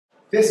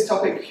This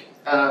topic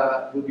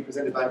will be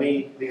presented by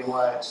me, Liam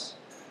Wyatt,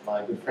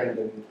 my good friend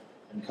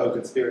and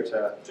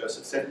co-conspirator,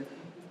 Joseph Seddon.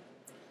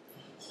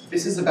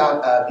 This is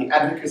about the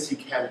advocacy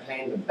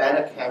campaign, the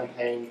banner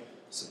campaign,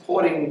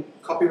 supporting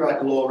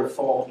copyright law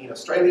reform in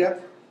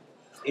Australia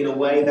in a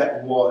way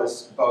that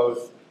was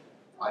both,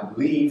 I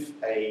believe,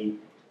 an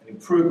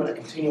improvement, a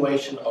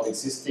continuation of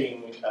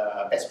existing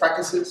best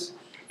practices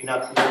in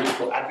our community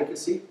for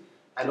advocacy,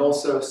 and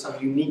also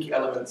some unique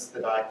elements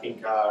that I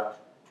think are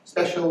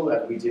special,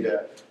 and we did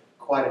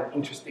quite an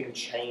interesting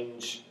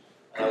change,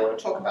 and I want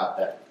to talk about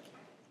that.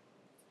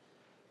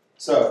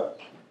 So,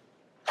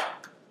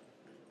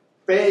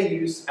 fair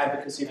use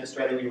advocacy in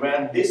Australia, we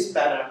ran this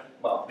banner,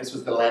 well, this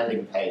was the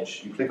landing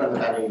page. You click on the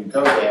banner, you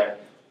go there,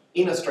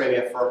 in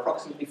Australia for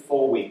approximately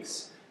 4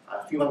 weeks.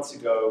 A few months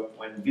ago,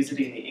 when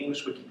visiting the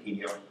English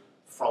Wikipedia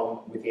from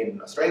within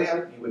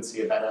Australia, you would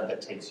see a banner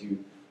that takes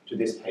you to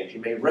this page.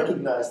 You may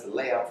recognize the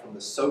layout from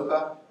the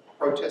SOPA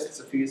protests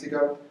a few years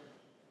ago.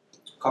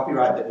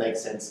 Copyright that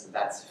makes sense,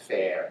 that's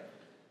fair.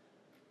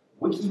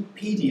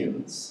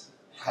 Wikipedians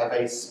have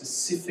a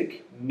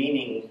specific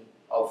meaning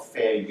of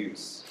fair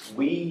use.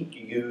 We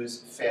use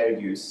fair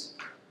use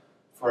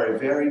for a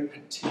very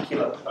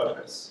particular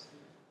purpose.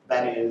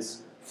 That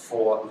is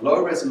for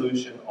low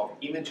resolution of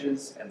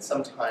images and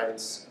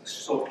sometimes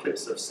short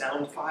clips of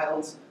sound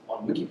files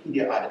on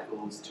Wikipedia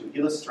articles to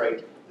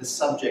illustrate the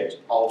subject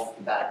of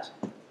that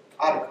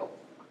article.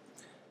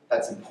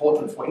 That's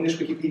important for English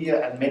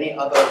Wikipedia, and many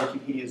other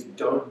Wikipedias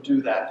don't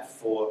do that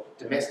for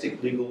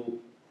domestic legal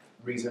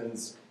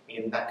reasons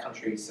in that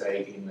country,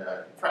 say in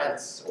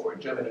France or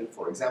in Germany,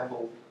 for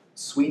example.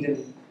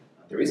 Sweden,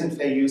 there isn't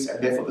fair use,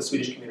 and therefore the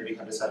Swedish community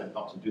have decided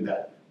not to do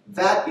that.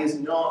 That is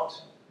not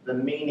the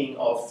meaning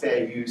of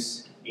fair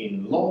use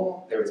in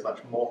law. There is much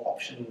more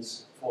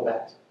options for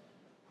that.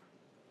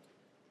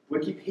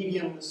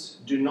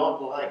 Wikipedians do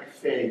not like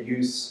fair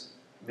use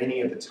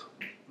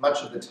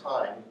much of the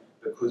time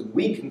because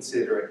we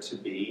consider it to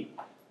be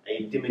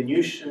a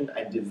diminution,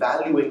 a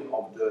devaluing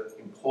of the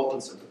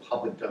importance of the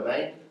public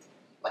domain,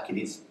 like it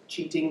is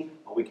cheating,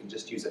 or we can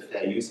just use a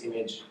fair use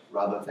image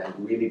rather than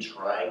really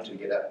trying to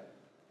get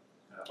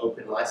an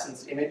open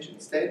license image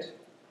instead.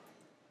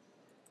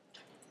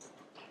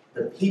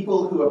 The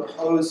people who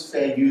oppose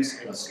fair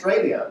use in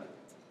Australia,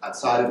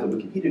 outside of the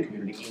Wikipedia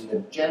community, in the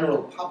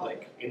general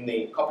public, in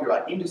the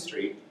copyright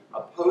industry,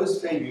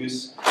 oppose fair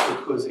use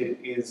because it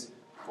is,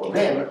 for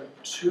them,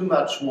 too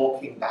much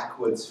walking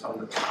backwards from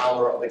the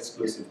power of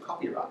exclusive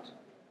copyright.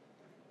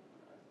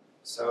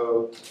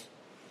 So,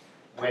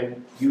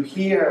 when you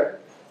hear,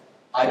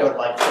 I don't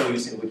like fair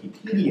use in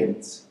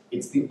Wikipedians,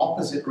 it's the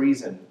opposite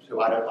reason to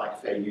I don't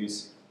like fair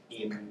use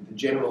in the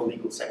general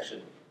legal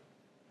section.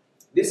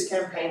 This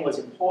campaign was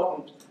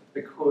important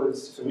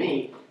because, for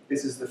me,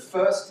 this is the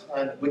first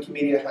time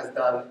Wikimedia has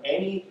done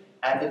any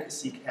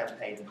advocacy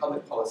campaign in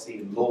public policy,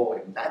 in law,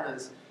 in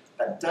banners,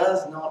 that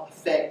does not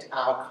affect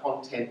our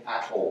content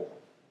at all.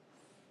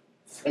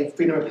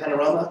 Freedom of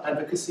panorama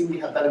advocacy we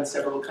have done in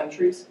several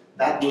countries.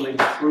 That will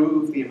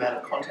improve the amount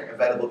of content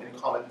available in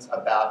Commons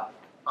about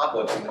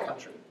artwork in the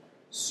country.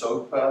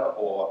 SOPA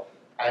or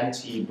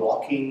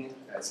anti-blocking,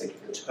 say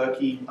the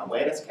Turkey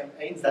awareness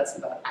campaigns, that's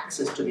about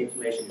access to the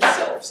information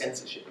itself,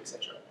 censorship,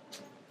 etc.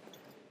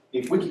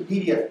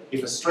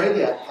 If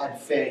Australia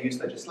had fair use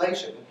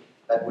legislation,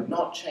 that would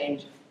not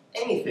change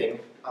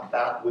anything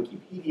about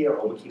Wikipedia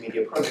or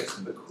Wikimedia projects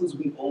because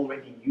we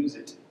already use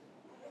it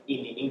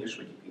in the English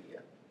Wikipedia,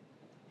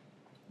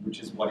 which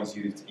is what is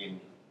used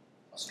in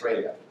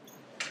Australia.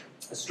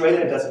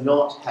 Australia does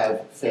not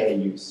have fair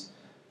use.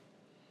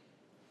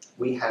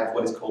 We have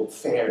what is called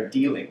fair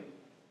dealing.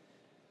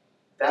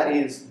 That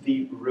is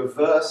the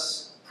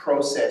reverse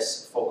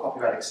process for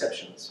copyright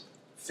exceptions.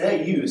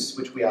 Fair use,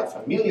 which we are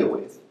familiar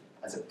with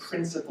as a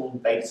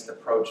principle-based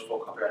approach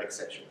for copyright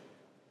exception.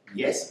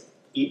 Yes,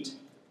 a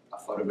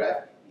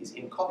photograph, is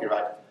in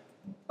copyright,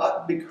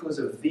 but because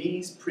of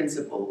these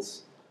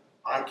principles,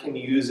 I can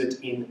use it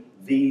in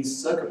these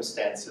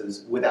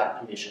circumstances without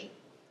permission.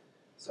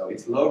 So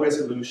it's low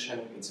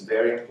resolution, it's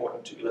very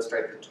important to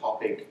illustrate the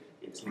topic,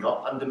 it's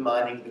not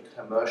undermining the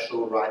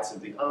commercial rights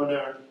of the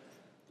owner,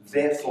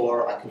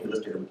 therefore I can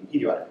illustrate a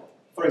Wikipedia article.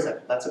 For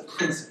example, that's a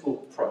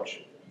principled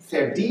approach.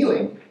 Fair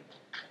dealing,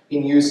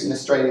 in use in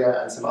Australia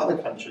and some other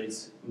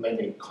countries,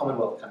 mainly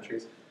Commonwealth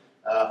countries,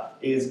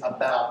 is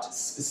about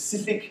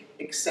specific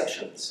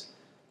exceptions.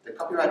 The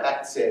Copyright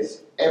Act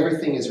says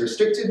everything is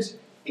restricted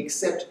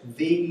except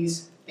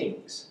these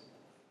things.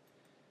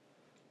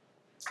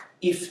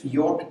 If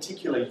your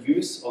particular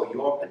use or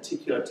your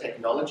particular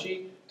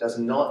technology is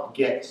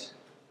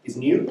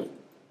new,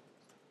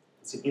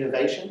 it's an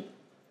innovation,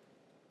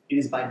 it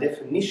is by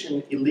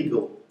definition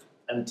illegal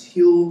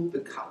until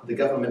the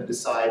government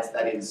decides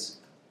that is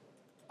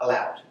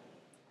allowed.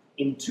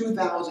 In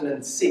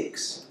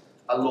 2006,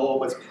 a law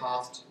was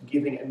passed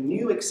giving a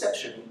new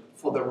exception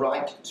for the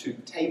right to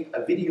tape a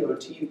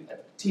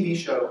TV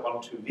show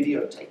onto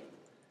videotape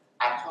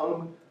at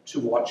home to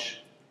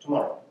watch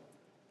tomorrow,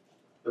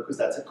 because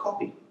that's a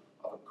copy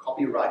of a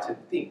copyrighted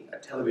thing, a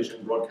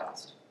television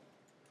broadcast.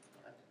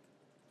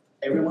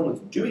 Everyone was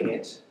doing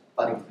it,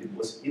 but it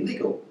was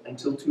illegal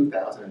until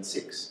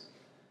 2006.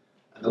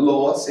 And the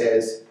law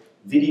says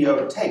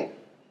videotape.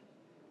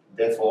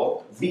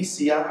 Therefore,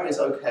 VCR is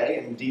okay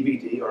and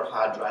DVD or a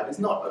hard drive is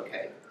not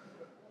okay,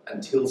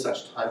 until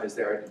such time as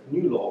there is a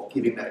new law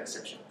giving that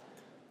exception.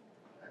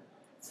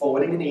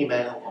 Forwarding an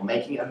email or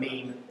making a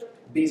meme,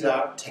 these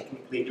are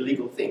technically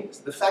illegal things.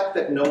 The fact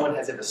that no one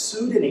has ever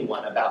sued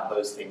anyone about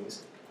those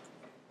things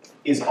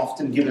is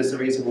often given as a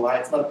reason why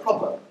it's not a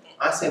problem.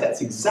 I say that's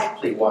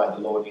exactly why the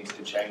law needs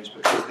to change,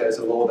 because there's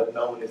a law that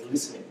no one is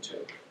listening to.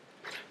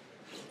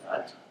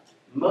 Right?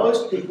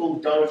 Most people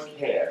don't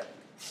care.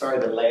 Sorry,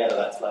 the layout of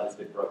that slide is a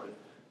bit broken.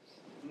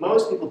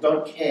 Most people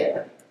don't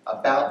care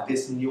about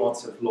this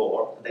nuance of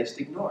law. They just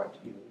ignore it.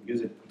 You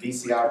use a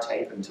VCR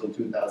tape until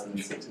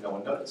 2006, no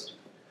one noticed.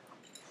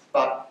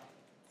 But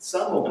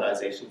some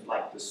organizations,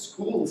 like the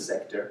school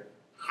sector,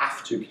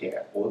 have to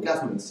care, or the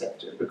government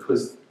sector,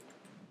 because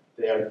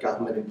they are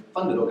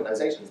government-funded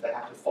organizations. They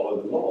have to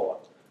follow the law.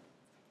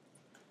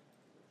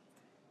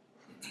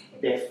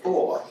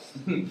 Therefore,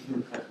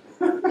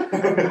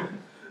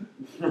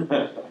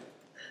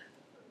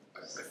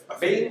 I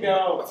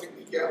think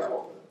we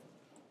yellow.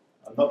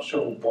 I'm not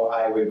sure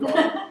why we've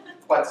gone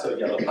quite so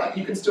yellow, but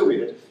you can still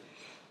read it.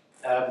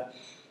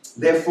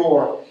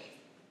 Therefore,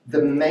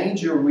 the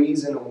major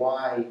reason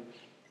why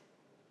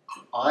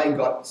I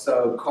got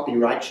so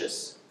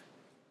copyrighteous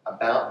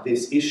about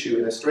this issue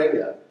in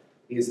Australia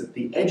is that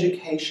the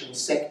education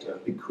sector,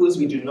 because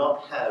we do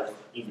not have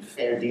in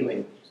fair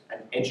dealing an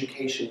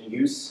education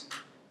use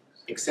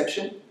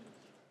exception,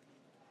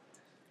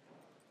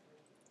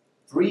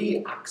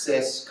 free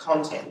access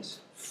content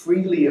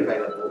freely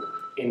available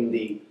in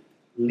the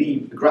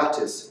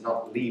gratis,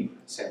 not libre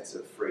sense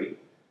of free,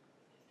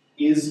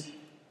 is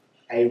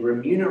a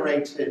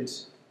remunerated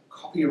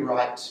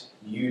copyright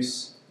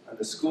use in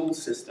the school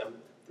system.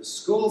 The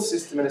school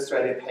system in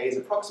Australia pays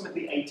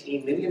approximately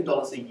 $18 million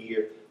a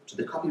year to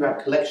the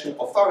Copyright Collection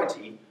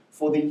Authority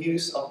for the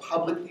use of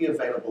publicly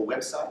available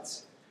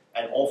websites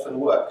and orphan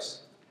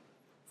works.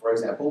 For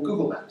example,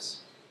 Google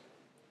Maps.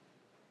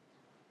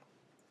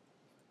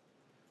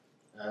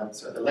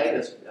 So the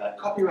latest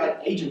Copyright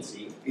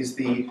Agency is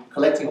the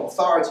collecting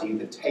authority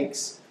that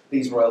takes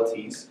these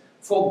royalties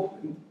for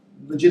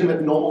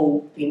legitimate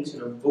normal things,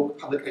 book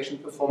publication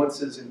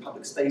performances in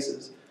public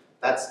spaces.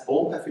 That's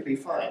all perfectly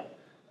fine.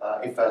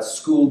 If a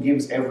school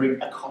gives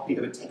a copy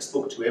of a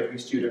textbook to every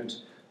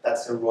student,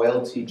 that's a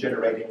royalty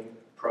generating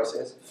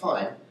process,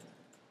 fine.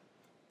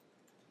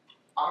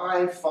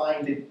 I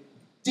find it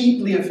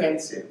deeply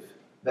offensive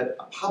that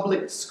a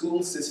public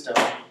school system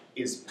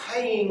is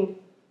paying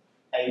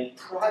a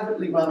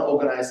privately run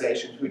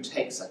organization who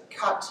takes a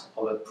cut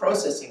of a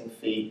processing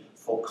fee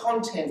for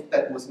content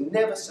that was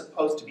never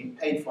supposed to be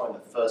paid for in the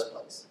first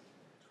place.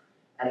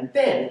 And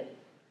then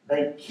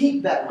they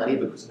keep that money,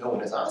 because no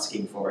one is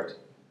asking for it,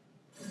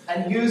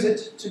 and use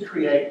it to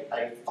create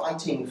a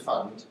fighting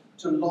fund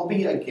to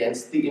lobby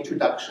against the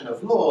introduction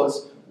of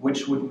laws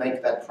which would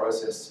make that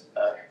process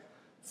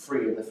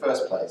free in the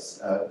first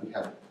place. We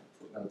have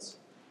footnotes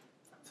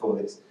for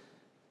this.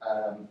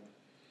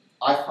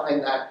 I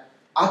find that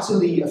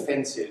utterly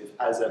offensive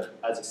as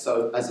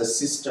a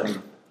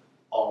system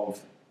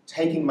of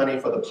taking money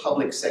for the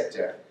public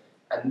sector,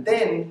 and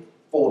then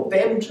for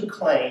them to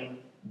claim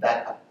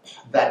that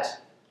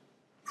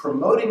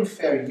promoting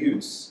fair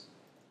use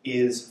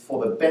is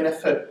for the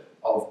benefit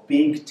of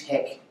big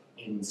tech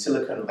in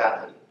Silicon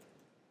Valley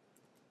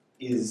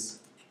is,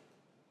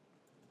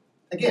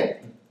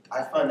 again,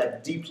 I find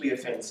that deeply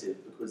offensive,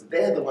 because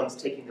they're the ones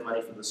taking the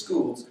money from the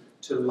schools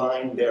to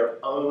line their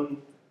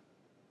own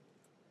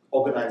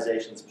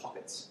organization's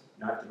pockets.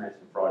 Not to mention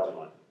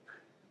fraudulent.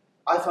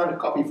 I find a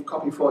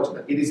copy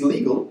fraudulent. It is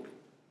legal.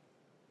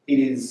 It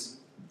is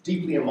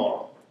deeply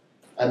immoral.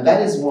 And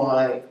that is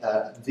why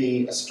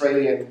the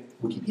Australian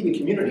Wikipedia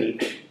community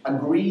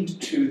agreed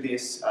to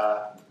this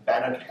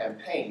banner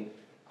campaign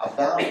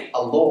about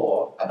a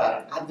law,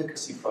 about an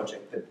advocacy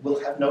project that will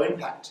have no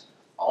impact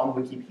on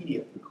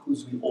Wikipedia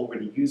because we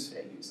already use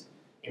fair use.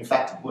 In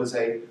fact, it was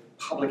a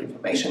public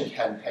information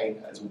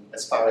campaign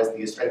as far as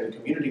the Australian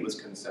community was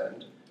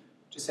concerned,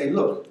 to say,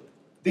 look,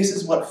 this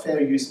is what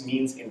fair use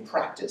means in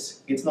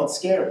practice. It's not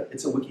scary.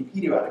 It's a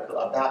Wikipedia article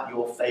about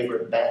your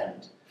favorite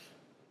band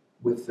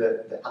with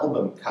the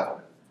album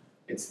cover.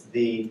 It's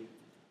these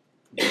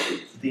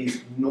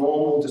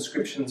normal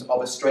descriptions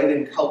of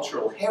Australian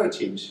cultural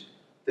heritage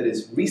that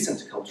is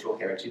recent cultural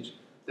heritage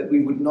that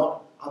we would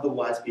not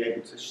otherwise be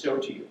able to show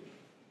to you.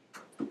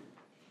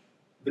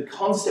 The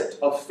concept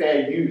of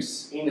fair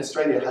use in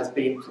Australia has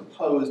been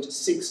proposed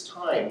 6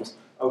 times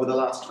over the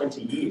last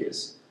 20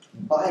 years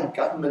by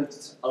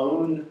government's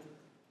own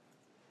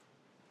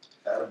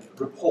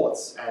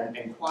reports and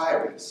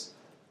inquiries.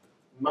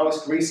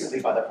 Most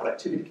recently by the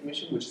Productivity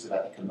Commission, which is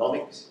about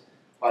economics,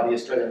 by the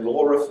Australian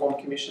Law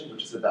Reform Commission,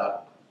 which is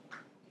about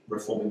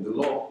reforming the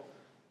law,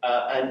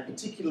 and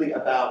particularly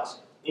about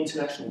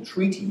international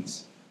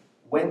treaties.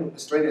 When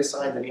Australia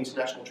signed an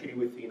international treaty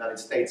with the United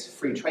States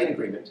Free Trade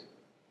Agreement,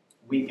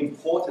 we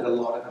imported a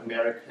lot of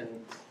American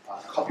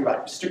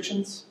copyright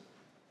restrictions,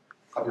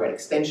 copyright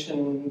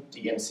extension,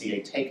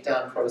 DMCA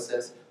takedown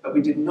process, but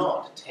we did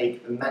not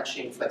take the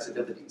matching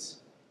flexibilities.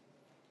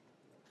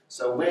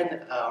 So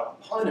when our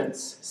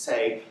opponents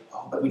say,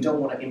 oh, but we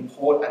don't want to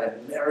import an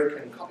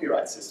American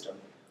copyright system,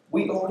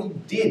 we already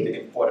did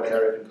import an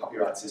American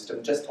copyright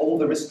system, just all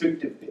the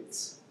restrictive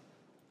bits.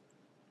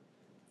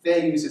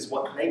 Fair use is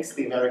what makes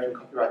the American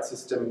copyright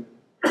system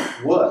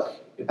work,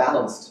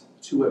 balanced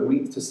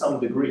to some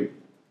degree.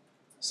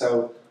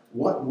 So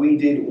what we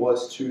did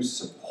was to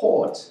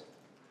support,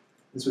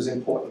 this was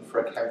important for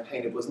a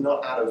campaign, it was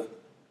not out of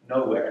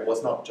nowhere, it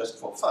was not just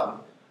for fun.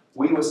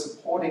 We were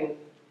supporting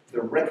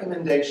the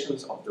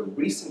recommendations of the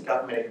recent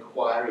government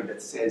inquiry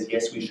that says,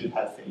 yes, we should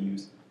have fair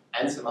use,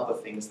 and some other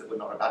things that were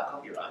not about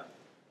copyright.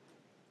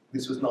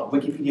 This was not,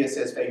 Wikipedia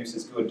says fair use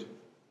is good,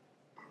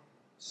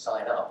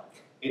 sign up.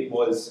 It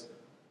was,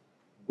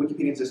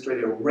 Wikipedians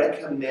Australia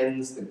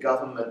recommends the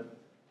government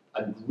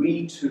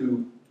agree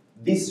to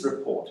this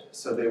report.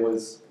 So there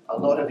was a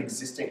lot of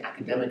existing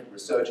academic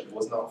research. It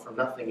was not from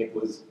nothing. It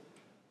was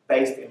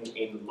based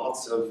in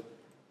lots of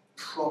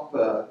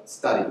proper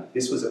study.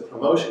 This was a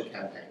promotion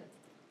campaign.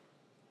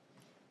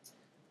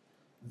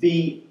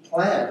 The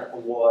plan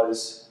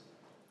was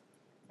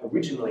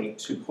originally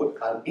to put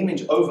an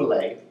image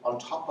overlay on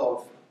top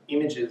of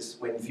images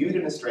when viewed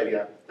in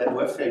Australia that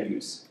were fair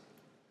use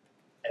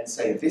and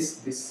say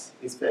this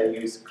is fair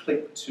use,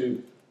 click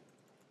to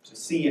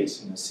see it,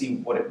 see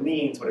what it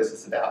means, what is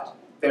this about.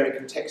 Very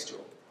contextual.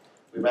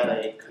 We ran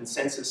a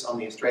consensus on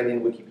the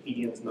Australian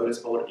Wikipedians notice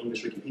board,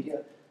 English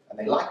Wikipedia, and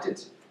they liked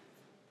it.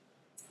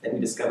 Then we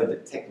discovered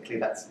that technically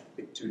that's a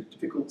bit too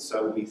difficult,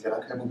 so we said,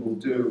 okay, we will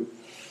do,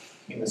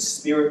 in the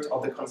spirit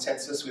of the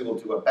consensus, we will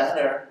do a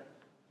banner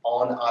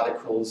on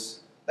articles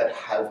that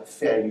have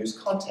fair use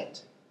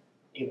content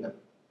in them,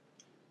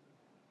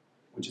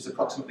 which is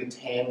approximately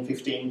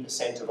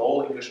 10–15% of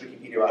all English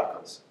Wikipedia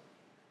articles.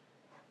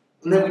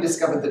 And then we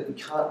discovered that we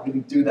can't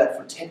really do that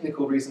for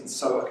technical reasons,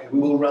 so okay, we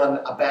will run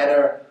a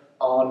banner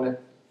on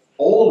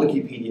all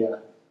Wikipedia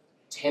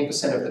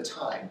 10% of the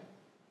time.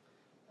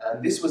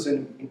 And this was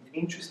an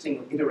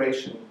interesting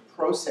iteration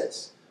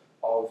process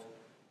of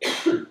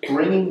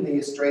bringing the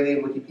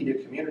Australian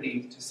Wikipedia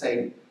community to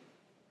say,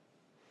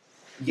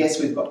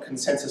 yes, we've got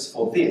consensus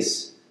for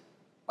this,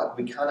 but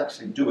we can't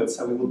actually do it,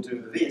 so we will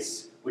do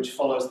this, which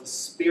follows the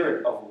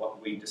spirit of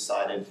what we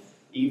decided,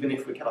 even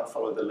if we cannot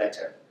follow the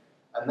letter.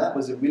 And that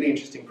was a really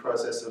interesting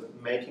process of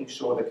making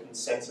sure the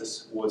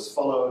consensus was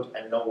followed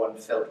and no one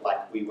felt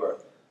like we were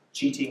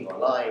cheating or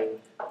lying,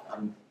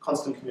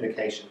 constant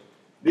communication.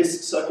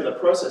 This circular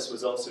process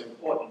was also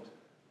important.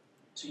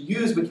 To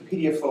use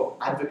Wikipedia for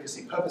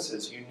advocacy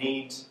purposes, you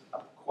need,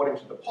 according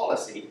to the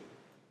policy,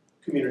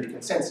 community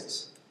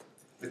consensus.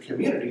 The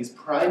community's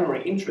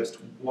primary interest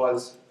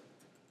was,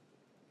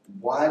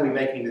 why are we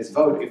making this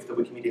vote if the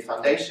Wikimedia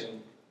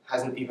Foundation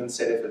hasn't even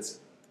said if it's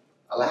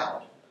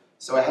allowed?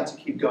 So I had to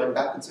keep going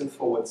backwards and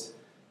forwards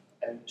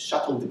and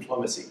shuttle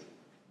diplomacy.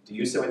 Do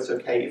you say it's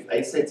okay if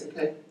they say it's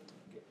okay?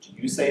 Do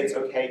you say it's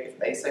okay if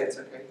they say it's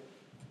okay?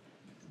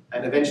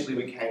 And eventually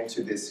we came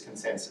to this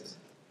consensus.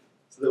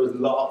 So there was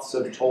lots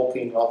of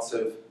talking, lots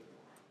of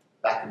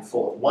back and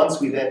forth. Once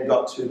we then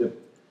got to the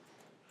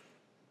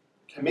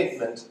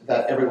commitment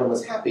that everyone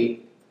was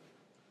happy,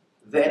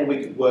 then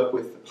we could work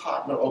with the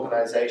partner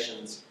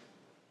organizations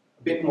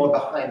a bit more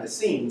behind the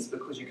scenes,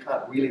 because you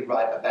can't really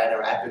write a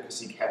banner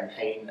advocacy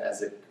campaign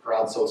as a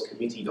crowdsourced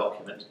committee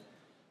document.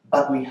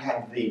 But we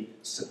had the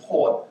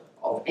support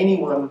of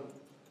anyone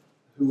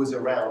who was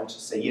around to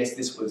say, yes,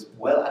 this was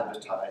well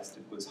advertised,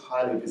 it was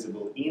highly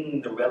visible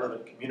in the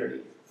relevant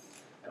community.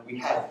 And we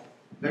had,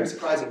 very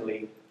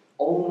surprisingly,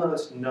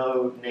 almost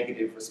no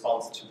negative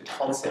response to the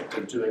concept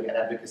of doing an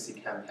advocacy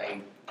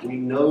campaign. We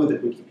know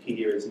that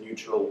Wikipedia is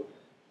neutral,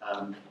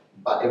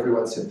 but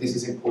everyone said this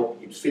is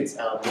important, it fits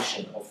our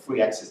mission of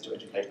free access to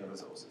educational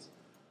resources.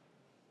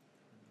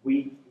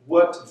 We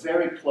worked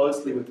very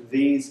closely with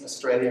these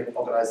Australian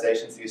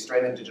organisations, the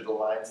Australian Digital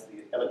Alliance,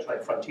 the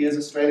Electronic Frontiers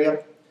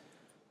Australia,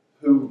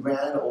 who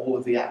ran all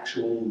of the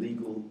actual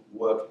legal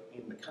work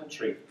in the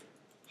country.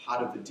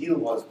 Part of the deal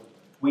was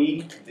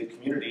we, the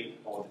community,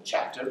 or the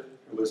chapter,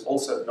 who was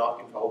also not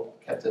involved,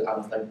 kept at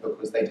arm's length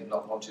because they did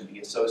not want to be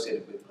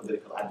associated with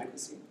political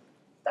advocacy.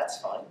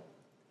 That's fine.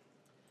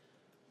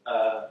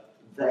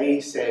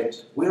 They said,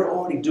 we're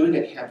already doing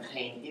a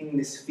campaign in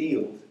this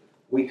field.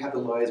 We have the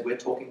lawyers, we're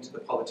talking to the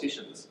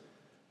politicians,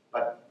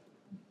 but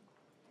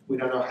we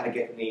don't know how to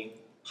get any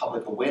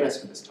public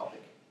awareness for this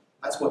topic.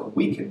 That's what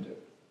we can do.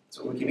 That's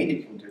what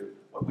Wikimedia can do.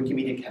 What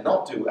Wikimedia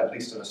cannot do, at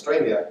least in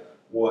Australia,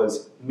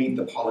 was meet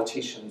the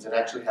politicians and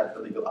actually have the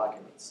legal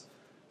arguments.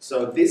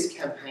 So this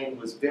campaign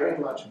was very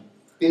much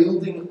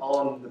building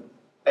on the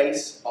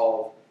base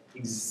of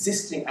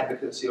existing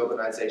advocacy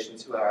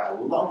organisations who are our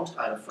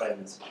long-time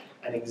friends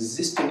and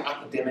existing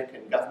academic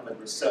and government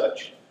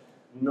research,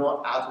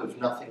 not out of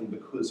nothing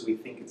because we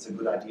think it's a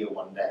good idea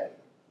one day.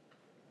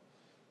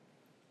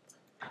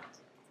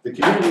 The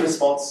community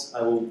response,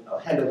 I'll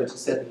hand over to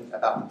Seddon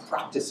about the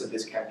practice of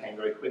this campaign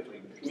very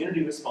quickly. The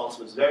community response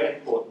was very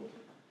important.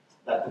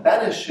 that the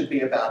banners should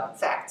be about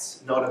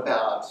facts, not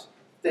about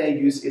fair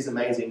use is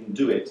amazing,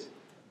 do it,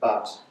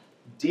 but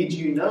did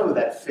you know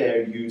that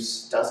fair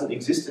use doesn't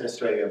exist in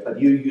Australia, but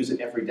you use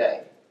it every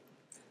day?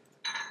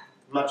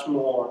 Much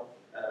more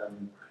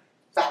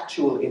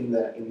factual in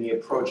the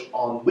approach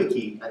on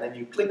Wiki, and then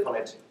you click on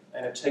it,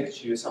 and it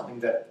takes you to something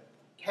that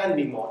can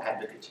be more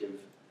advocative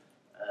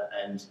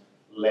and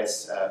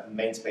less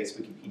main-space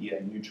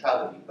Wikipedia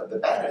neutrality. But the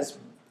banners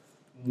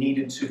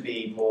needed to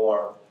be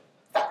more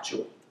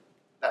factual.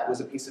 That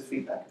was a piece of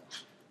feedback.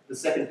 The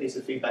second piece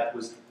of feedback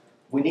was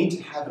we need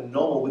to have a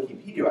normal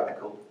Wikipedia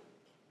article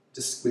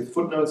just with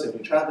footnotes and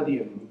neutrality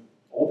and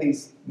all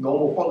these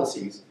normal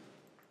policies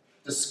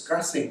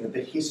discussing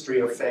the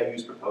history of fair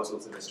use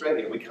proposals in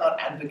Australia. We can't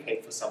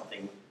advocate for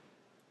something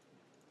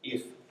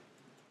if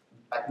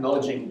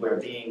acknowledging we're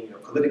being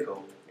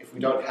political if we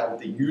don't have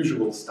the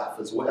usual stuff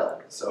as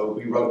well. So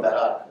we wrote that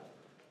article.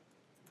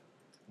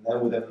 And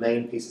they were the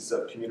main pieces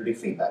of community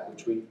feedback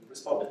which we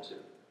responded to.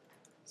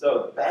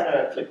 So the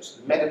banner clicked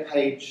to the meta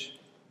page,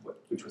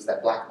 which was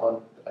that black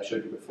one that I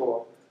showed you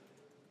before,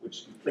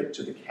 which you clicked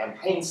to the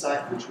campaign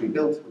site which we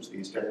built, which the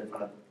Australian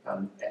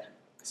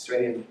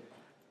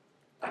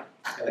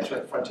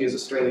Electronic Frontiers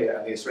Australia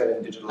and the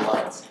Australian Digital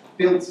Alliance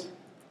built,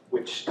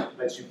 which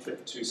lets you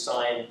click to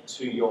sign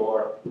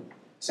to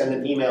send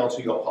an email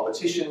to your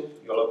politician,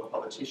 your local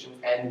politician,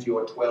 and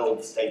your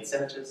 12 state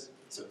senators,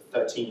 so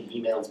 13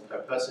 emails per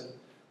person.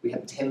 We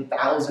had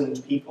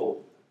 10,000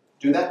 people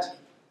do that,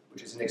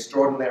 which is an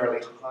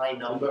extraordinarily high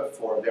number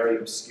for a very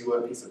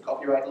obscure piece of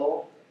copyright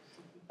law.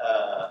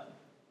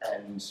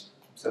 And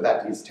so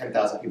that is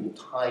 10,000 people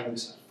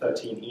times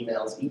 13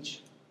 emails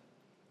each.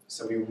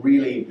 So we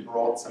really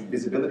brought some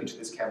visibility to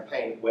this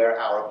campaign where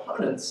our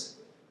opponents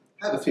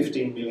have a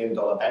 $15 million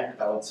bank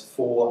balance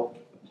for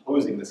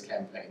opposing this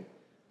campaign.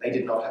 They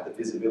did not have the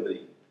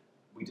visibility.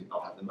 We did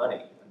not have the money,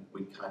 and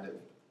we kind of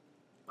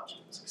much of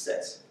a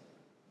success.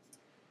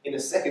 In the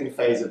second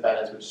phase of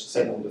banners, which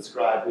Sen will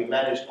describe, we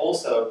managed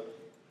also,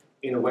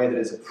 in a way that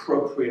is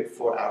appropriate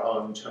for our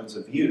own terms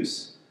of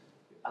use,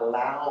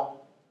 allow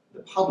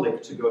the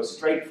public to go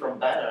straight from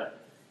banner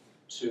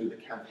to the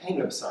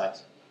campaign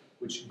website,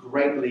 which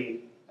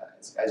greatly,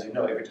 as you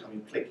know, every time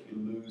you click,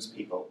 you lose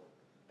people.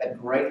 That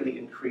greatly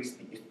increased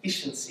the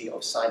efficiency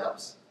of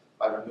signups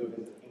by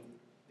removing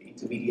the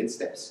intermediate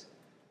steps.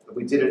 But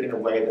we did it in a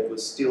way that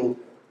was still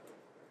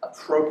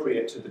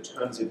appropriate to the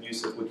terms of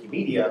use of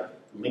Wikimedia,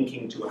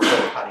 linking to a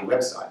third-party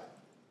website.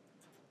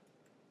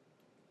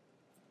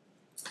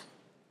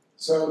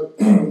 So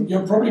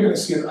you're probably going to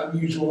see an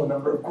unusual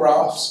number of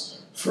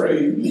graphs for a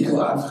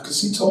legal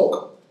advocacy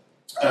talk.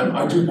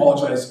 I do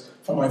apologise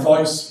for my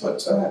voice, but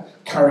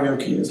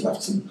karaoke has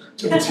left some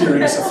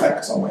deleterious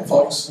effects on my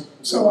voice,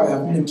 so I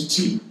have mint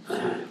tea.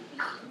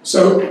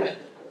 So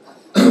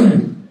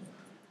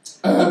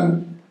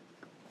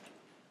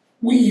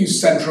we use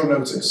Central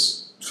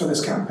Notice for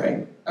this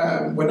campaign.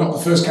 We're not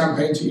the first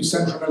campaign to use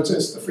Central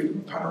Notice. The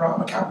Freedom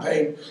Panorama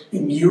campaign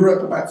in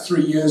Europe about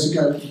 3 years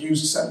ago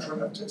used Central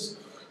Notice.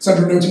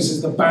 Central Notice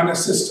is the banner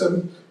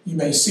system. You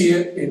may see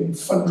it in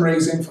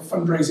fundraising, for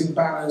fundraising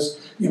banners.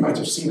 You might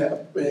have seen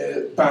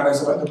it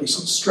banners about the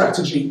recent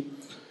strategy.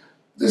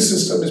 This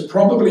system is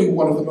probably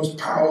one of the most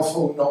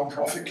powerful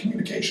non-profit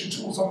communication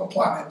tools on the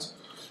planet.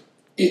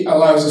 It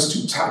allows us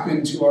to tap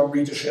into our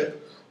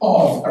readership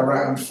of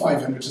around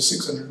 500 to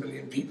 600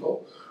 million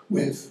people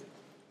with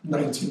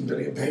 19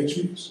 billion page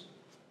views.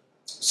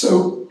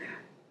 So,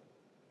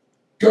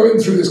 going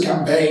through this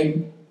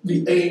campaign,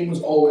 the aim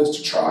was always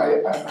to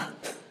try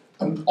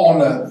and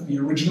honour the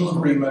original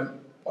agreement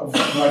of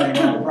running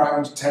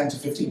around 10 to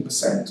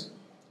 15%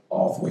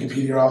 of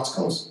Wikipedia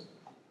articles.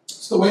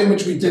 So the way in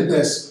which we did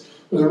this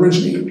was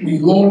originally we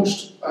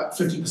launched at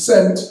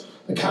 50%,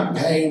 the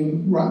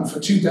campaign ran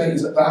for 2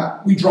 days at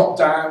that, we dropped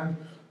down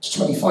to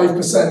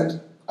 25%,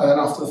 and then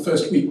after the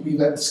first week we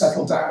then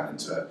settled down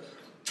into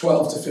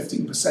 12 to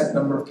 15%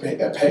 number of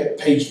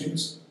page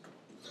views.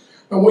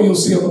 And what you'll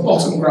see on the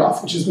bottom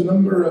graph, which is the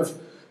number of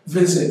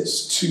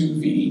visits to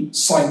the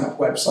sign-up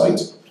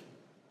website,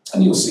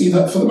 and you'll see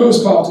that for the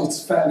most part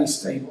it's fairly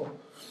stable.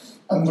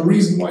 And the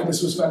reason why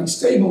this was fairly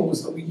stable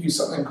was that we used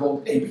something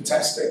called A/B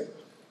testing.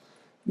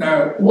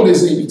 Now, what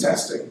is A/B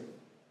testing?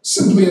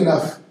 Simply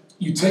enough,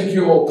 you take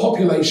your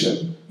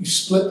population, you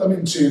split them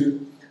in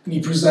two, and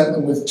you present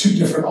them with two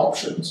different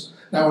options.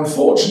 Now,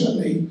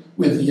 unfortunately,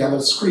 with the yellow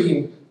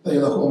screen, they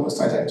look almost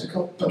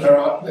identical, but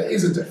there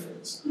is a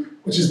difference,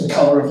 which is the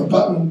colour of the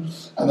button,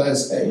 and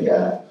there's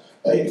a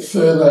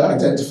further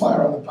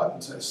identifier on the button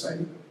to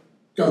say,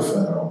 go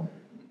further on.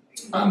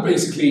 And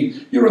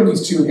basically, you run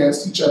these two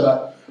against each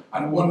other,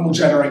 and one will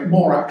generate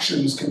more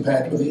actions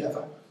compared with the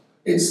other.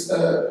 It's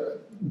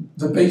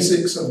the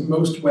basics of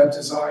most web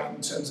design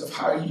in terms of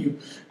how you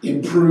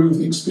improve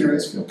the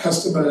experience for your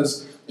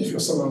customers. If you're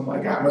someone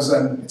like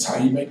Amazon, it's how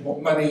you make more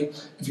money.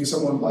 If you're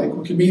someone like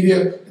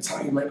Wikimedia, it's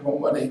how you make more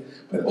money.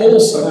 But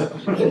also,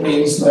 it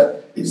means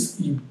that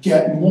you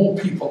get more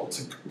people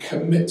to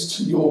commit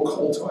to your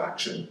call to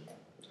action.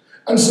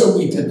 And so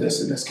we did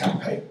this in this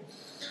campaign.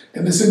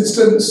 In this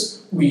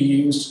instance, we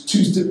used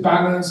two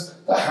banners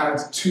that had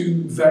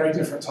two very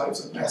different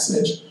types of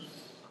message.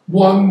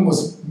 One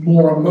was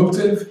more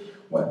emotive,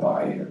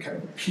 whereby you're kind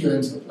of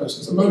appealing to the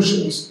person's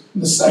emotions.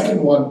 And the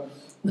second one,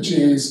 which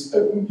is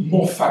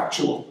more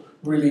factual,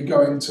 really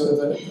going to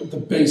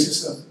the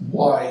basis of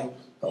why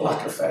the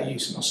lack of fair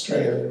use in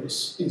Australia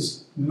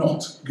is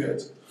not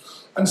good.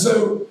 And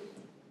so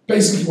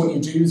basically what you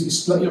do is you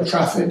split your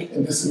traffic,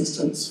 in this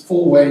instance,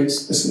 4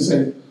 ways. This is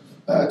a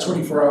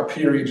 24-hour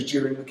period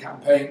during the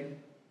campaign.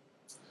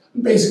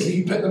 And basically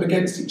you pit them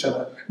against each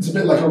other. It's a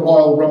bit like a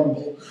Royal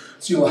Rumble.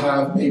 So you'll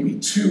have maybe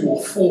 2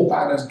 or 4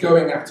 banners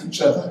going at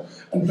each other,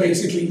 and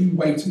basically you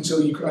wait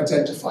until you can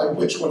identify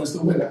which one is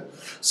the winner.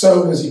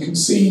 So as you can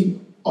see,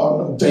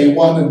 on day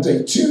 1 and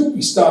day 2,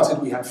 we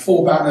had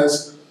 4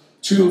 banners.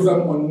 2 of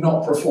them were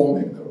not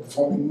performing. They were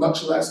performing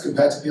much less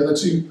compared to the other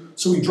 2.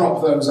 So we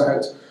dropped those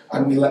out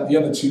and we let the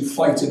other 2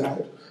 fight it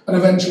out. And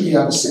eventually you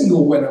have a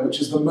single winner,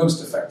 which is the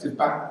most effective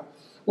banner.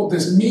 What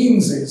this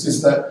means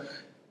is that,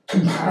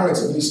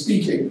 comparatively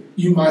speaking,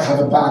 you might have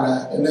a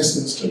banner in this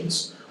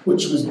instance,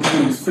 which was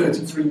really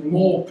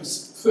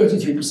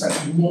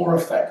 33% more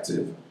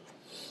effective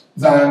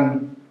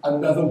than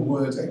another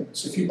wording.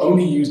 So if you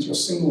only used your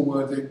single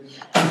wording,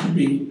 you could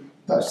be,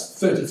 that's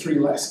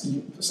 33% less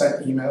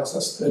emails,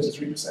 that's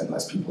 33%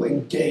 less people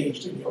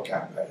engaged in your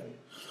campaign.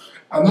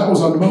 And that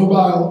was on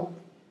mobile,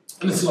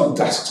 and this is on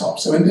desktop.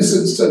 So in this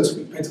instance,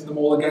 we pitted them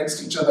all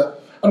against each other.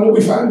 And what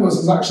we found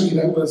was actually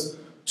there was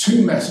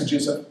 2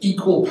 messages of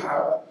equal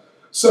power.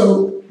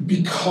 So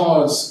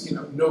because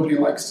nobody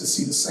likes to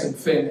see the same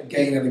thing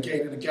again and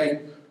again and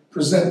again,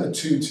 present the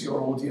 2 to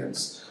your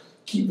audience,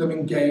 keep them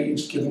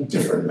engaged, give them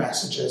different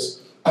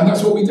messages. And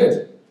that's what we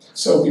did.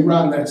 So we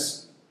ran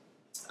this.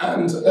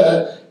 And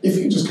if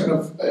you just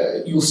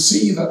you'll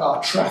see that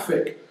our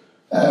traffic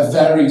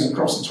varies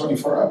across the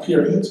 24-hour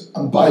period.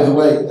 And by the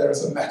way, there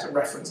is a meta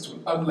reference to an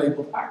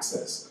unlabeled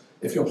access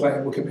if you're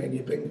playing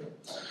Wikimania bingo.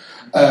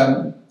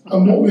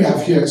 And what we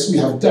have here is we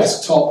have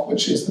desktop,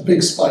 which is the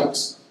big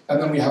spikes,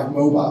 and then we have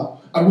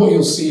mobile. And what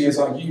you'll see is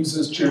our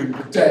users during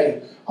the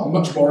day are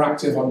much more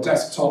active on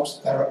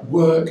desktops. They're at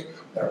work,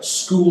 they're at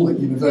school, at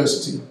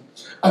university.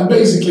 And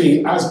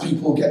basically, as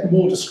people get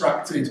more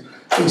distracted,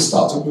 they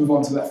start to move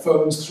onto their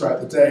phones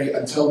throughout the day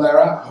until they're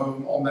at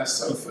home on their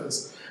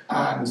sofas,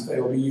 and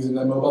they will be using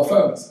their mobile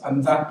phones.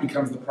 And that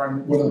becomes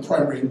one of the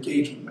primary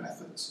engagement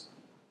methods,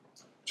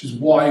 which is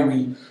why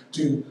we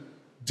do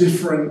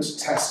different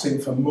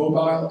testing for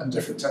mobile and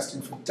different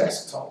testing for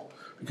desktop,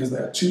 because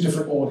there are 2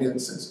 different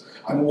audiences.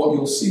 And what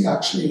you'll see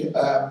actually,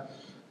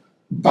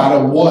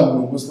 banner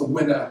 1 was the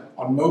winner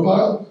on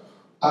mobile,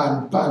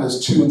 and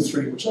banners 2 and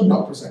 3, which I've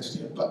not presented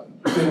here, but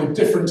they were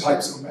different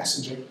types of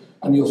messaging,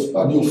 and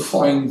you'll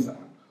find that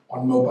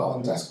on mobile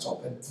and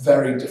desktop. They're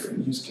very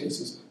different use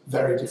cases,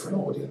 very different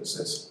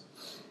audiences.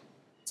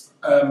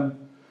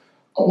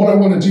 What I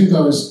want to do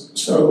though is,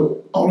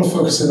 I want to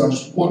focus in on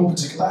just one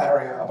particular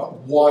area about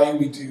why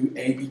we do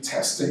A/B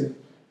testing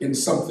in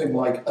something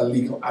like a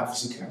legal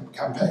advocacy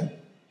campaign.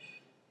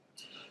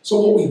 So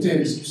what we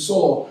did is, you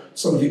saw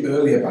some of the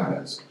earlier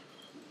banners.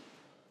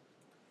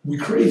 We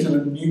created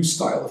a new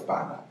style of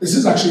banner. This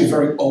is actually a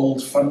very old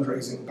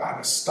fundraising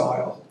banner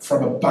style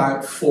from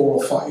about 4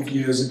 or 5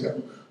 years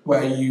ago,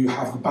 where you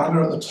have the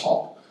banner at the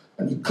top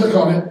and you click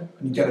on it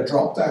and you get a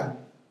drop down.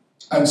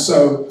 And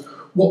so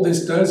what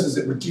this does is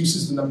it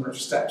reduces the number of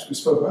steps. We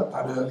spoke about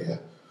that earlier.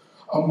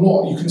 And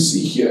what you can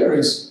see here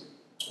is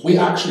we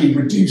actually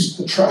reduced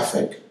the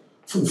traffic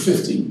from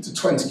 15 to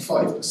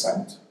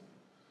 25%.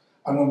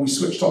 And when we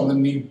switched on the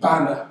new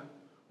banner,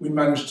 we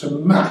managed to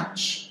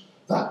match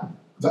that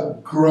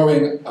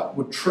growing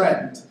upward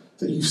trend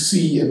that you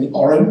see in the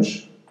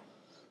orange.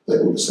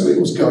 So it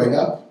was going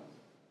up,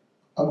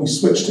 and we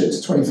switched it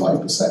to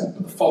 25%.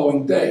 But the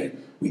following day,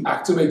 we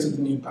activated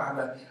the new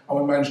banner, and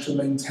we managed to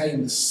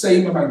maintain the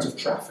same amount of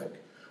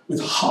traffic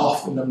with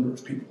half the number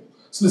of people.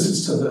 So this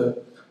is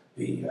to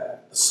the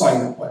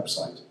sign-up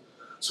website.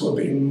 So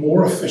we're being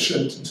more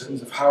efficient in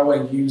terms of how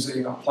we're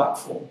using our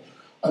platform.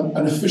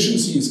 And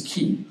efficiency is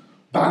key.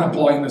 Banner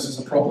blindness is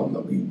a problem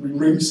that we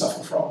really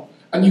suffer from.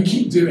 And you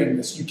keep doing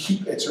this, you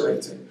keep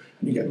iterating,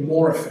 and you get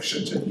more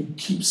efficient, and you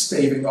keep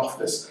staving off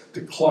this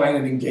decline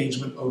in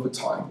engagement over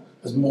time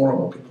as more and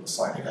more people are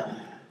signing up.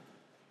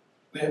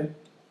 Yeah.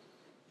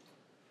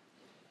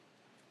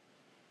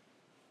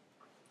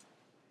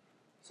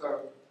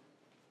 So,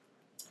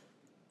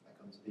 back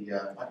onto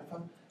the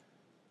microphone.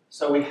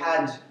 So we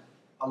had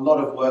a lot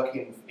of work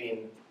in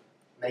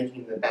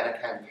making the banner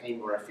campaign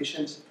more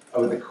efficient.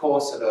 Over the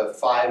course of a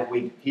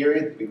 5-week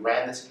period, we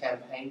ran this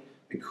campaign.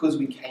 Because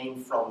we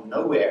came from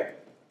nowhere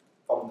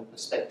from the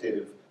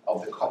perspective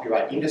of the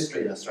copyright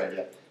industry in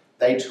Australia,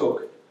 they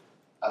took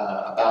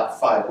about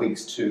 5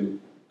 weeks to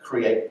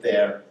create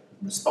their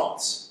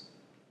response.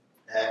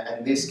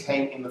 And this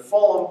came in the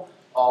form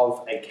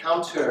of a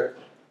counter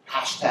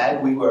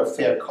hashtag, we were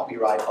fair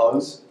copyright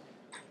Oz,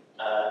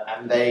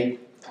 and they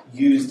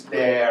used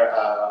their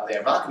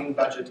marketing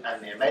budget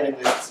and their mailing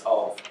lists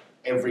of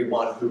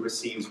everyone who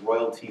receives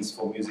royalties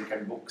for music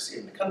and books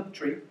in the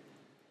country,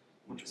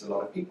 which is a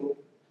lot of people,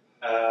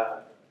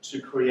 to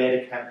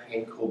create a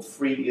campaign called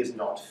Free is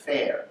Not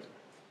Fair,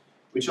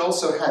 which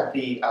also had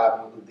the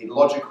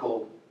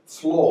logical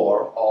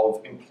flaw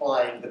of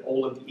implying that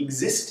all of the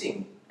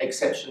existing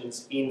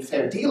exceptions in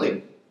fair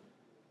dealing,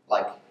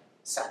 like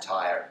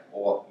satire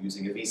or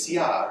using a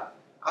VCR,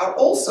 are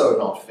also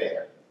not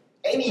fair.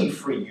 Any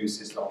free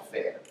use is not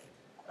fair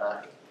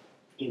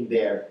in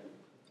their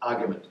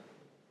argument.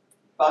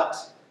 But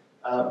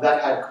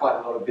that had quite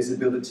a lot of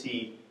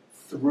visibility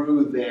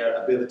through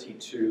their ability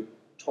to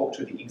talk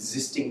to the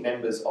existing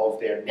members of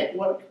their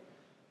network,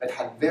 that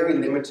had very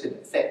limited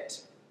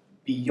effect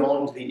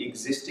beyond the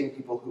existing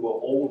people who were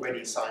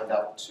already signed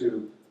up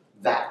to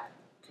that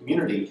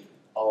community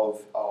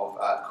of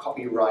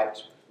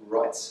copyright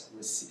rights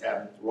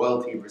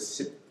royalty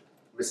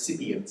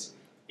recipients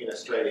in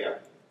Australia.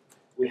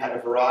 We had a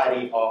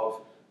variety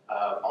of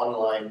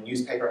online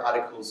newspaper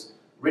articles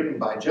written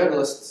by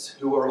journalists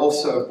who were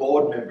also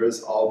board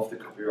members of the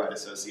copyright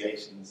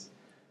associations,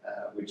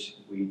 which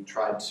we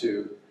tried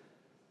to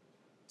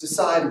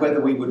decide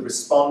whether we would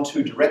respond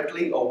to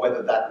directly or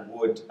whether that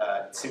would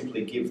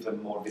simply give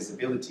them more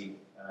visibility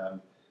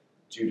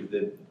due to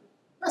the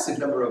massive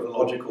number of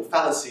logical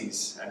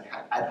fallacies and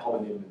ad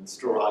hominem and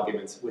strawman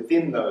arguments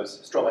within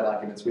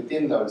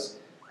those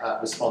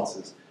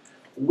responses.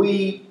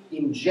 We,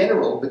 in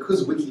general,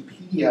 because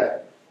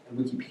Wikipedia and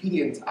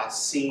Wikipedians are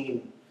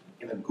seen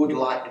in a good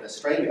light in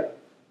Australia,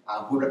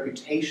 our good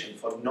reputation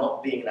for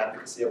not being an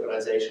advocacy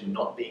organisation,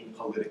 not being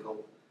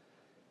political,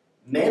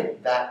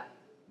 meant that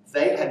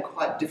they had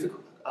quite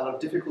a lot of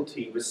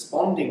difficulty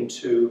responding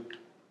to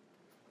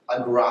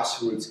a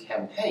grassroots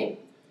campaign,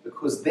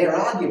 because their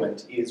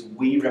argument is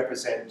we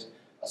represent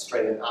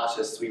Australian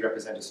artists, we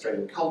represent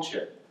Australian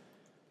culture.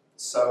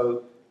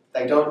 So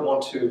they don't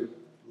want to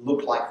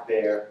look like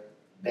they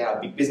are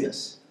big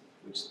business,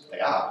 which they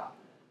are.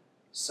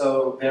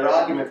 So their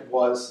argument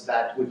was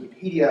that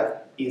Wikipedia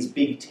is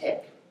big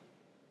tech,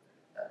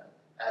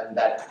 and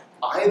that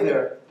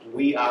either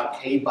we are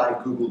paid by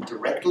Google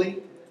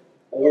directly,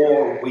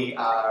 or we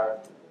are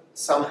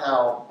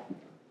somehow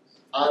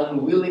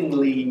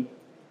unwillingly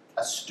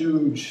a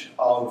stooge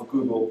of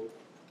Google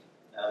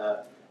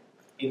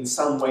in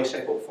some way,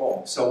 shape or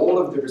form. So all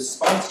of the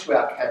response to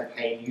our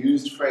campaign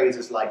used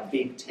phrases like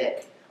big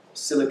tech,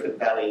 Silicon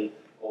Valley,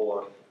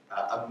 or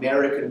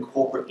American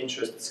corporate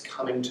interests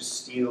coming to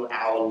steal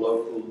our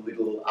local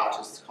little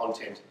artists'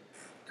 content,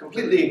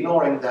 completely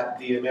ignoring that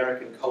the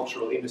American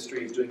cultural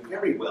industry is doing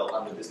very well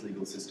under this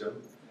legal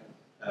system.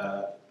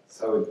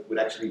 So it would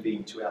actually be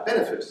to our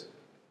benefit,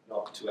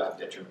 not to our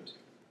detriment.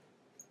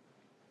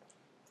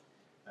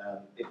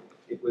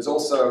 It was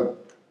also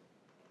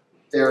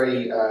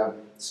very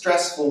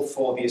stressful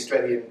for the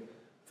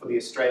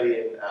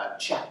Australian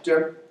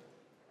chapter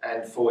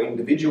and for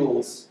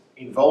individuals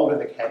involved in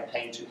the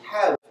campaign to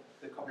have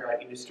the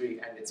copyright industry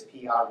and its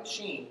PR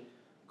machine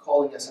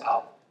calling us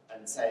up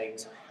and saying,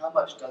 so how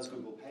much does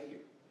Google pay you?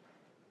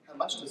 How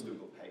much does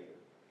Google pay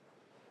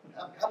you?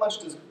 How much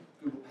does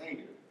Google pay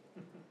you?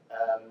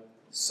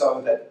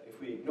 So that if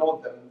we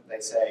ignored them,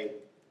 they say,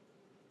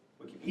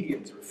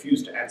 Wikipedians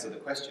refuse to answer the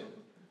question.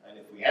 And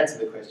if we answer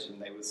the question,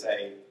 they would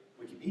say,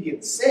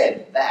 Wikipedians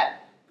said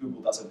that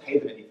Google doesn't pay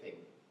them anything.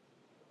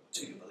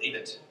 Do you believe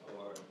it?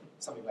 Or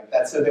something like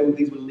that. So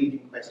these were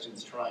leading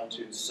questions trying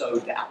to sow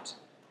doubt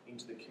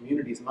into the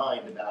community's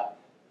mind about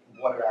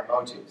what are our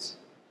motives.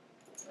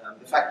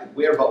 The fact that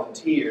we're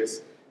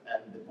volunteers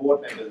and the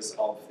board members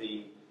of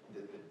the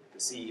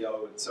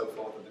CEO and so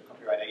forth of the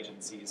copyright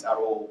agencies are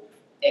all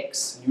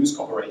ex-News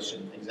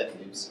Corporation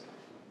executives.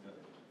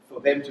 For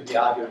them to be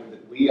arguing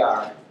that we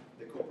are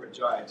the corporate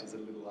giant is a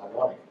little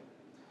ironic.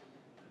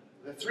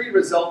 The three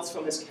results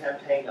from this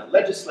campaign are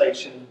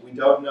legislation. We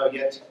don't know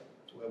yet.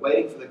 We're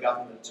waiting for the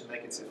government to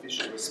make its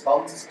official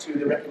response to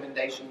the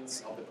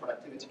recommendations of the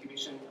Productivity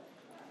Commission.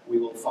 We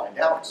will find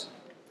out.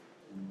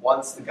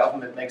 Once the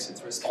government makes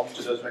its response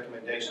to those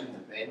recommendations,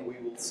 then we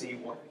will see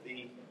what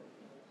the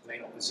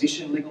main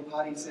opposition legal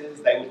party says.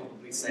 They will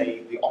probably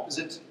say the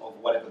opposite of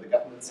whatever the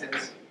government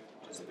says,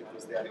 just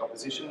because they are the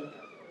opposition.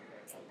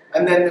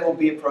 And then there will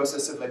be a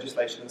process of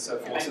legislation and so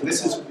forth. So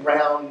this is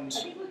round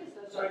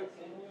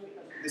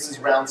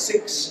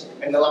 6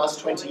 in the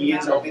last 20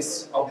 years of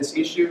this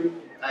issue,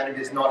 and it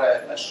is not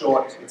a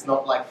short. It's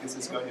not like this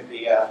is going to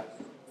be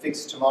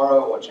fixed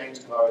tomorrow or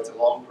changed tomorrow. It's a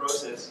long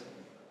process.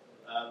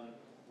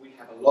 We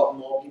have a lot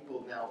more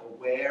people now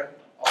aware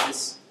of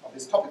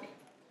this topic.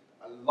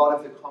 A lot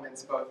of the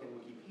comments, both in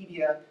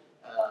Wikipedia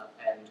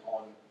and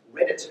on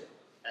Reddit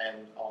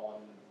and on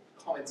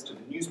comments to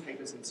the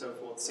newspapers and so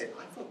forth, said,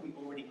 I thought we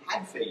already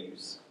had fair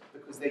use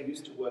because they're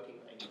used to working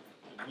in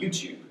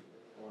YouTube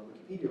or on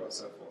Wikipedia or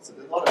so forth. So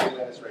there's a lot of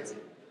awareness raising.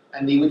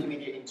 And the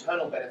Wikimedia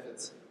internal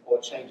benefits or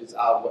changes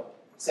are what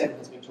Sam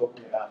has been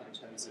talking about in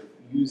terms of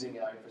using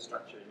our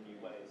infrastructure in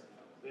new ways.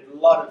 There's a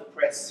lot of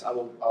press. I'll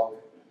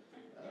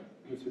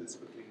move through this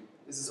quickly.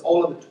 This is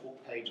all on the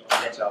talk page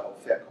on Meta of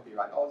Fair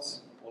Copyright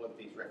Oz. All of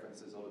these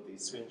references, all of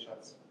these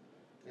screenshots.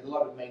 in a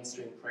lot of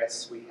mainstream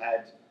press. We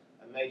had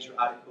a major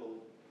article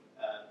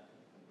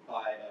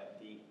by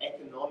the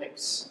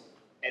economics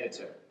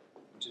editor,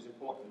 which is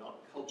important, not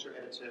culture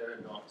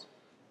editor, not,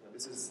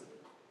 this is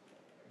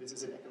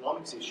an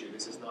economics issue.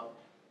 This is not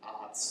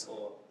arts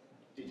or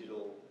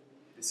digital.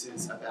 This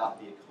is about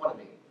the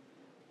economy.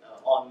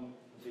 On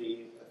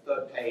the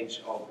third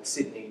page of the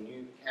Sydney,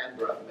 New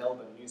Canberra,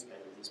 Melbourne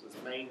newspapers, this was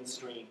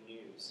mainstream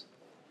news.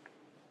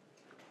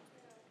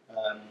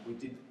 We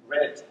did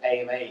Reddit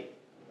AMA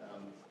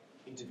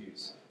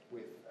interviews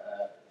with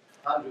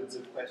hundreds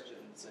of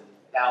questions and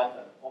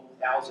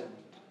 1,000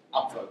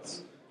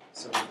 upvotes.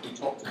 So we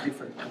talked to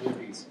different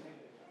communities.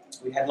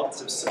 We had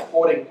lots of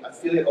supporting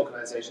affiliate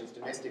organizations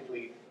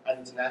domestically and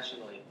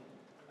internationally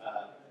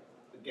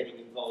getting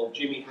involved.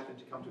 Jimmy happened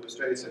to come to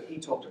Australia, so he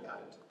talked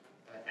about it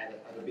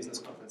at a business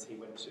conference he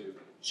went to.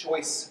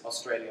 Choice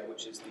Australia,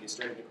 which is the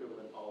Australian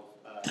equivalent of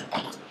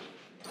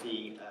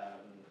the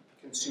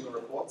Consumer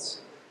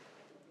Reports,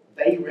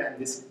 they ran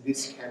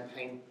this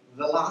campaign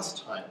the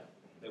last time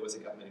there was a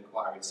government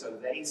inquiry. So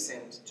they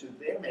sent to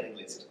their mailing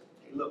list,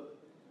 hey look,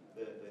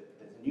 there's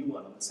a new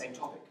one on the same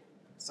topic,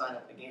 sign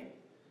up again.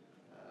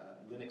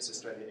 Linux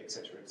Australia,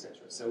 etc., etc.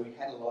 So we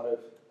had a lot of,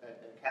 and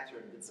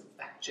Catherine did some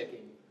fact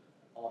checking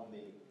on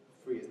the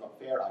free is not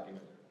fair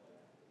argument.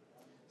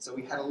 So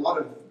we had a lot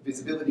of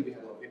visibility, we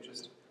had a lot of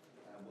interest.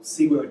 We'll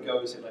see where it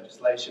goes in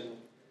legislation.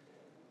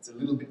 It's a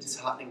little bit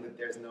disheartening that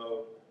there's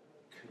no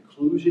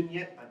conclusion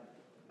yet.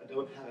 I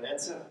don't have an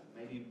answer.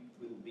 Maybe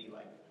we'll be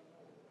like,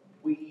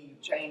 we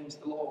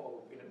changed the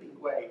law in a big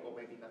way, or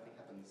maybe nothing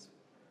happens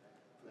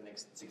for the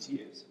next 6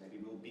 years. Maybe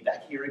we'll be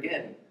back here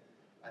again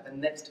at the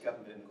next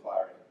government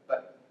inquiry.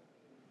 But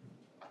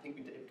I think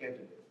we gave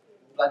it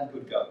a bloody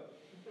good go.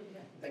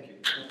 Thank you.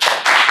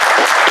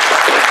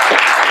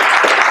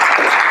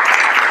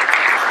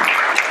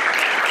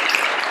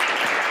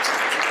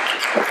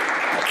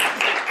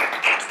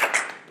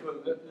 Well,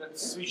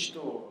 let's switch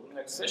to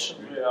next session.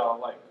 We are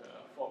like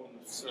 4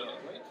 minutes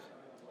late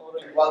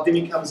already. While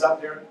Dimi comes up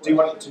there, do you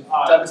want to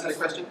Douglas had a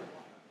question?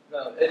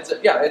 No, it's a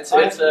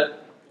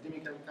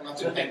Dimi can come up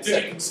to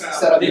Dimi,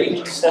 set up your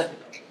things.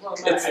 Well,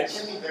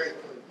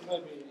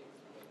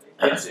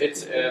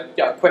 it's a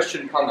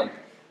question comment.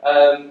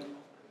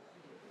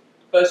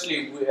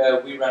 Firstly,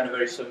 we ran a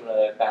very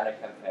similar banner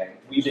campaign.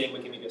 We being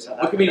Wikimedia South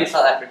Africa. Wikimedia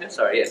South Africa,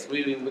 sorry, yes,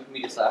 we being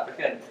Wikimedia South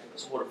Africa and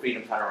support of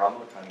Freedom Panorama.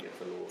 We're trying to get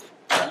the law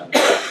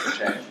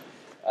changed,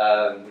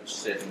 which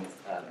Seddon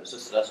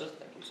assisted us with.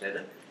 Thank you,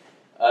 Seddon.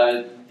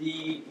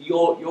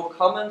 Your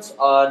comments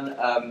on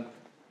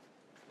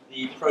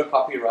the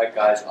pro-copyright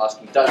guys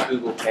asking, does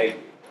Google pay you?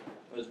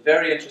 It was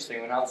very interesting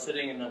when I was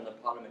sitting in the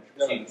parliamentary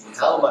proceedings.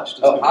 How much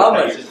does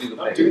Google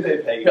pay you? Do they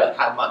pay you?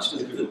 How much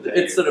does Google pay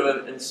you? It's sort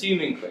of an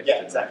assuming question.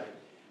 Yeah, exactly.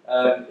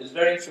 It was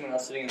very interesting when I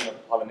was sitting in the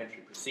parliamentary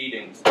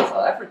proceedings in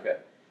South Africa.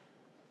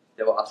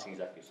 They were asking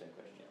exactly the same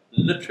question.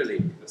 Literally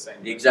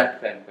the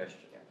exact same question.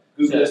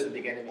 Google is the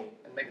big enemy,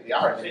 and maybe they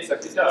are enemies. I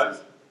have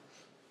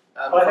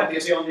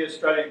to be on the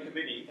Australian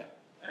committee,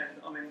 and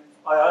I mean,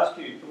 I asked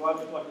you, do I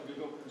look like a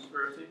Google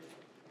conspiracy?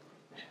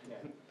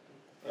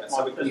 Yeah, so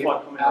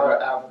our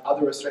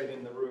other Australian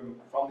in the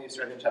room from the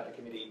Australian Chapter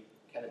Committee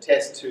can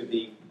attest to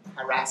the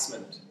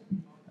harassment.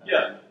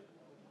 Yeah.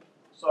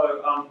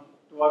 So,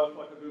 do I look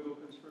like a Google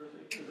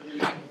conspiracy?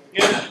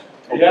 Yes.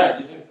 Yeah,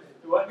 you do.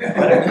 Do I?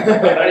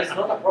 But it's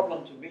not a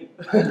problem to me.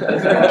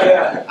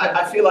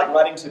 I feel like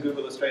writing to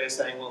Google Australia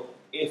saying, well,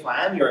 if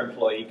I am your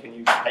employee, can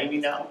you pay me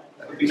now?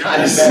 That would be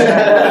nice.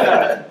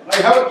 I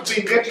haven't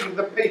been getting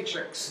the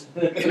paychecks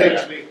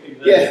lately.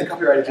 Yeah,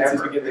 copyright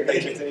agencies will give the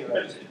paychecks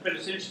anyway. But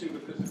it's interesting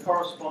because the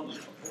correspondent,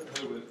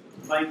 who was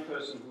the main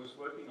person who was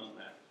working on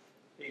that,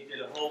 he did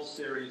a whole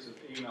series of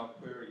email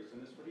queries,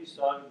 and that's what he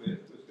started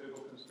with, was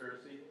Google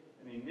conspiracy,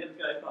 and he never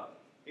gave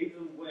up,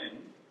 even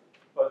when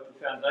both the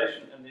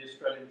Foundation and the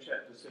Australian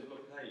chapter said,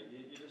 look, hey,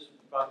 you're just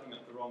barking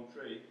up the wrong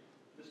tree.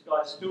 This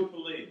guy still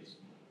believes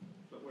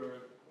that we're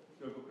a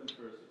Google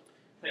conspiracy.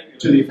 Thank you.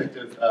 To the effect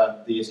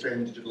of the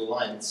Australian Digital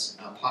Alliance,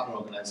 our partner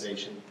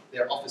organisation,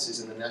 their office is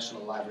in the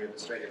National Library of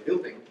Australia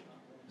building.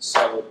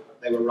 So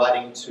they were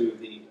writing to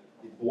the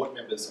board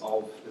members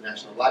of the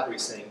National Library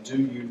saying, do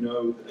you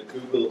know that a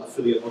Google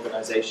affiliate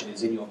organisation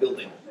is in your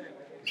building?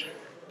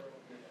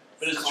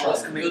 But it's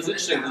interesting,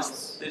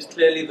 there's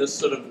clearly this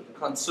sort of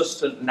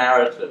consistent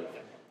narrative,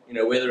 you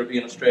know, whether it be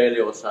in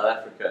Australia or South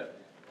Africa,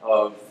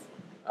 of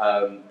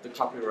the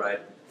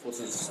copyright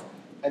forces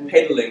and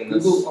peddling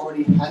this. Google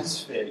already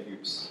has fair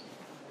use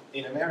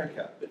in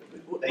America.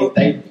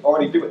 They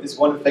already do it. This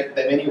won't affect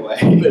them anyway.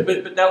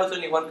 But that was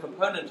only one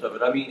component of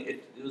it. I mean,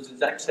 it was the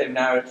exact same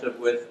narrative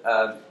with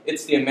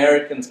it's the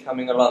Americans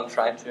coming along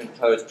trying to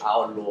impose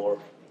our law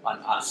on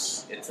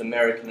us. It's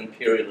American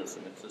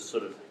imperialism. It's this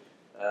sort of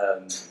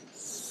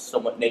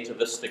somewhat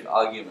nativistic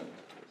argument,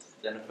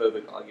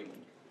 xenophobic argument.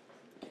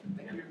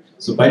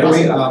 So by the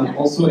way,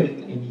 also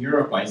in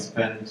Europe I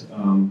spent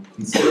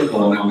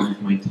considerable amount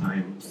of my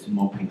time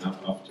mopping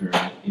up after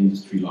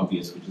industry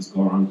lobbyists who just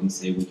go around and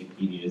say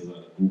Wikipedia is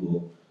a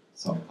Google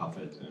soft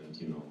puppet, and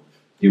you know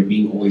they're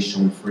being always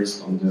shown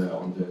first on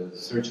the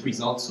search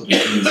results. So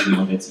that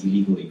means, that's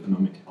illegal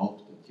economic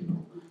help that,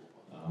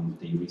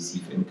 they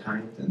receive in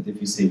kind. And if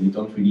you say we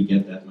don't really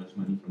get that much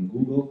money from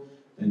Google,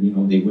 then,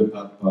 they whip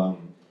up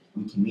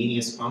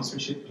Wikimania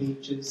sponsorship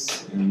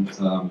pages and,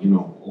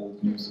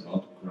 old news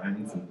about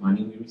grants and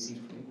money we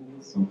receive from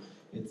Google. So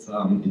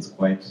it's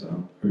quite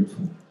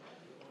hurtful.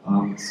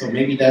 So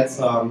maybe that's,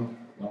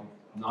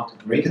 not a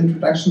great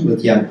introduction,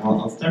 but yeah,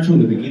 I'll start from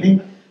the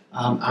beginning.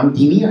 I'm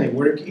Dimi. I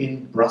work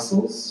in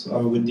Brussels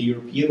with the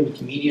European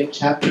Wikimedia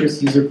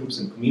chapters, user groups,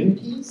 and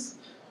communities,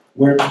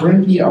 where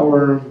currently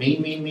our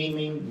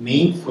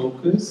main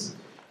focus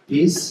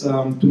is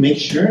to make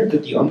sure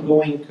that the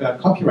ongoing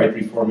copyright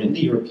reform in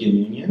the European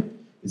Union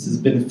is as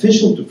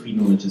beneficial to free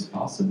knowledge as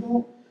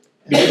possible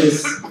and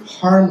as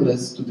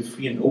harmless to the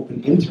free and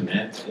open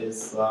internet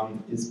as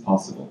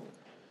possible.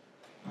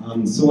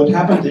 So what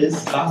happened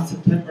is, last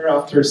September,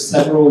 after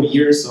several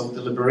years of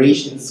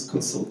deliberations,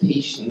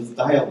 consultations,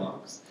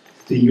 dialogues,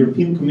 the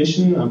European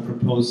Commission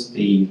proposed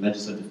a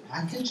legislative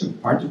package,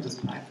 and part of this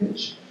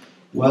package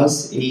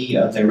was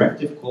a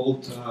directive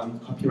called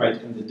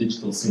Copyright in the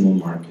Digital Single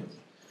Market.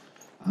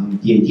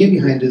 The idea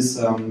behind this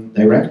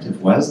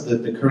directive was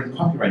that the current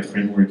copyright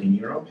framework in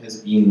Europe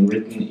has been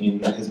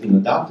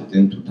adopted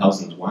in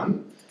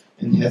 2001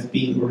 and has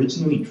been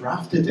originally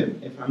drafted,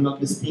 if I'm not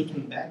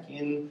mistaken, back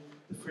in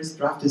the first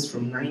draft is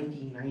from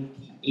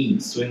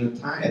 1998. So it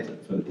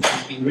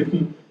has been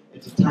written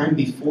at a time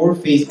before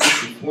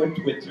Facebook, before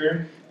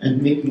Twitter,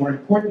 and maybe more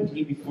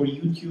importantly, before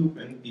YouTube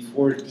and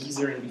before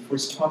Deezer and before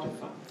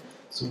Spotify.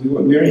 So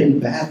we're in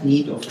bad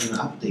need of an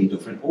update,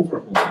 of an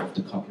overhaul of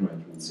the copyright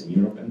rules in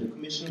Europe, and the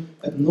Commission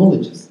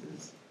acknowledges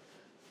this.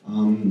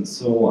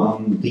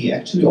 They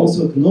actually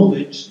also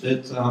acknowledge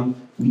that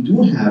we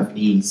do have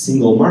a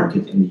single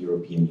market in the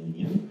European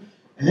Union,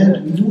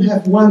 and we do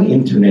have one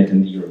internet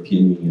in the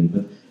European Union,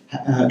 but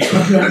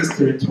copyright is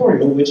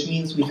territorial, which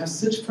means we have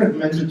such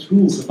fragmented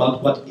rules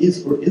about what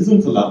is or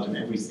isn't allowed in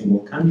every single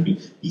country.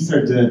 These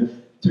are the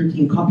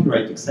 13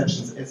 copyright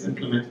exceptions as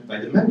implemented by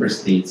the member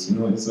states,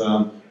 as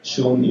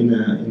shown in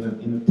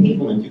a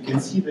table, and you can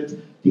see that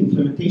the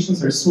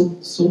implementations are so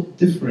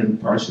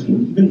different partially,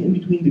 and even in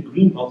between the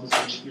green boxes,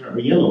 which here are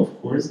yellow,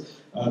 of course,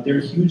 there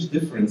are huge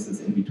differences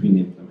in between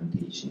the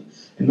implementation.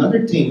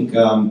 Another thing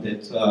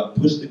that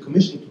pushed the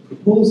Commission to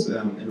propose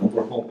an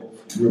overhaul of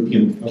the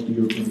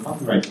European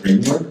copyright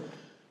framework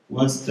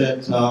was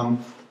that,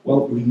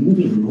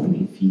 removing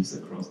roaming fees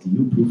across the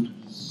EU proved to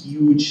be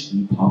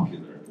hugely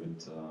popular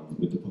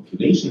with the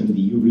population, and the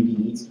EU really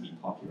needs to be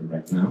popular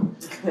right now.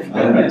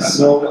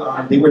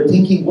 They were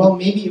thinking, well,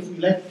 maybe if we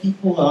let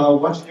people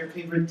watch their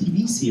favorite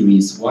TV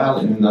series while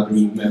in another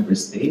EU member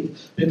state,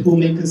 that will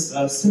make us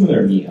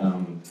similarly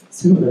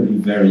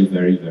very,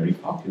 very, very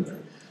popular.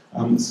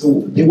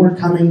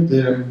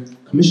 The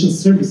Commission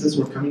services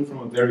were coming from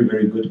a very,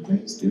 very good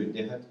place.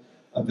 They had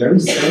a very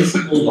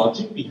sensible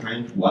logic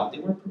behind what they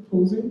were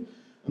proposing.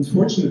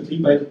 Unfortunately,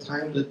 by the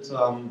time that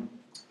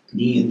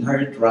the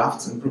entire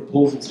drafts and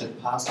proposals had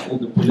passed all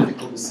the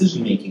political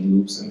decision-making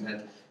loops and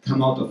had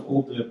come out of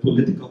all the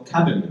political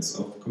cabinets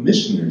of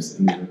commissioners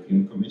in the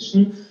European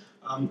Commission,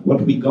 what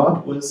we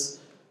got was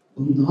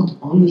not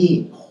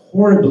only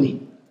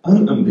horribly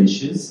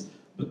unambitious,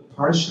 but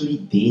partially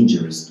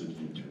dangerous to the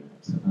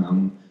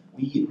internet.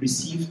 We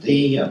received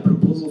a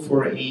proposal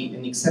for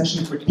an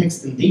exception for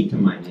text and data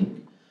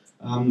mining,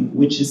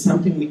 which is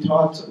something we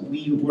thought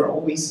we were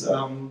always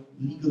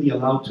legally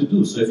allowed to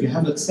do. So if you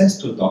have access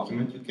to a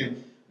document, you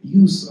can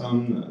use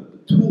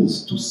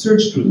tools to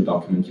search through the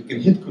document. You can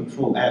hit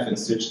Control-F and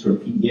search through a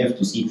PDF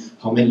to see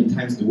how many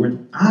times the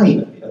word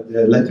I,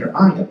 the letter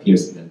I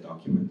appears in that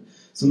document.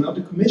 So now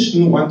the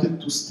Commission wanted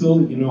to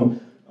still,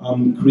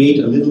 create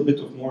a little bit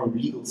of more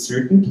legal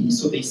certainty.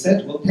 So they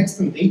said, well, text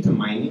and data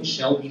mining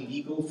shall be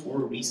legal for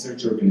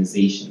research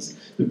organizations.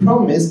 The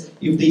problem is,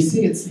 if they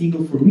say it's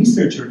legal for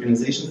research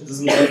organizations, it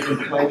doesn't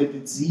imply that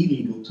it's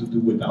illegal to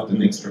do without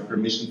an extra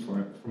permission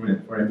for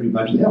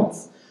everybody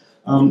else.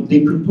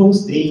 They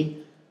proposed a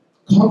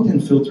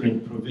content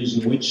filtering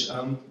provision, which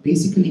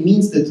basically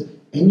means that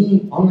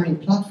any online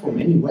platform,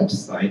 any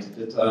website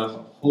that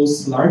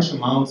hosts large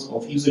amounts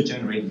of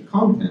user-generated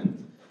content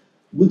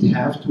would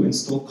have to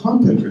install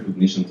content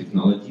recognition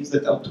technologies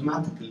that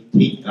automatically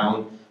take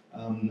down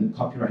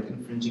copyright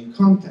infringing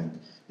content.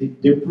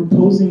 They're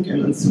proposing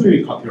an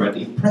ancillary copyright,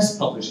 a press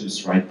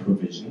publisher's right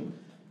provision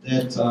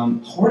that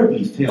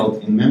horribly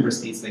failed in member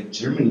states like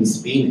Germany,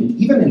 Spain, and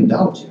even in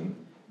Belgium.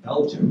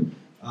 But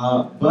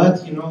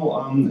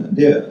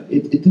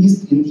at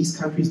least in these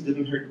countries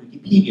didn't hurt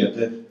Wikipedia.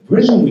 The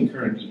version we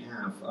currently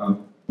have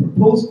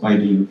proposed by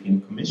the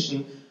European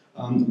Commission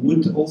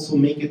would also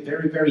make it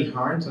very, very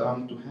hard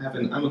to have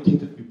an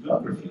annotated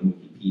bibliography on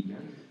Wikipedia,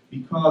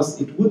 because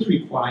it would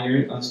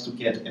require us to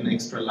get an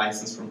extra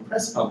license from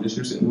press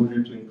publishers in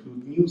order to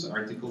include news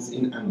articles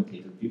in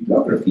annotated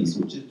bibliographies,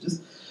 which is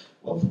just,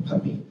 well, I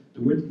mean,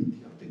 the word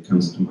idiotic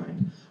comes to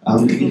mind.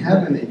 We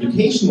have an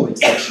educational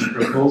exception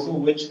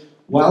proposal, which,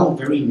 while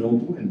very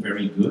noble and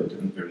very good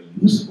and very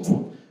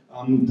useful,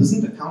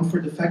 doesn't account for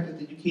the fact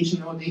that education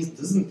nowadays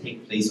doesn't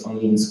take place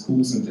only in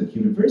schools and at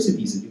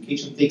universities.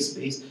 Education takes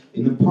place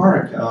in a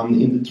park,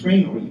 in the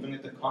train, or even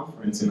at a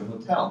conference in a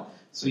hotel.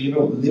 So,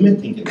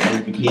 limiting an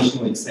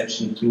educational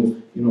exception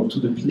to, to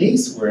the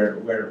place where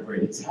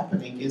it's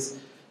happening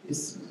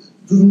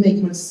doesn't make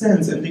much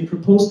sense. And they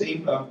proposed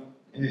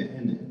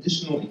an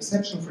additional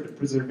exception for the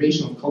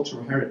preservation of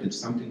cultural heritage,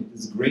 something that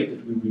is great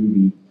that we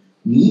really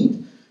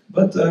need,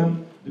 but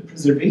the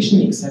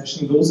preservation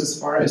exception goes as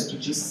far as to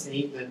just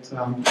say that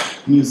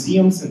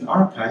museums and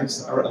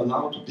archives are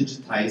allowed to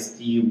digitize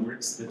the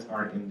works that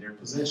are in their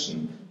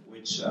possession,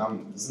 which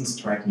doesn't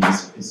strike me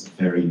as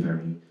very,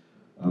 very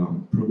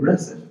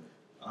progressive.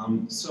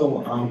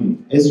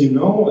 As you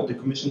know, the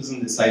Commission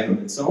doesn't decide on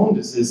its own.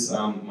 This is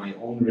my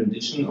own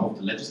rendition of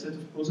the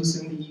legislative process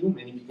in the EU.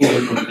 Many people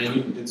are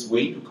complaining that it's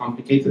way too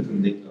complicated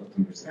and they don't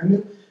understand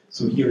it.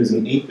 So here is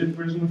an 8-bit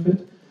version of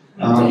it.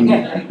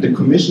 The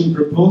Commission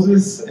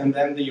proposes, and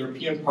then the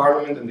European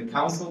Parliament and the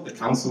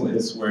Council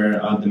is where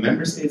the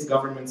member states'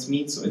 governments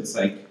meet, so it's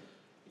like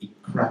a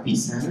crappy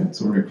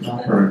Senate or a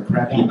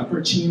crappy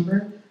upper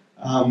chamber.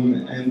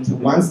 And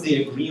once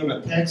they agree on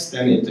a text,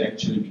 then it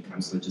actually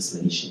becomes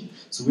legislation.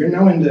 So we're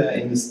now in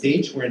the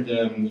stage where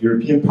the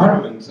European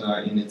Parliament,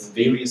 in its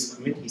various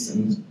committees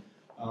and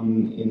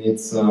in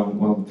its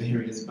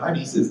various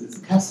bodies, is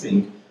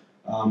discussing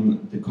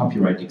the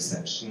copyright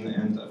exception,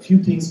 and a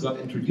few things got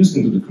introduced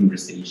into the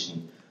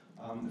conversation.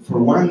 For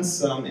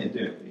once,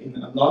 in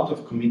a lot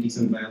of committees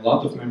and by a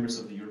lot of members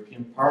of the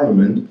European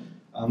Parliament,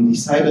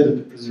 decided that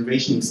the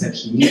preservation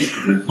exception needs to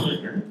go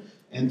further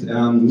and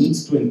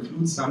needs to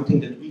include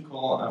something that we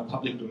call a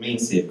public domain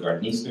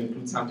safeguard. Needs to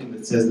include something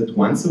that says that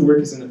once a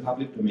work is in the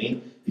public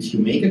domain, if you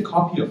make a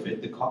copy of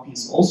it, the copy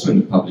is also in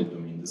the public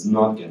domain, does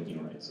not get new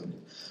rights on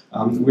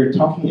it. We're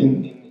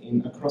talking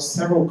across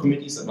several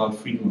committees about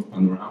freedom of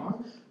panorama.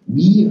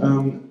 We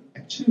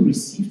actually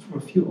received from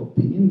a few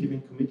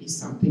opinion-giving committees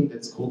something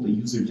that's called a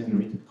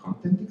user-generated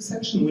content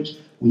exception, which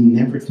we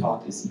never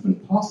thought is even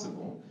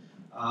possible.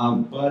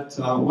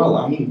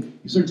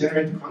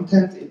 User-generated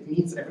content, it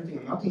means everything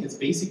or nothing. It's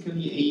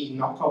basically a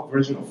knockoff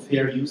version of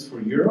fair use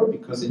for Europe,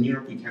 because in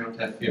Europe we cannot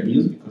have fair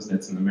use because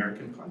that's an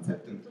American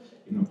concept, and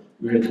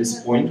we're at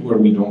this point where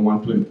we don't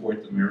want to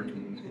import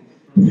American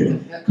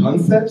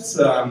concepts,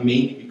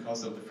 mainly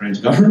because of the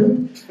French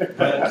government.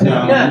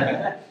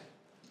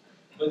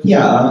 But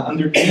yeah,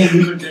 under the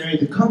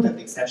user-generated content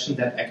exception,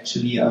 that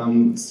actually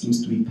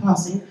seems to be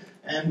passing.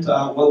 And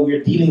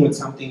we're dealing with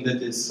something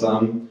that is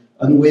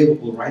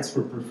unwaivable rights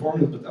for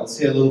performance, but I'll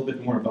say a little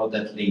bit more about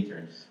that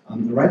later.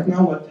 Right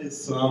now, what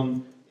is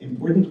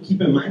important to keep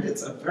in mind,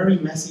 it's a very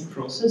messy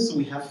process. So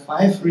we have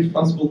 5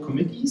 responsible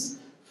committees.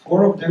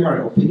 4 of them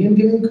are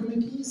opinion-giving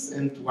committees,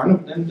 and 1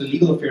 of them, the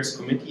Legal Affairs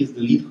Committee, is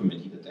the lead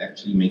committee that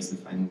actually makes the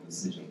final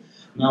decision.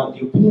 Now, the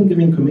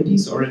opinion-giving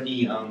committees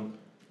already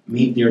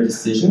made their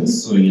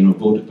decisions, so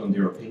voted on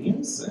their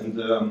opinions, and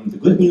the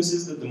good news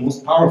is that the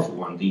most powerful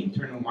one, the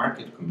Internal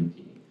Market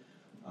Committee,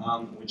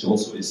 which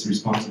also is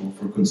responsible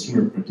for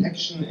consumer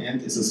protection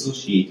and is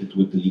associated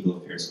with the Legal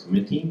Affairs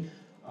Committee,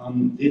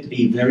 did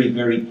a very,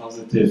 very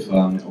positive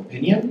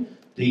opinion.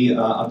 They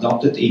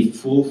adopted a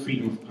full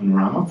freedom of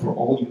panorama for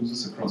all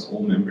users across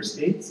all member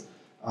states.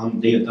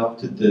 They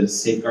adopted the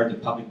safeguard the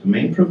public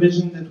domain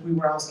provision that we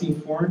were asking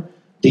for.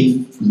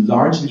 They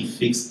largely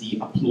fixed the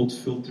upload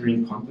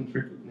filtering, content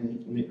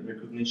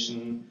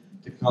recognition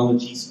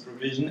technologies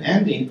provision,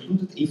 and they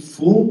included a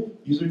full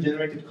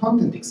user-generated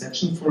content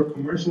exception for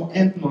commercial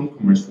and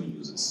non-commercial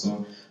users.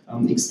 So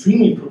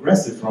extremely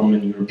progressive from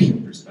an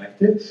European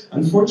perspective.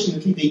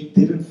 Unfortunately, they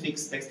didn't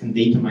fix text and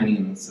data mining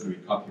and ancillary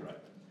copyright.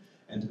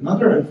 And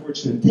another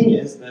unfortunate thing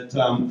is that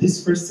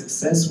this first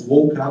success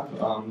woke up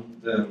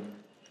the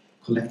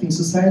collecting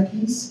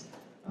societies,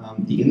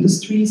 the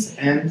industries,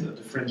 and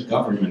the French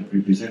government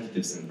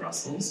representatives in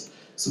Brussels.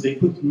 So they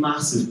put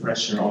massive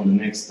pressure on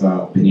the next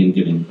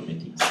opinion-giving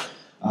committees.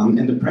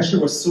 And the pressure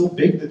was so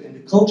big that in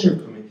the Culture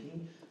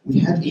Committee, we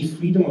had a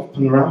freedom of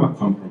panorama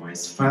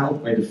compromise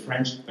filed by a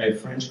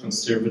French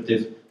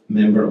conservative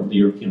member of the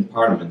European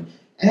Parliament,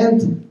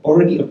 and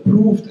already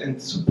approved and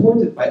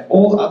supported by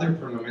all other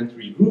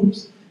parliamentary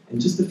groups.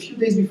 And just a few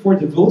days before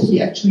the vote,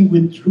 he actually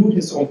withdrew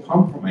his own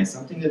compromise,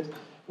 something that,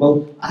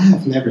 well, I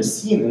have never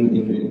seen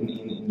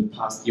in the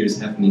past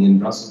years happening in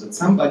Brussels, that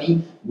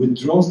somebody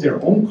withdraws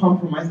their own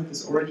compromise that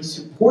is already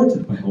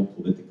supported by all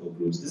political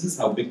groups. This is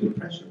how big the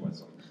pressure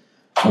was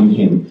on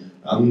him.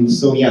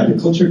 So yeah, the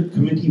Culture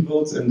Committee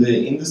votes and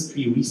the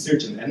Industry,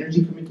 Research and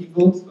Energy Committee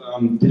votes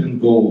didn't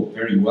go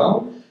very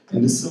well.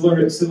 And the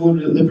Civil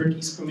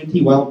Liberties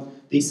Committee, well,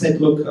 they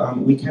said, look,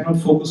 we cannot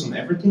focus on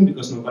everything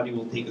because nobody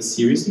will take us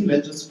seriously.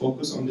 Let's just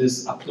focus on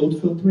this upload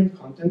filtering,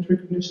 content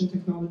recognition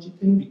technology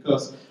thing,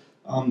 because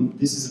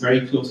this is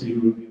very closely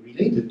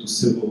related to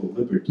civil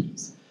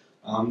liberties.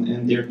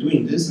 And they're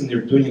doing this, and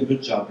they're doing a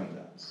good job on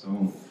that.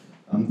 So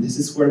this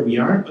is where we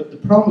are, but the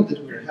problem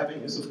that we're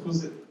having is, of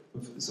course,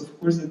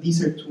 that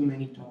these are too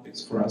many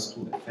topics for us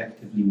to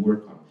effectively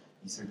work on.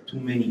 These are too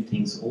many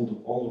things,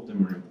 all of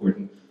them are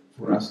important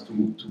for us to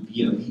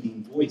be a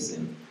leading voice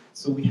in.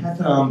 So we had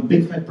a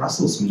Big Fat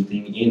Brussels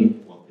meeting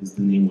in, well, as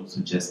the name would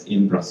suggest,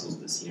 in Brussels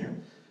this year,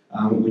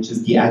 which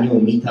is the annual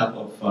meetup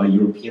of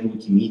European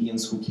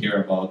Wikimedians who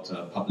care about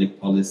public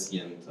policy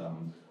and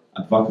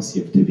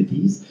advocacy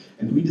activities.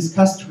 And we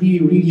discussed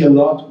really a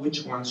lot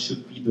which ones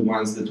should be the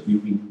ones that we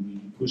really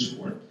push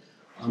for.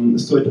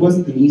 So it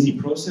wasn't an easy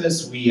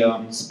process. We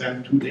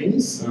spent 2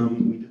 days.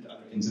 We did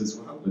other things as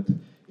well, but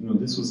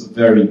this was a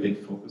very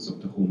big focus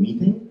of the whole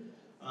meeting.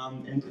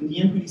 And in the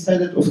end, we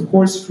decided, of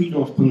course,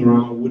 freedom of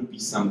panorama would be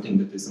something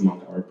that is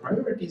among our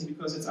priorities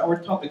because it's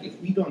our topic. If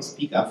we don't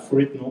speak up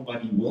for it,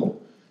 nobody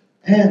will.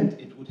 And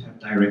it would have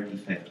direct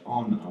effect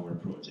on our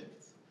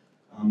projects.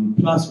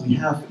 Plus, we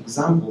have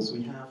examples.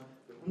 We have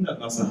the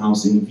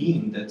Hundertwasserhaus in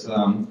Wien that,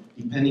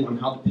 depending on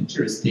how the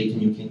picture is taken,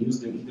 you can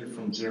use them either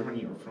from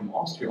Germany or from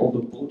Austria,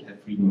 although both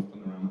have freedom of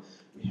panorama.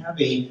 We have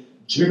a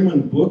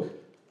German book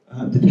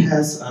that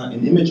has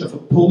an image of a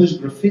Polish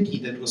graffiti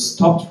that was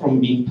stopped from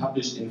being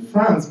published in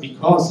France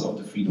because of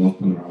the freedom of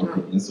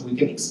panorama. And so we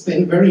can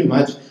explain very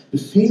much the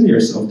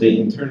failures of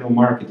the internal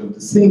market, of the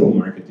single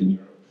market in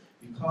Europe,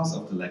 because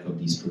of the lack of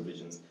these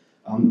provisions.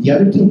 The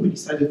other thing we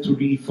decided to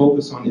really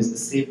focus on is the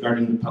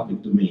safeguarding the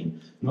public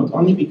domain. Not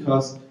only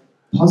because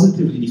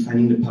positively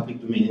defining the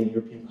public domain in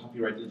European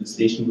copyright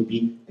legislation would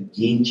be a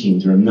game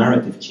changer, a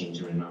narrative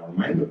changer in our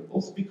mind, but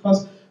also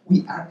because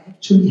we are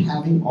actually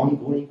having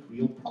ongoing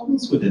real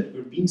problems with it.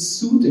 We're being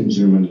sued in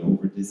Germany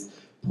over this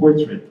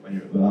portrait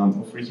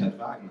of Richard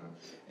Wagner.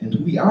 And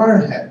we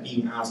are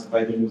being asked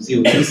by the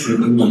Museo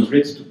Thyssen in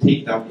Madrid to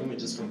take down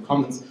images from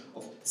commons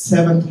of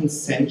 17th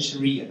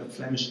century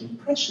Flemish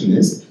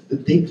impressionists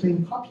that they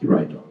claim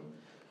copyright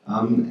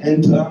on.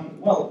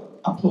 Well,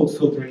 upload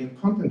filtering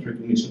and content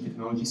recognition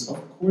technologies, of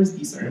course,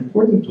 these are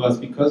important to us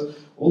because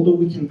although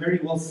we can very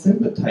well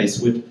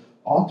sympathize with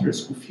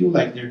authors who feel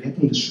like they're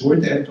getting the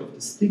short end of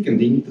the stick and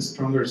they need a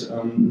stronger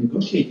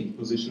negotiating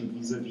position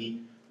vis-a-vis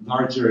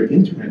larger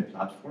internet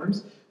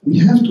platforms, we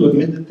have to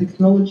admit that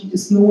technology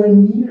is nowhere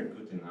near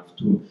good enough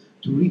to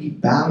really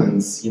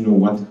balance,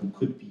 what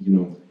could be,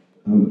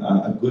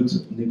 a good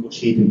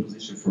negotiating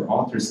position for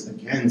authors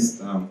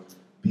against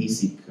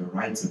basic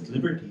rights and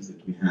liberties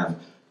that we have.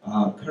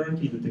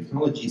 Currently, the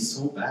technology is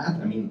so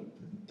bad. I mean,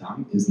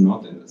 dumb is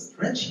not a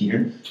stretch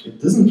here.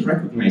 It doesn't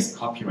recognize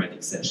copyright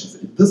exceptions.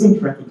 It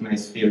doesn't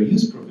recognize fair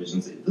use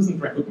provisions. It doesn't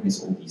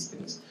recognize all these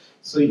things.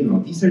 So,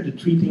 these are the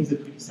 3 things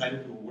that we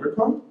decided to work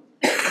on.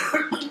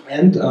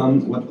 And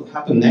what will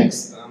happen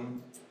next,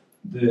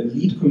 the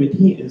lead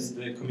committee is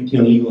the Committee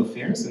on Legal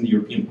Affairs in the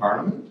European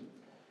Parliament.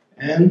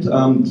 And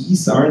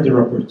these are the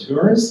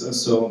rapporteurs,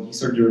 so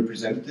these are the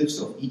representatives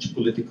of each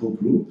political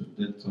group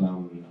that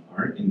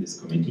are in this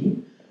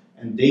committee.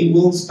 And they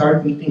will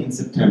start meeting in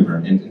September.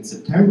 And in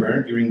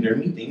September, during their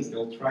meetings,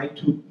 they'll try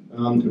to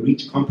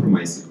reach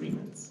compromise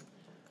agreements.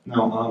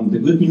 Now, the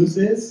good news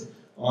is,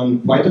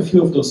 on quite a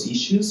few of those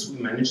issues, we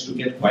managed to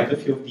get quite a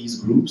few of these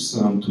groups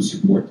to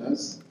support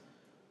us.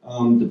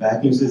 The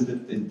bad news is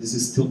that this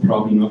is still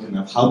probably not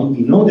enough. How do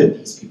we know that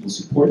these people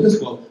support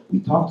us? Well, we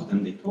talked to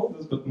them, they told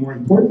us, but more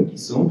importantly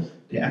so,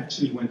 they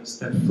actually went a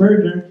step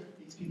further.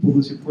 People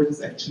who support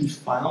us actually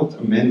filed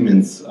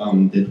amendments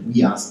that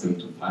we asked them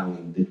to file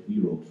and that we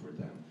wrote for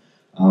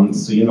them.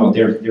 So,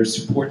 their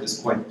support is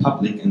quite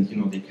public and,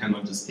 they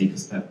cannot just take a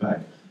step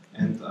back.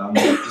 And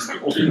just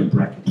to open a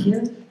bracket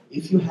here,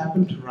 if you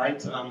happen to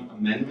write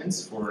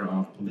amendments for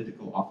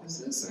political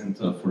offices and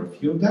for a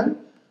few of them,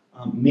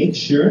 make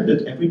sure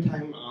that every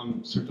time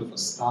sort of a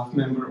staff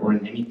member or an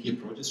MEP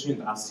approaches you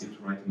and asks you to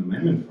write an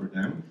amendment for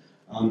them,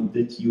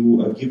 that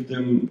you give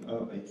them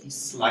at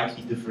least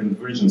slightly different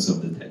versions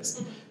of the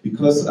text.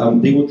 Because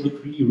they would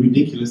look really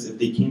ridiculous if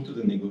they came to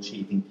the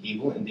negotiating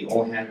table and they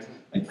all had,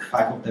 like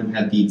 5 of them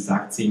had the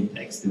exact same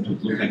text. It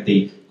would look like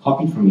they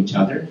copied from each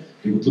other.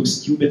 They would look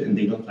stupid and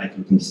they don't like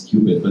looking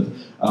stupid. But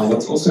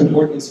what's also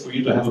important is for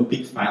you to have a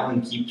big file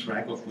and keep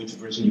track of which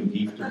version you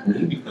gave to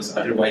whom, because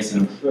otherwise,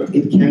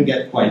 it can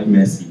get quite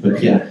messy.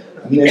 But yeah,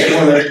 I mean,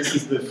 this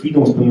is the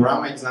freedom of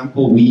panorama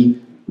example.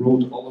 We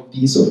wrote all of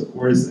these, of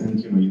course,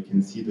 and you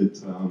can see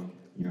that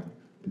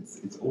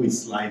it's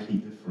always slightly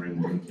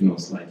different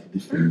and slightly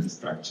different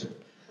structure.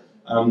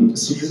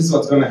 So this is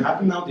what's going to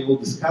happen now. They will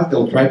discuss.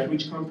 They'll try to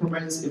reach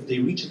compromises. If they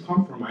reach a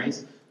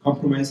compromise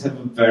have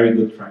a very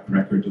good track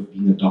record of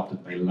being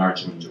adopted by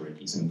large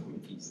majorities in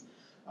committees.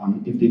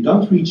 If they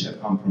don't reach a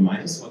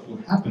compromise, what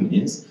will happen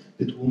is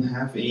that we'll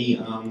have a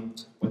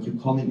what you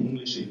call in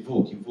English a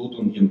vote. You vote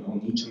on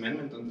each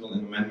amendment until an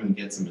amendment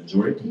gets a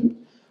majority.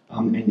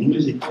 In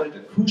English, they call it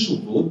a crucial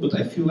vote, but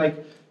I feel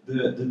like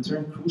the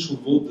term crucial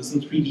vote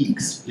doesn't really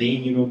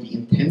explain, the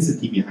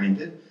intensity behind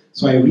it.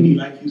 So I really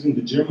like using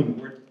the German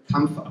word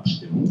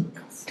Kampfabstimmung.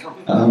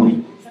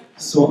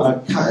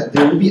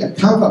 There will be a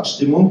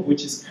Kampfabstimmung,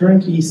 which is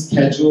currently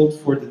scheduled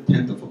for the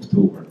 10th of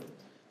October.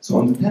 So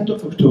on the 10th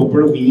of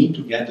October, we need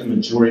to get a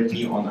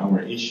majority on our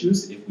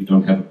issues if we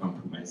don't have a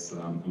compromise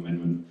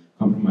amendment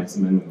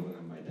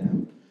by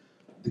then.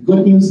 The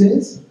good news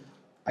is,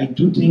 I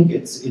do think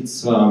it's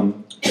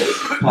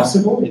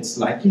possible, it's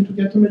likely to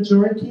get a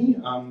majority,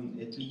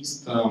 at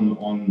least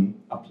on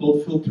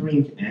upload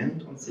filtering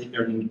and on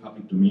safeguarding the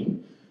public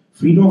domain.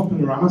 Freedom of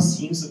panorama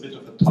seems a bit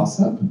of a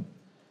toss-up.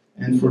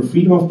 And for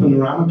freedom of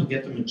panorama to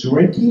get a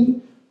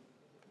majority,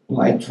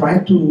 well, I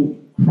tried to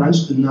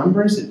crunch the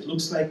numbers. It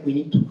looks like we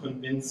need to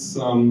convince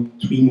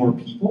 3 more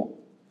people.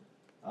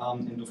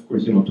 And of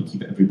course, to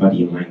keep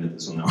everybody in line that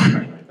is on our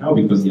line right now,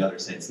 because the other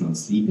side's not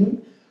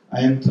sleeping.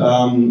 And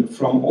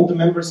from all the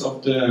members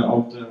of the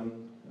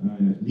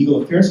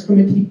Legal Affairs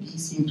Committee,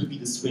 these seem to be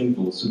the swing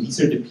votes. So these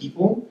are the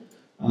people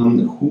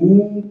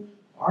who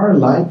are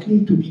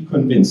likely to be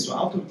convinced. So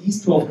out of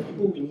these 12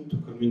 people, we need to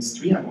convince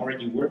 3. I'm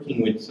already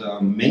working with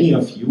many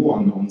of you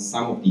on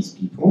some of these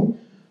people.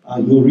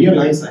 You'll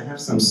realize I have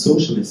some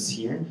socialists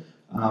here.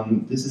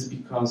 This is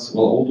because,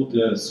 well, although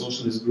the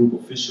socialist group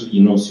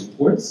officially,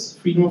 supports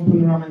freedom of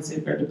panorama and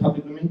safeguard the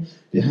public domain,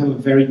 they have a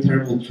very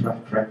terrible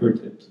track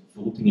record at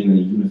voting in a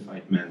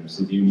unified manner.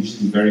 So they're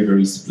usually very,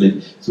 very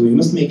split. So we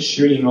must make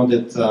sure,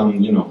 that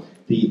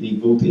they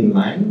vote in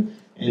line.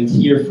 And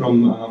here from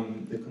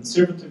the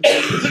conservative group,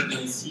 as you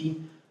can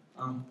see,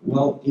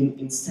 well, in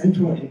the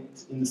Central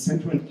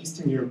and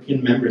Eastern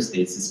European member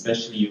states,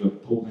 especially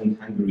Poland,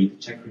 Hungary, the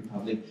Czech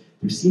Republic,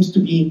 there seems to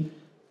be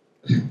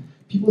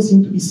people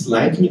seem to be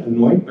slightly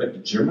annoyed by the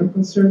German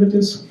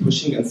conservatives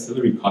pushing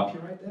ancillary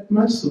copyright that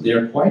much, so they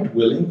are quite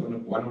willing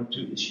on 1 or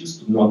 2 issues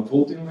to not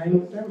vote in line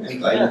with them,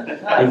 and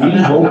I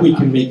really hope we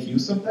can make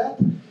use of that.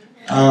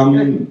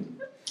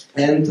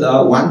 And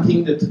one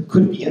thing that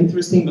could be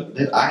interesting, but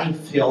that I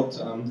failed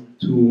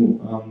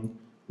to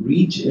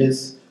reach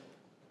is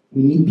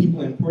we need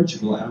people in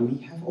Portugal, and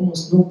we have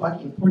almost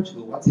nobody in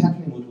Portugal. What's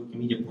happening with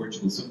Wikimedia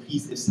Portugal? So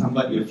please,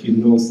 if you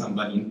know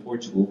somebody in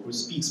Portugal who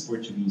speaks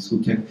Portuguese,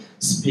 who can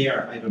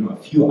spare, I don't know,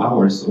 a few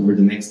hours over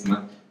the next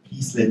month,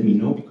 please let me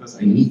know, because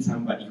I need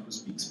somebody who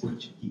speaks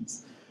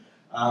Portuguese.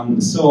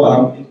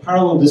 In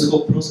parallel, this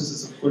whole process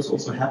is, of course,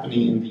 also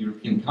happening in the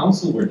European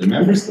Council, where the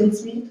member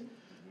states meet.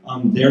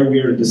 There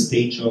we're at the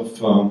stage of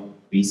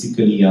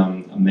basically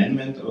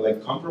amendment or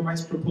like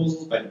compromise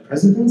proposals by the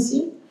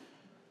presidency.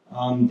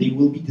 They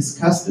will be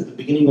discussed at the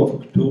beginning of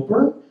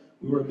October.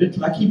 We were a bit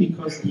lucky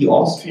because the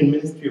Austrian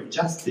Ministry of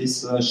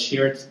Justice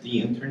shared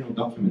the internal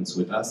documents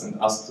with us and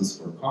asked us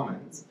for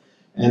comments.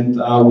 And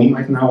we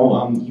might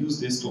now use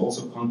this to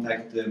also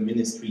contact the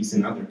ministries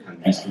in other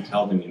countries to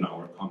tell them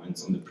our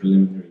comments on the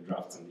preliminary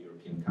drafts in the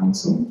European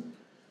Council.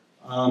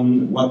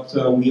 What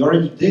we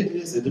already did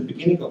is at the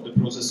beginning of the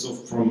process, so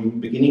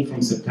beginning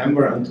from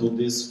September until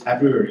this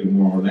February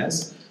more or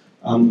less,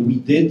 we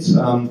did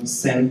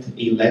send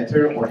a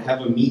letter or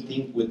have a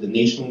meeting with the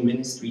national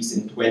ministries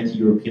in 20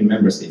 European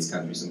member states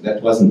countries. And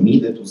that wasn't me,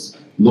 that was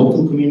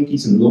local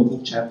communities and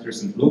local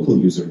chapters and local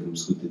user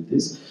groups who did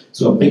this.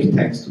 So a big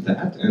thanks to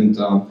that. And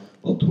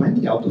well,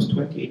 20 out of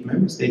 28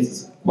 member states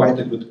is quite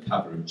a good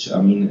coverage.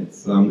 I mean,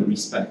 it's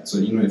respect. So,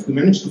 if we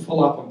manage to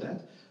follow up on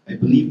that, I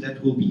believe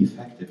that will be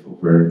effective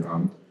over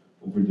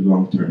the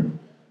long term.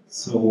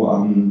 So,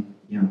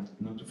 yeah,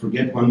 not to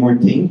forget one more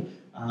thing.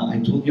 I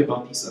told you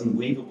about these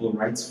unwaivable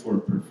rights for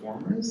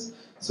performers.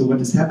 So what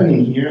is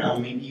happening here,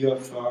 maybe you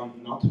have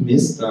not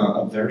missed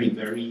a very,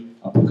 very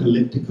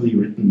apocalyptically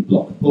written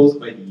blog post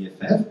by the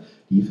EFF.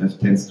 The EFF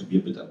tends to be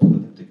a bit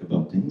apocalyptic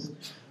about things.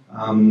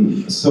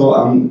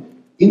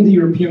 In the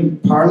European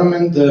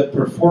Parliament, the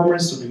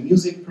performers, so the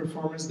music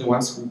performers, the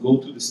ones who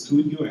go to the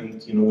studio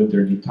and, with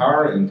their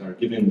guitar and are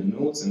given the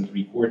notes and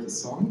record a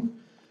song,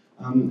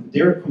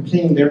 they're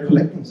complaining, their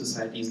collecting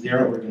societies,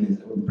 their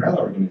umbrella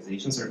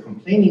organizations are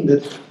complaining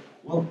that,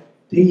 well,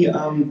 they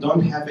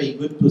don't have a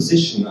good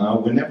position.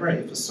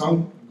 If a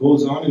song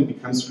goes on and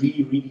becomes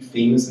really, really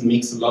famous and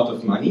makes a lot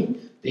of money,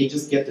 they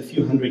just get a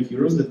few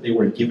 €100 that they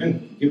were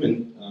given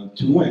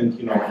to and,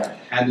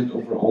 handed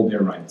over all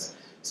their rights.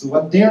 So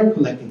what their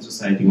collecting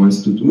society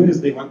wants to do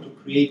is they want to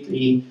create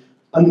a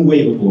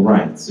unwaivable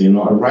right, so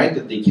a right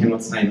that they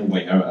cannot sign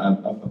away,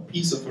 a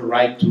piece of a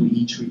right to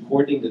each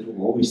recording that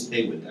will always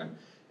stay with them.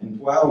 And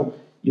while,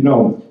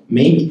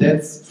 maybe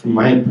that's, from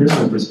my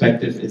personal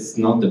perspective, is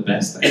not the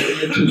best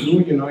idea to do,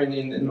 in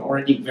an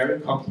already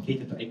very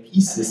complicated IP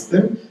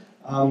system,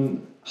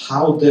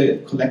 how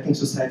the collecting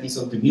societies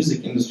of the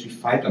music industry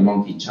fight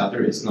among each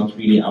other is not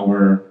really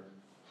our,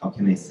 how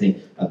can I say,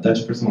 a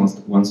Dutch person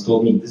once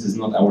told me, this is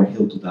not our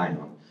hill to die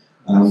on.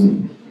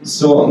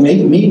 So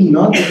maybe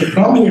not, but the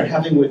problem you're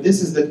having with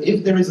this is that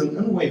if there is an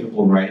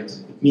unwaivable right,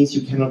 it means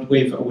you cannot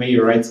waive away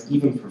your rights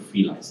even for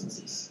free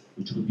licenses,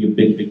 which would be a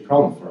big, big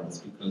problem for us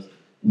because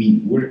we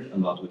work a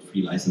lot with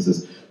free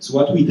licenses. So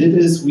what we did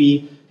is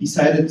we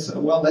decided,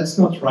 well, let's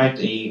not write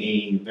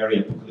a very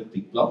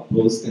apocalyptic blog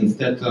post.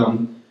 Instead,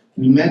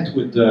 we met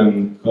with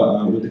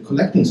the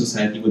collecting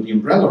society, with the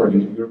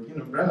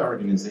European umbrella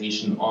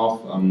organization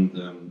of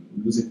the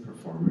music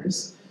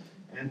performers.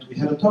 And we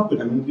had a talk with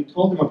them, and we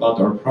told them about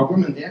our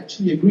problem, and they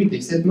actually agreed. They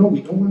said, no,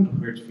 we don't want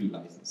to hurt free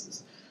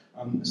licenses.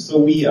 So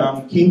we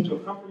came to a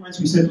compromise.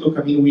 We said, look,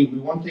 we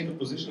won't take a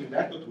position in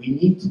that, but we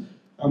need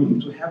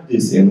to have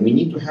this in. We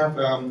need to have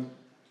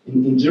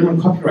in German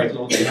copyright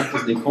law, they have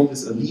this, they call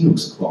this a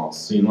Linux clause,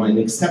 so, you know, an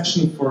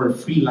exception for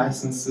free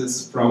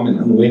licenses from an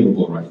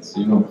unwaivable right. So,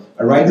 you know,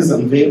 a right is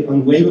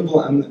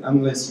unwaivable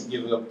unless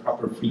you give a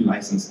proper free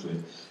license to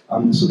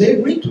it. So they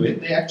agreed to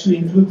it. They actually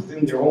included it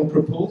in their own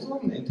proposal,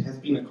 and it has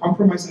been a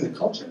compromise in the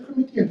Culture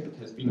Committee, and it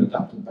has been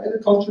adopted by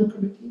the Culture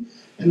Committee.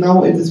 And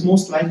now it is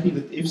most likely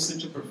that if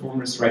such a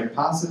performer's right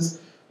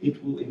passes,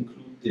 it will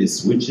include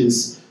this, which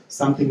is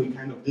something we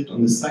kind of did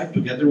on the side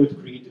together with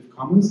Creative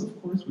Commons,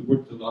 of course. We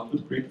worked a lot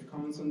with Creative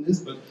Commons on this,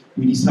 but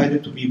we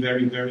decided to be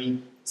very,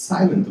 very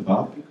silent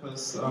about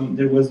because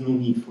there was no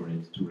need for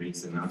it to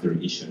raise another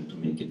issue and to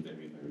make it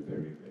very, very,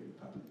 very, very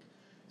public.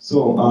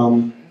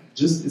 So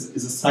just as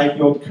a side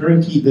note,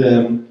 currently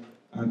the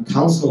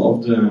Council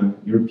of the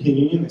European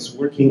Union is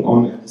working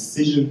on a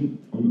decision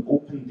on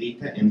open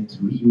data and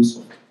reuse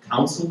of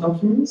Council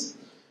documents,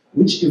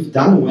 which, if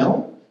done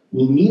well,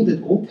 will mean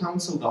that all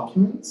Council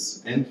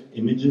documents and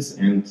images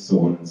and so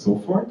on and so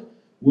forth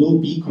will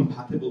be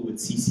compatible with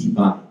CC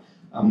BY.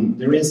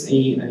 There is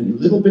a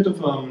little bit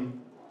of a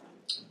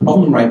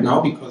problem right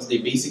now because they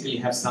basically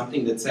have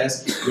something that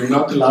says you're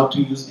not allowed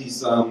to use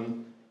these,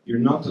 you're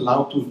not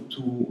allowed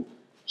to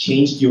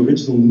change the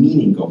original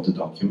meaning of the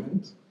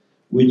document,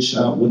 which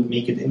would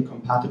make it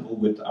incompatible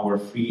with our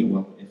free,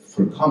 well,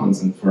 for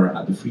Commons and for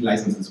the free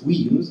licenses we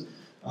use.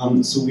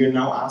 So we are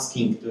now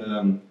asking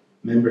the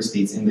member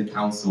states in the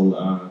Council,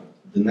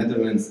 the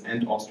Netherlands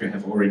and Austria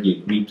have already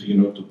agreed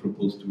to, to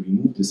propose to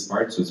remove this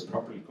part so it's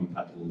properly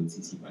compatible with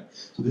CC BY.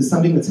 So this is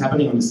something that's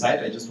happening on the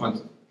side. I just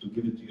want to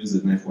give it to you as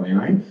an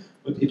FYI.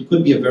 But it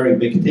could be a very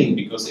big thing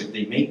because if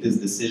they make this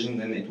decision,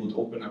 then it would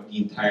open up the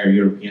entire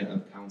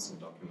European Council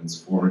documents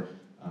for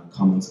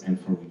Commons and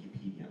for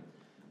Wikipedia.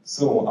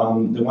 So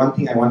the one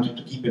thing I wanted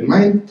to keep in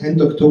mind,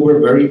 10th October,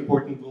 very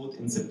important vote.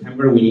 In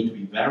September, we need to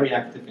be very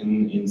active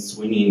in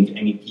swinging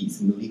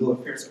MEPs in the Legal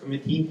Affairs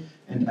Committee,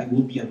 and I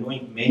will be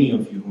annoying many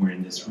of you who are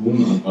in this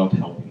room about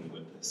helping me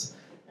with this.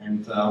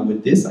 And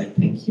with this, I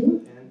thank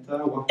you, and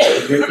well,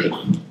 have a great day.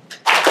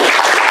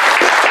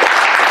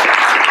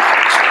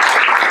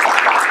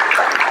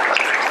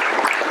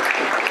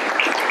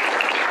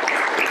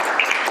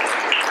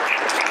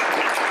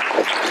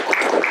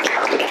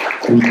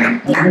 We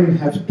even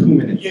have 2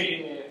 minutes.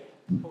 Yeah.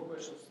 4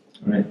 questions.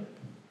 All right.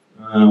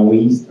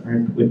 We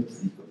start with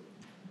Zico.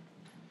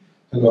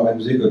 Hello, I'm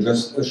Zico.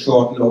 Just a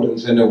short note in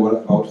general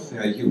about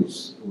fair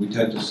use. We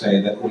tend to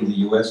say that in the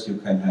US you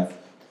can have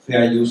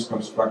fair use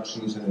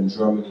constructions and in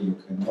Germany you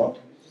cannot.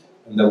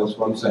 And there was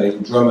once a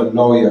German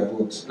lawyer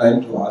who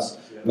explained to us,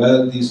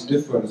 well, these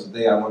differences,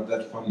 they are not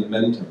that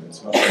fundamental,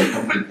 it's not very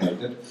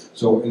complicated.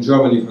 So in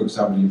Germany, for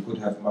example, you could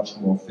have much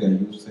more fair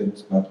use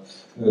things, but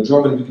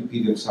German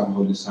Wikipedia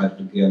somehow decided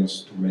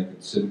against to make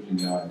it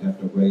simply and have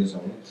no gray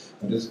zone.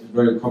 But it's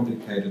very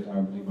complicated. I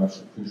really much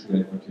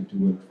appreciate what you do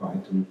and try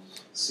to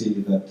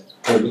see that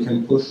we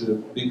can push the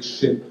big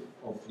ship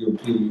of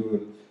European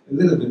Union a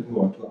little bit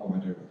more to our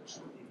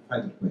direction. I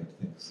find it great,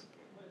 thanks.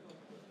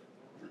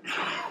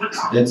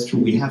 That's true.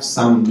 We have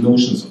some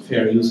notions of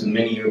fair use in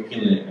many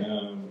European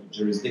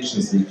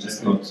jurisdictions. It's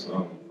just not,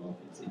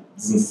 it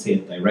doesn't say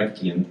it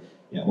directly, and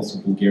yeah, also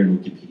Bulgarian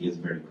Wikipedia is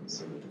very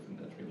conservative in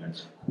that regard.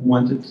 Who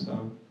wanted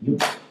you?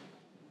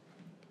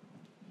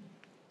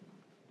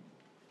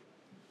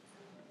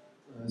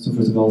 So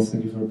first of all,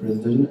 thank you for the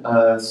presentation.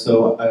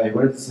 So I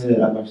wanted to say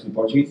that I'm actually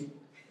Portuguese,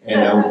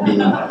 and I would be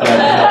glad to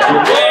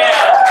help you.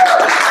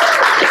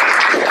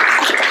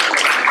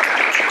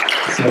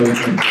 So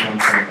it's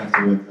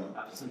with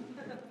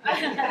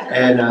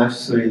and I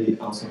actually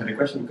also had a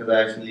question because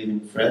I actually live in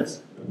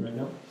France right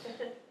now.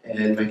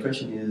 And my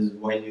question is,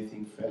 why do you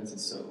think France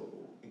is so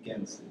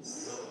against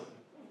this?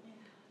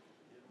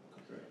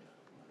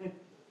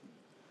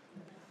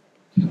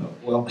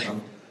 Well,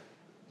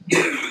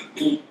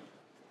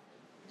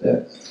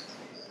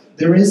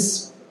 there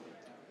is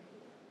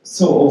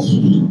so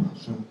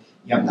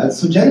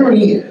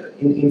generally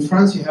in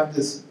France you have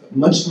this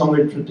much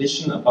longer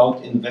tradition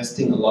about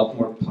investing a lot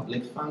more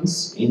public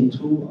funds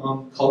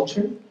into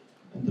culture,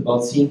 and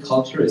about seeing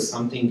culture as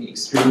something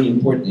extremely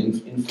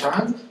important in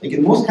France. Like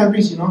in most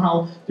countries, you know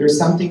how there are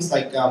some things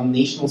like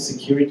national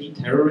security,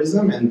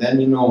 terrorism, and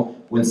then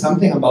when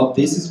something about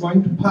this is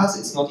going to pass,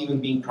 it's not even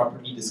being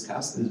properly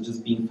discussed, it's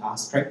just being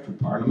fast-tracked through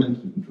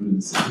parliament, through the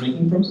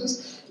decision-making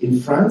process. In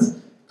France,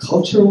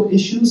 cultural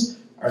issues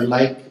are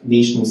like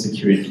national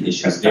security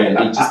issues. They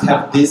just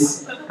have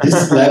this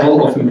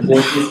level of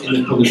importance in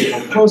the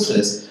political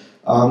process.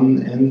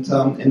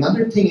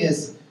 Another thing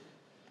is,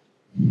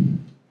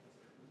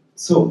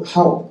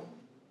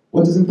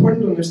 what is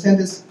important to understand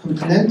is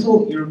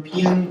continental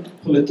European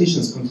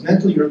politicians,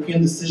 continental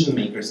European decision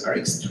makers are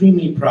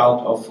extremely proud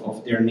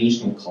of their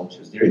national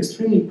cultures. They're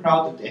extremely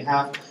proud that they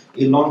have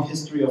a long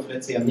history of,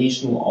 let's say, a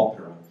national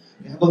opera.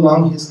 They have a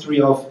long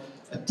history of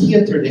a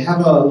theater, they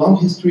have a long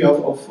history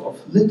of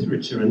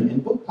literature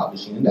and book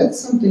publishing, and that's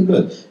something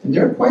good. And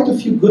there are quite a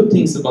few good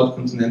things about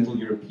continental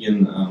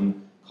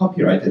European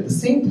copyright. At the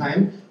same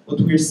time, what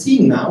we're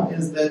seeing now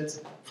is that,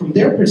 from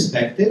their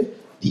perspective,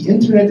 the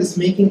internet is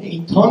making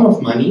a ton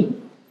of money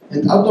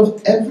And out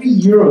of every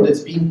euro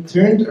that's being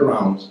turned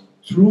around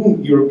through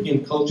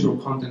European cultural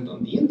content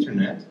on the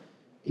internet,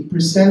 a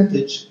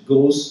percentage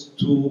goes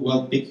to,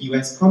 well, big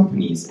US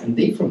companies. And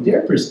they, from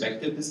their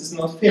perspective, this is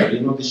not fair. You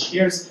know, the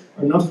shares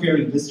are not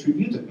fairly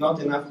distributed.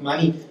 Not enough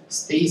money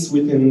stays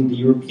within the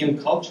European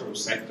cultural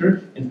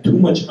sector, and too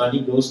much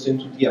money goes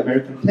into the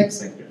American tech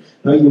sector.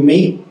 Now, you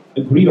may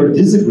agree or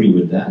disagree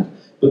with that,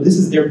 but this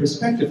is their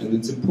perspective, and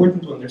it's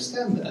important to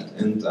understand that.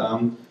 And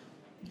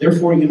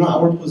therefore, you know,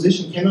 our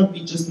position cannot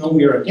be just, no,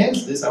 we are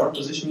against this. Our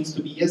position needs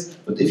to be, yes,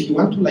 but if you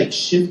want to like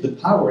shift the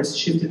powers,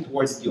 shift it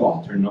towards the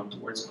author, not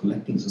towards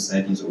collecting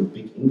societies or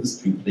big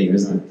industry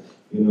players that,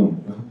 you know,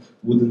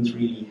 wouldn't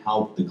really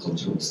help the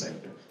cultural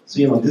sector. So,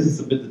 you know, this is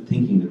a bit the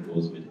thinking that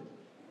goes with it.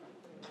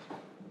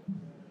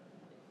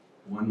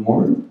 One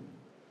more?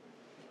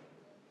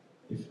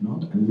 If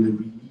not, I will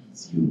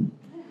release you.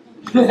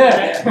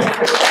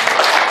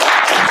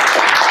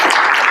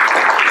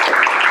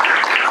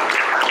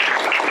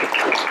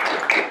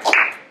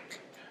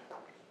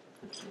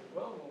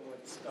 Well,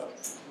 let's start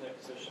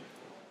next session.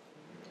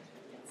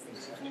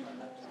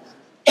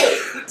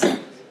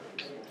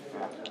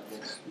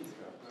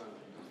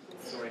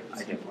 I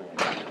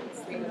definitely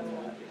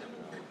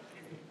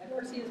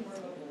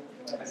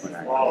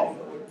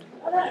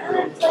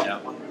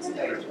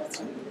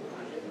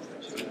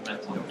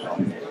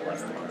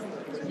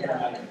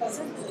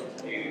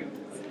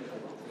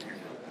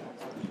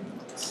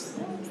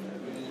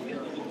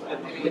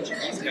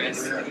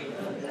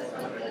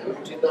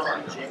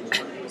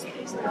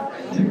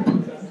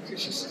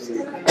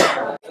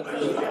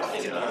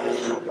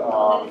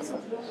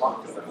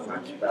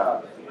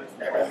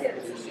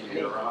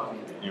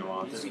You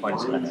know, at this point,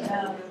 it's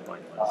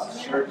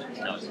pointless.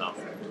 No, it's not.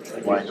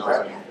 Why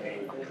not?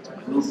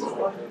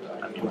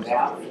 I mean,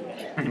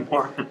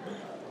 anymore.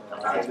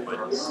 Are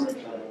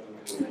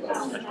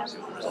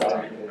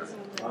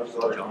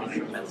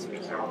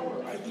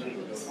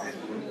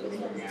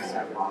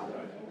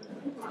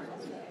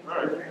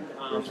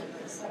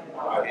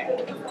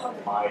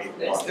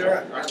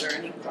there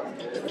any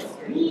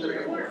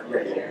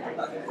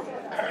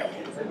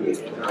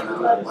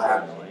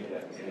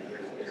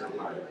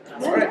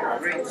Alright,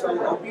 great. So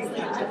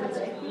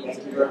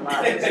thank you very much. I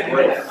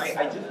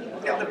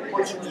just get the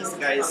Portuguese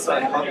guys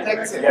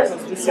context. This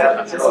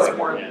is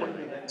more important.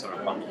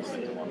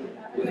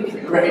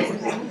 Great.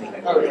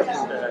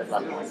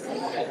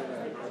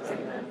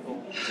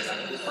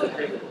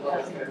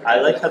 I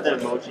like how the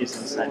emoji's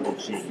inside the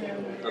G.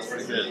 That's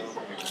pretty good.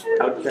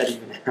 How did that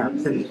even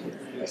happen?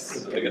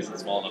 I guess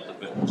it's small enough to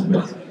fit more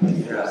space.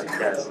 Yeah, I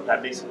guess.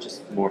 That makes it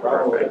just more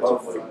perfect.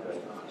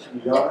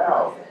 You don't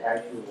know,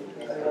 actually.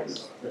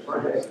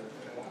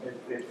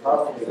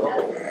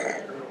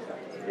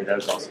 Yeah, that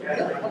was awesome.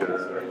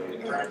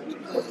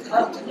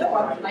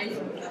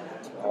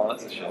 Oh,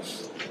 that's a shame.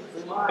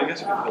 I guess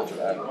you can filter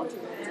that.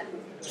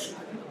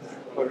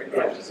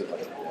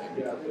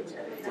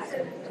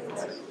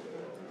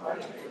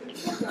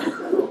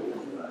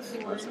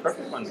 It's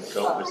perfect when the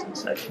goat was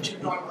inside the G.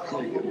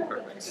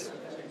 Perfect.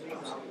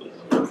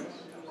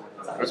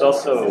 There's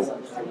also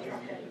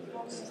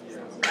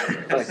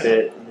like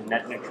the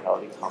net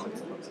neutrality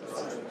comments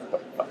are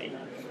funny.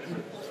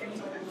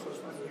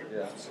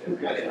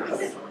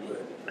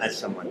 As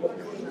someone who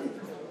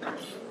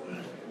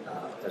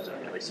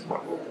doesn't really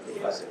support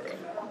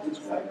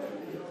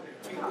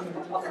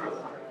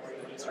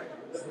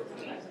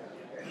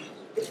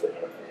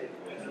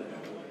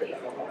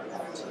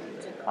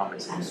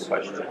comments and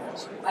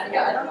questions.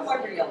 Yeah, I don't know why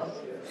you're yellow.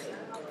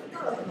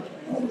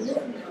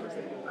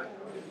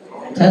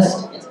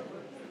 Test.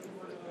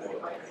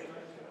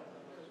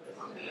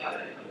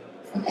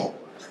 Okay.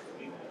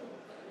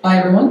 Hi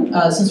everyone.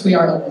 Since we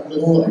are a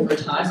little over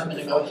time, I'm going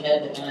to go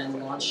ahead and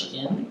launch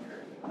in.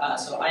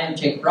 So I am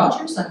Jake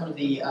Rogers. I'm one of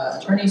the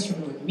attorneys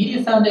from the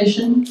Wikimedia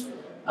Foundation.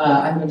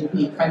 I'm going to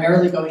be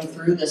primarily going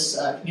through this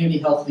community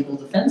health legal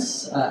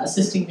defense.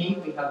 Assisting me,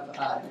 we have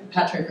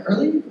Patrick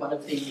Early, one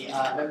of the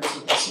members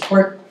of the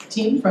support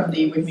team from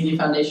the Wikimedia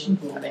Foundation,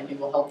 who maybe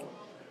will help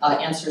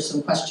answer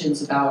some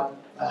questions about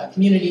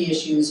community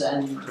issues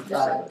and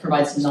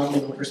provide some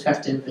non-legal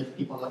perspective if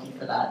people are looking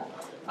for that.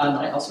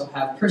 I also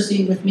have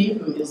Percy with me,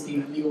 who is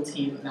the legal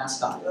team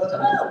mascot at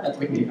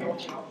the Wikimedia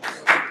Foundation.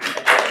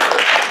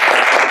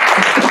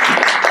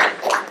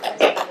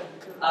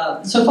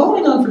 So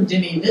following on from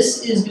Dimi,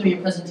 this is going to be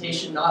a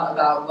presentation not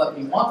about what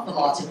we want the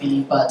law to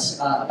be, but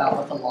about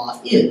what the law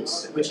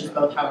is, which is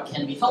both how it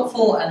can be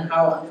helpful and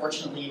how,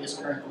 unfortunately, it is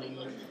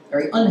currently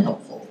very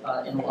unhelpful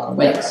in a lot of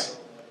ways.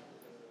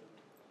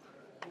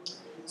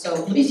 So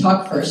let me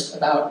talk first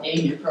about a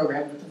new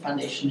program that the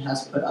Foundation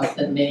has put up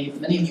that many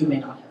of you may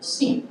not have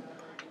seen.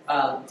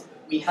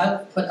 We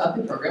have put up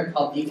a program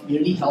called the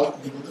Community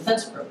Health Legal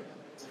Defense Program.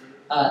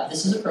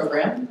 This is a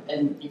program,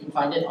 and you can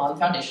find it on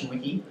Foundation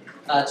Wiki,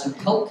 to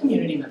help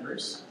community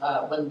members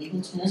when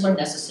legal tools are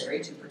necessary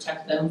to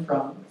protect them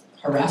from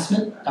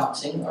harassment,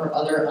 doxing, or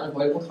other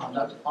unavoidable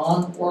conduct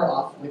on or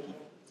off Wiki.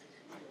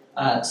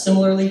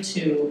 Similarly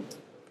to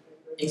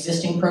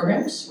existing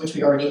programs, which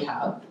we already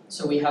have,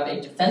 So we have a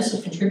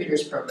defensive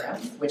contributors program,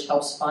 which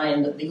helps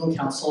find legal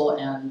counsel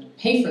and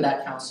pay for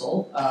that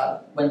counsel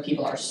when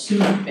people are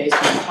sued based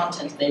on the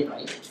content they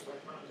write.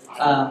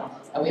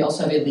 And we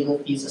also have a legal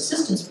fees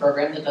assistance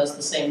program that does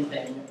the same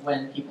thing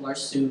when people are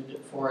sued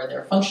for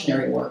their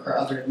functionary work or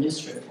other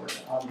administrative work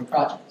on the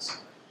projects.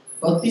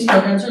 Both these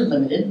programs are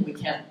limited. We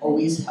can't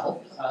always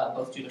help,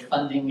 both due to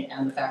funding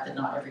and the fact that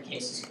not every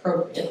case is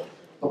appropriate,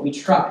 but we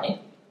try.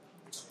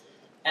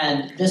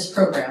 And this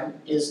program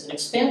is an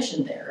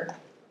expansion there,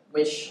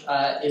 which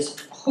is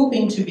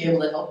hoping to be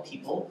able to help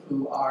people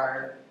who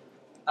are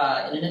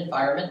in an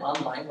environment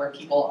online where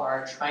people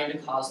are trying to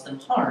cause them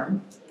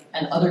harm,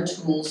 and other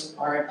tools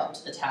aren't up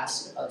to the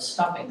task of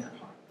stopping that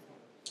harm.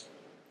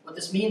 What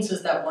this means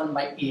is that one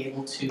might be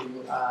able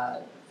to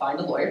find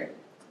a lawyer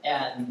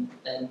and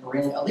then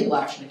bring a legal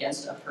action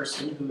against a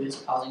person who is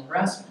causing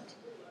harassment.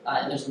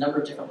 And there's a number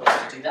of different ways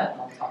to do that,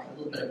 and I'll talk a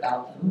little bit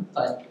about them,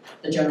 but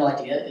the general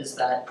idea is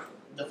that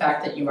the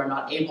fact that you are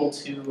not able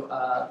to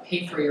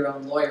pay for your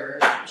own lawyer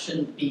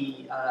shouldn't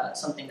be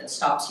something that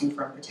stops you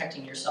from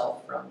protecting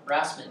yourself from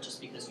harassment just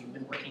because you've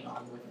been working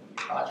on Wikimedia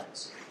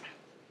projects.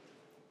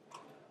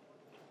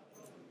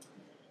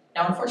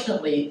 Now,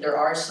 unfortunately, there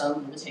are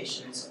some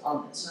limitations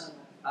on this.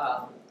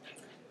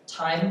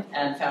 Time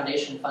and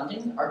foundation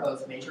funding are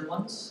both major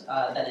ones.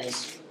 That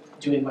is,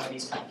 doing one of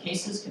these kind of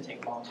cases can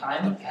take a long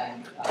time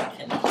and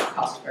can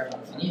cost a fair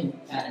amount of money.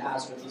 And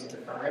as with these other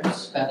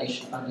programs,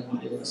 foundation funding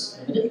is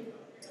limited.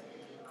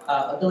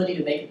 Ability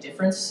to make a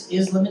difference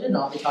is limited, and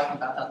I'll be talking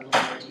about that in a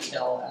little more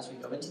detail as we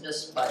go into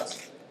this, but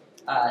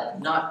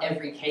not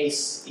every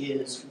case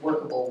is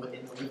workable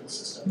within the legal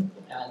system,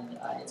 and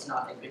it's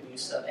not a good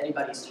use of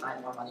anybody's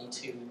time or money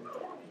to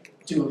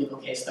do a legal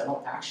case that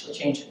won't actually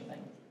change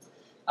anything.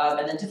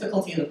 And then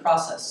difficulty in the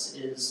process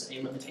is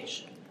a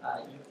limitation.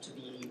 You have to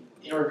be,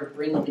 in order to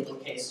bring a legal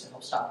case to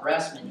help stop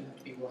harassment, you have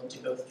to be willing to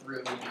go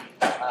through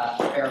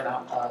a fair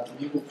amount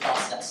of legal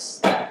process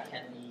that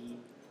can be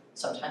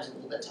sometimes a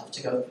little bit tough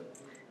to go through.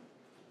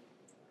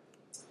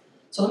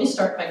 So let me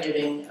start by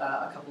giving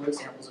a couple of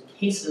examples of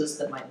cases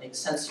that might make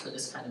sense for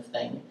this kind of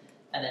thing,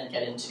 and then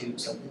get into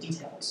some of the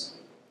details.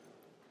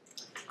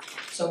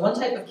 So one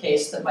type of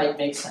case that might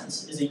make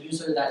sense is a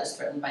user that is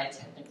threatened by a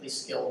technically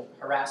skilled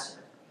harasser.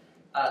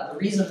 The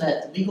reason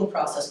that legal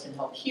process can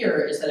help here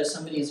is that if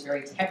somebody is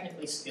very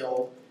technically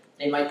skilled,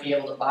 they might be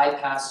able to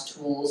bypass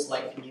tools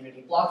like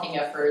community blocking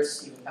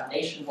efforts, even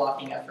foundation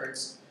blocking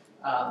efforts,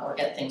 or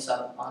get things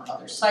up on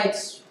other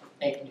sites,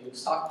 make new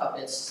sock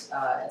puppets,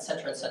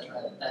 etc.,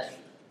 that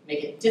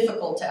make it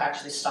difficult to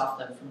actually stop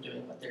them from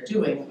doing what they're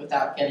doing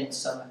without getting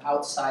some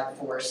outside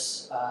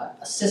force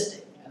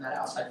assisting, and that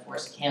outside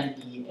force can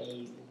be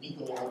a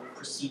legal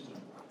proceeding.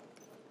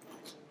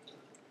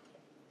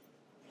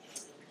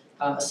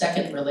 A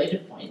second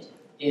related point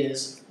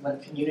is when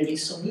community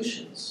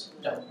solutions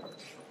don't work.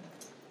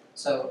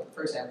 So,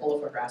 for example,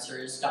 if a harasser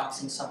is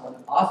doxing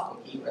someone off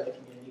Wiki where the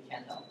community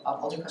can't help.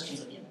 I'll do questions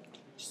at the end.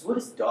 What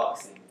is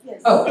doxing?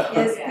 Yes. Oh,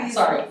 yes,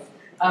 sorry.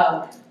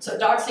 So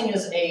doxing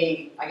is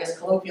a, I guess,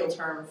 colloquial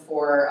term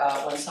for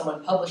when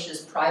someone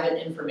publishes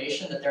private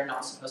information that they're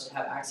not supposed to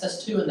have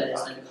access to and that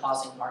is then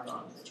causing harm to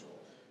an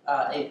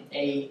individual.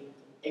 A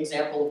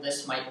example of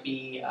this might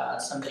be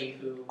somebody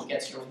who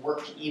gets your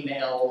work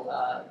email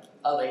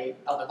of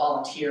a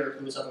volunteer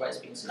who is otherwise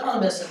being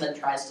pseudonymous and then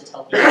tries to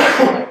tell people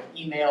to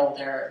email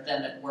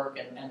them at work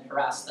and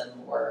harass them,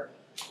 or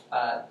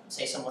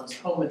say someone's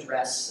home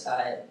address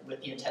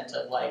with the intent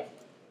of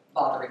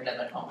bothering them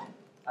at home,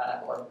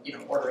 or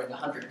ordering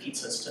 100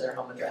 pizzas to their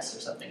home address or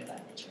something of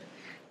that nature.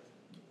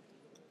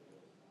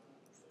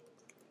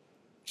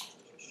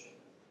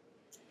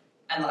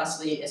 And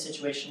lastly, a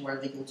situation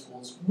where legal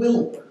tools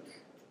will work.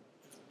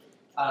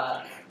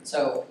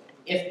 So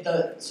you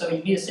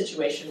need a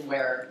situation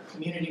where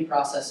community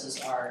processes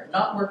are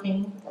not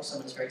working, or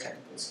someone's very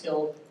technically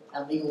skilled,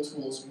 and legal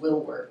tools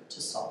will work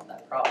to solve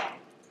that problem.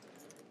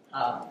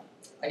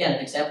 Again,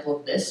 an example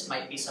of this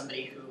might be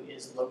somebody who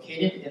is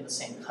located in the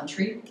same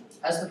country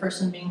as the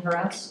person being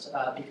harassed,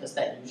 because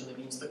that usually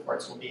means the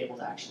courts will be able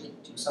to actually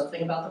do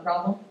something about the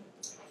problem.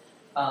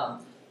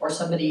 Or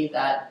somebody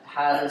that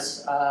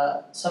has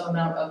some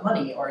amount of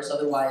money, or is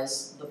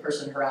otherwise the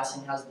person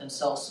harassing has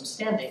themselves some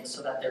standing,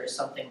 so that there is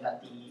something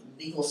that the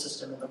legal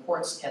system and the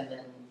courts can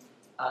then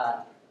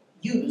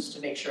use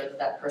to make sure that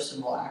that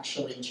person will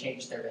actually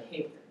change their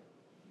behavior.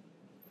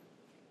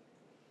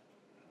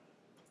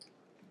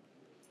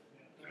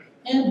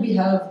 And we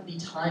have the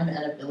time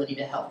and ability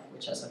to help,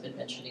 which, as I've been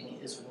mentioning,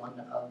 is one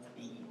of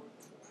the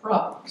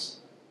problems.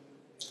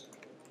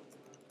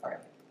 All right.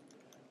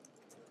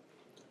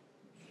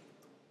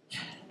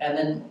 And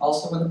then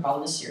also when the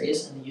problem is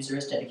serious and the user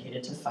is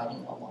dedicated to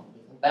fighting a long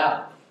legal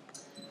battle.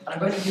 And I'm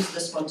going to use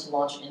this one to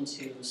launch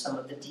into some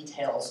of the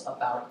details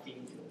about the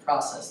legal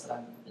process that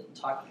I've been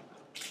talking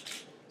about.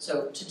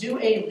 So to do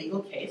a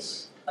legal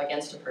case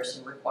against a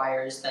person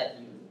requires that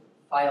you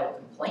file a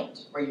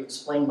complaint where you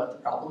explain what the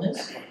problem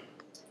is.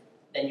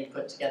 Then you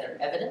put together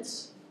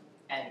evidence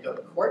and go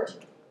to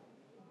court.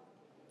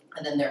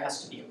 And then there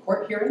has to be a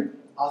court hearing,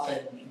 often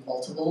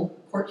multiple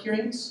court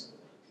hearings.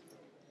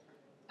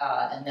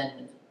 And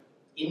then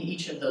in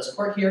each of those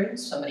court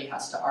hearings, somebody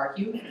has to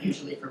argue,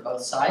 usually for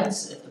both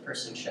sides, if the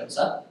person shows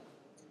up.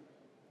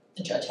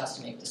 The judge has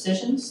to make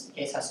decisions. The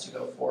case has to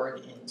go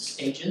forward in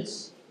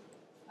stages.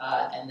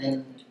 And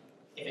then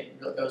if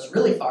it goes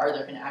really far,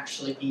 there can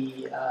actually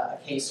be a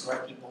case where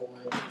people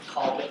would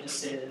call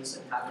witnesses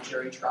and have a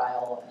jury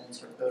trial and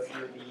sort of go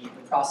through the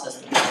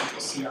process that you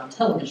see on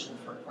television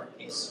for a court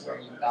case, where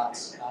you've got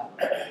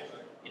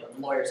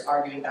lawyers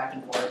arguing back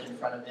and forth in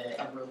front of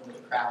a room with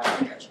a crowd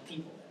of a bunch of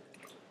people.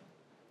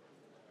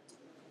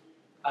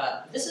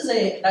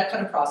 That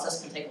kind of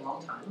process can take a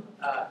long time.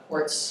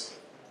 Courts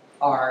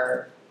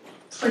are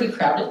pretty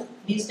crowded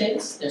these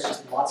days. There's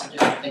just lots of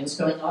different things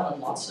going on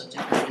and lots of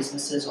different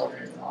businesses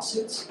ordering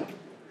lawsuits.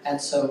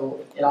 And so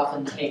it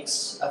often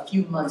takes a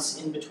few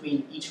months in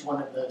between each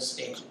one of those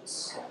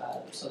stages,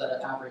 so that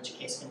an average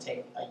case can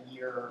take a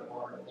year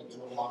or maybe a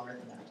little longer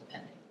than that,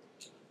 depending.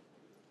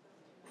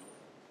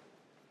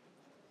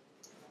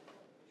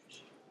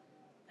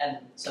 And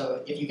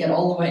so if you get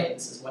all the way,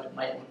 this is what it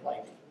might look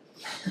like.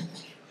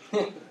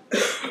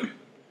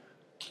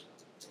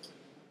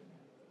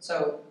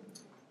 So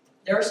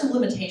there are some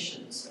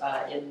limitations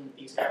in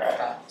these kind of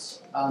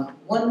trials.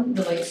 One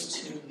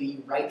relates to the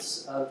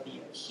rights of the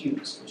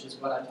accused, which is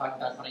what I'm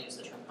talking about when I use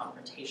the term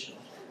confrontational.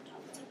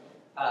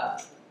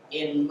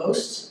 In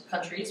most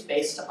countries,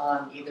 based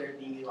on either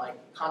the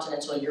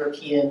continental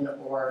European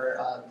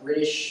or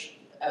British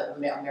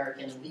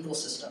American legal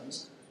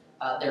systems,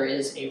 there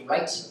is a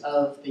right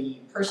of the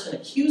person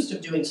accused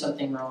of doing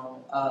something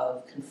wrong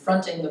of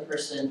confronting the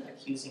person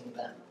accusing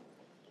them.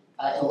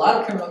 In a lot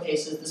of criminal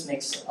cases, this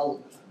makes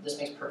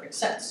perfect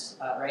sense,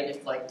 right?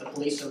 If the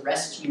police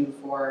arrest you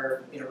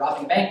for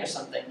robbing a bank or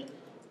something,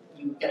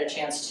 you get a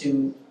chance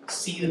to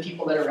see the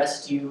people that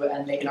arrest you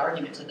and make an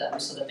argument to them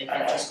so that they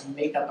can't just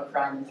make up a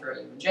crime and throw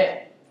you in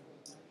jail.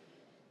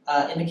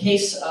 In the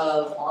case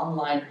of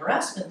online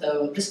harassment,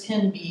 though, this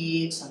can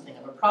be something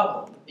of a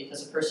problem,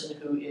 because a person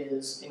who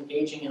is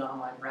engaging in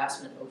online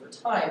harassment over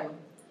time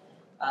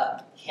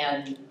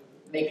can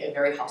make a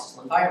very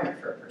hostile environment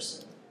for a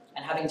person.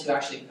 And having to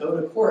actually go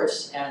to court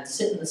and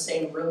sit in the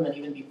same room and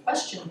even be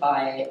questioned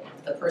by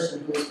the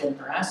person who has been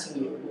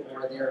harassing you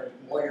or their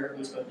lawyer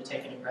who's going to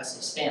take an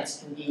aggressive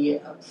stance can be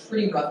a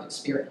pretty rough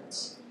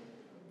experience.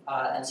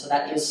 And so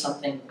that is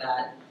something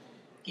that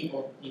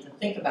people need to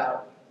think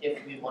about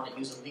if we want to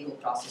use a legal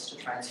process to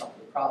try and solve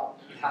the problem.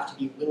 You have to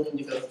be willing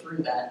to go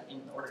through that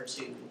in order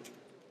to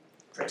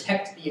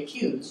protect the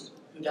accused,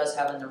 who does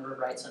have a number of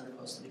rights under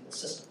most legal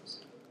systems.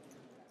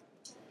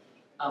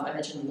 I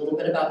mentioned a little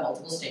bit about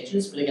multiple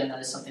stages, but again, that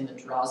is something that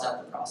draws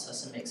out the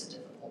process and makes it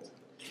difficult.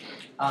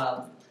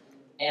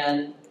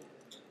 And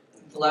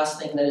the last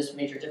thing that is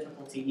major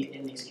difficulty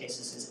in these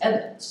cases is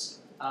evidence.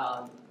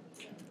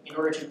 In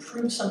order to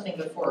prove something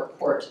before a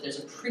court, there's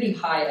a pretty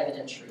high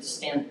evidentiary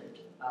standard.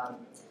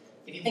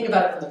 If you think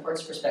about it from the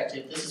court's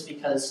perspective, this is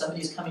because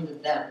somebody's coming to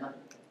them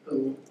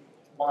who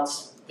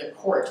wants the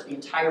court, the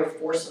entire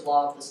force of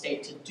law of the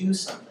state, to do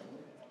something.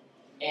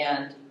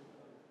 And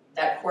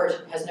that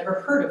court has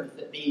never heard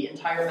of the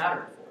entire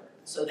matter before.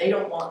 So they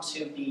don't want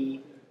to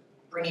be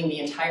bringing the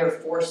entire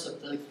force of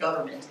the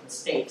government and the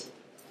state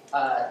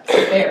to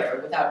bear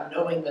without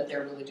knowing that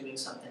they're really doing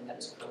something that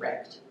is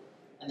correct.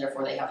 And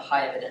therefore they have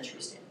high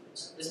evidentiary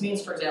standards. This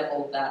means, for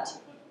example, that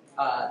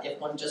if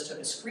one just took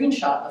a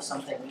screenshot of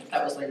something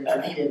that was later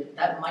deleted,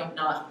 that might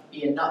not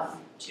be enough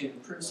to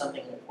prove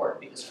something in a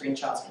court, because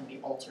screenshots can be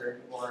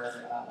altered or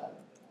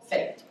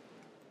faked.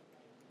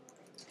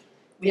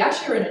 We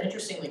actually are in an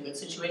interestingly good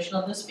situation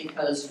on this,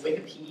 because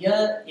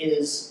Wikipedia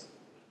is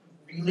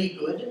really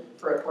good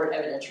for a court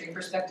evidentiary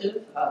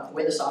perspective. The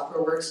way the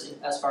software works,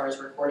 as far as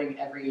recording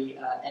every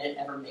edit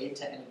ever made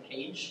to any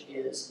page,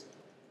 is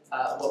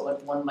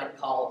what one might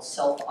call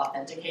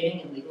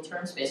self-authenticating in legal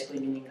terms, basically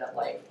meaning that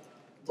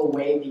the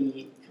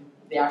way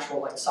the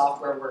actual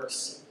software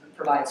works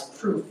provides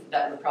proof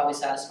that would probably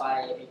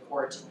satisfy a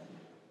court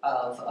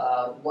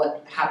of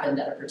what happened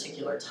at a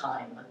particular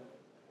time.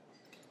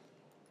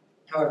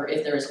 However,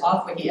 if there is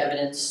off-wiki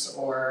evidence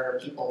or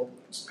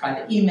people's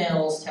private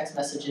emails, text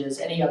messages,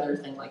 any other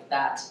thing like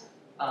that,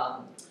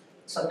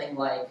 something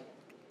like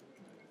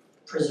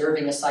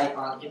preserving a site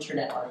on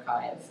Internet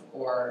Archive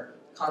or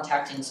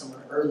contacting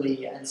someone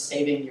early and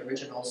saving the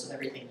originals of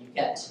everything you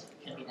get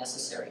can be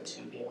necessary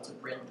to be able to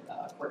bring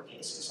a court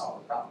case to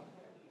solve a problem.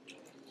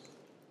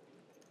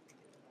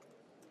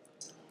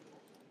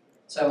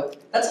 So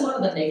that's a lot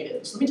of the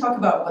negatives. Let me talk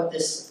about what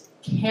this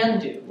can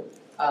do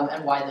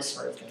and why this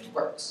sort of thing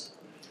works.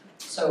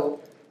 So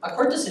a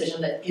court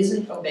decision that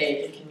isn't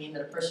obeyed, it can mean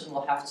that a person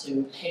will have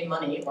to pay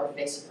money or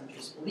face a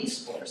country's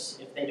police force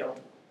if they don't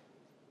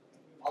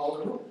follow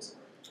the rules.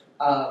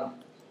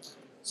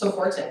 So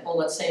for example,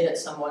 let's say that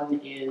someone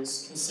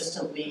is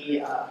consistently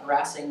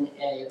harassing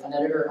an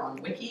editor on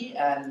Wiki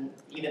and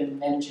even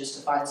manages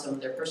to find some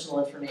of their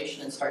personal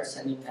information and starts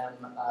sending them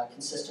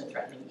consistent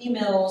threatening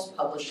emails,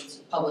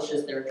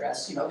 publishes their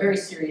address, a very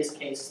serious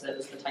case that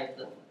is the type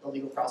that the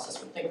legal process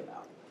would think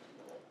about.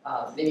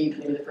 Maybe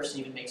the person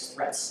even makes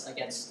threats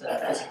against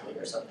physically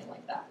or something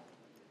like that.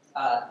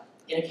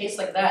 In a case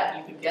like that,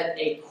 you could get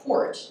a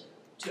court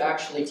to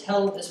actually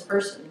tell this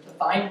person, to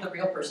find the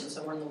real person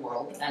somewhere in the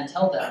world, and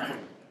tell them,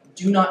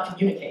 do not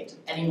communicate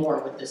anymore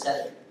with this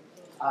editor.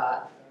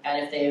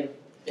 And if they've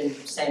been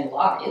saying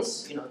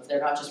lies,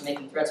 they're not just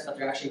making threats, but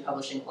they're actually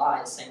publishing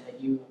lies saying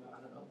that you, I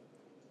don't know,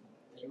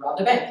 that you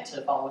robbed a bank,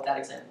 to follow with that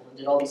example, and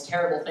did all these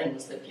terrible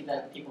things that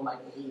people might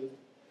believe.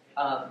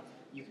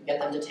 You could get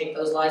them to take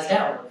those lies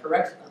down or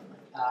correct them,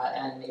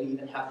 and maybe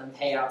even have them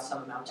pay out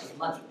some amount of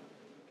money.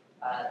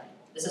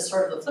 This is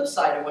sort of the flip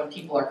side of when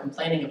people are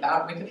complaining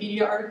about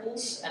Wikipedia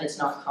articles, and it's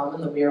not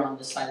common that we are on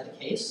this side of the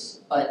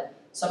case, but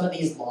some of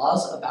these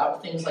laws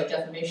about things like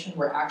defamation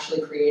were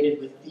actually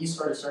created with these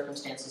sort of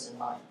circumstances in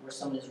mind, where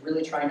someone is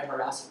really trying to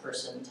harass a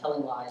person,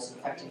 telling lies, and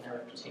affecting their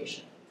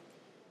reputation.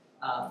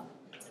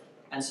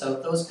 And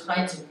so those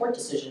kinds of court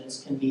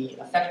decisions can be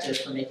effective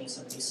for making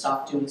somebody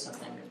stop doing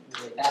something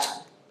really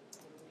bad,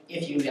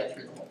 if you get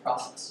through the whole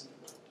process.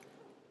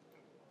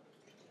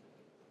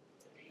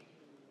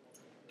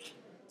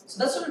 So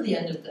that's sort of the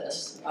end of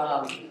this.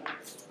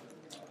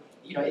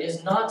 It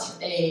is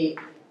not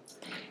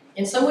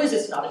in some ways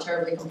it's not a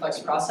terribly complex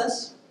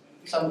process.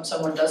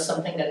 Someone does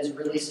something that is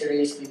really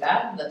seriously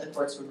bad that the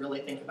courts would really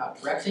think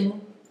about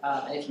correcting.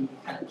 And if you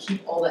kind of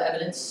keep all the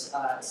evidence,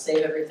 save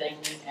everything,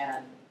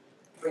 and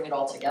bring it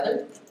all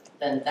together,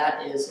 then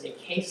that is a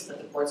case that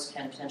the courts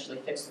can potentially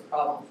fix the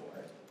problem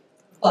for.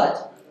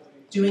 But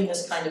doing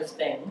this kind of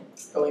thing,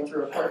 going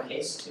through a court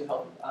case to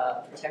help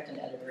protect an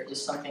editor,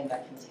 is something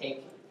that can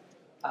take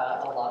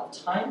a lot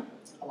of time,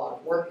 a lot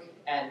of work,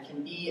 and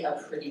can be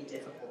a pretty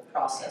difficult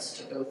process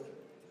to go through.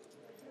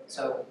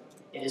 So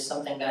it is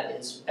something that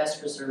is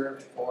best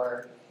reserved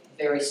for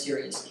very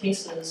serious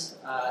cases,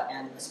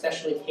 and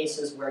especially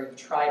cases where you've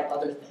tried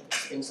other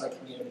things like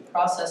community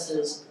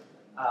processes,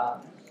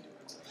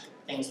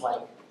 things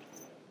like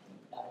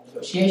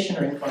negotiation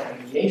or informal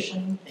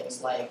mediation,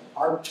 things like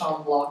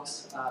arbitron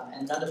blocks,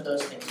 and none of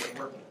those things are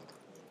working.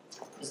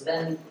 Because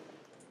then,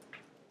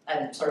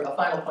 and sort of a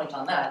final point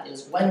on that,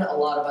 is when a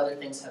lot of other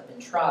things have been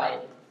tried,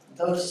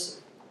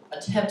 those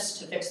attempts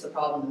to fix the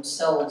problem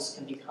themselves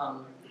can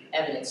become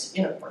evidence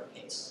in a court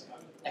case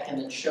that can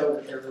then show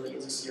that there really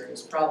is a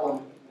serious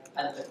problem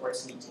and that the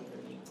courts need to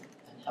intervene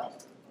and help.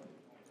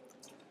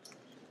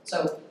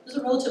 So this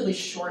is a relatively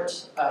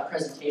short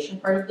presentation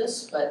part of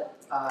this, but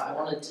I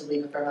wanted to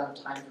leave a fair amount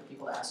of time for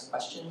people to ask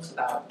questions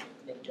about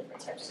maybe different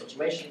types of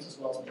situations, as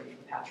well as maybe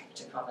for Patrick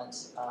to comment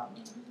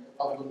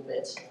a little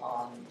bit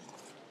on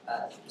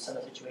some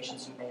of the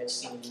situations you may have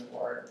seen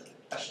or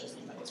questions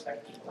that you might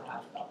expect people to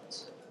have about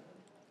this.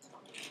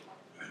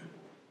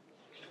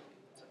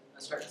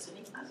 Let's start with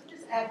Sydney. I would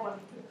just add one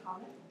quick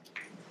comment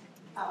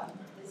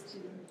as to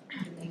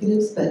the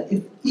negatives, but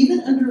if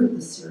even under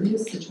the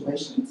serious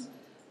situations,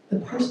 the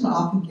person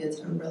often gets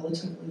a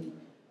relatively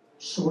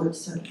short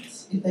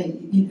sentence if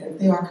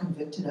they are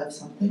convicted of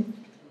something.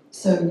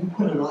 So you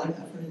put a lot of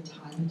effort and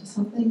time into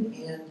something,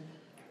 and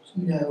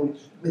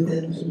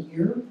within a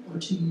year or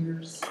 2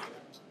 years,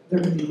 they're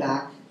going to be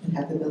back and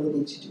have the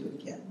ability to do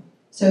it again.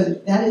 So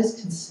that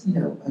is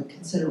a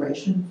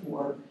consideration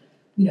for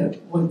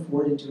going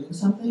forward and doing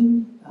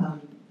something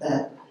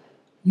that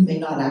you may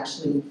not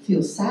actually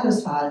feel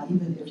satisfied,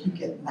 even if you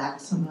get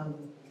maximum.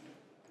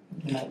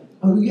 You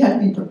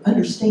have to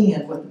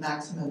understand what the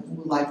maximum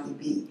will likely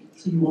be,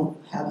 so you won't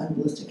have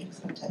unrealistic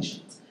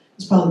expectations.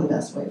 It's probably the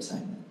best way of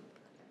saying that.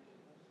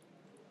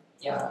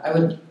 Yeah, I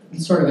would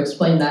sort of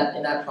explain that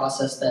in that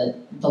process that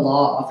the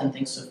law often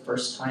thinks of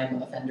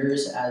first-time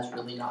offenders as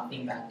really not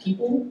being bad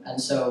people, and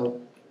so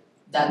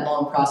that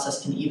long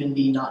process can even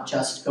be not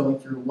just going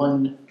through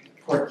one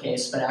court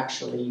case, but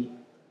actually,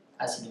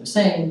 as he was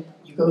saying,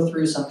 you go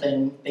through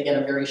something, they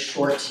get a very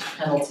short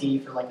penalty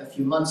for like a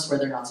few months where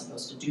they're not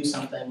supposed to do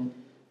something,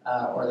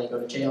 or they go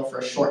to jail for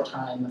a short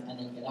time and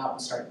then get out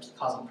and start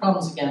causing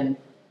problems again,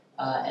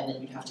 and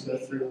then you'd have to go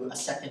through a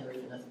second or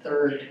even a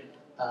third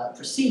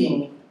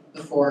proceeding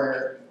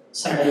before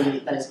somebody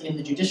that is in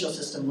the judicial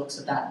system looks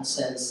at that and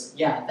says,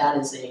 yeah, that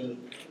is a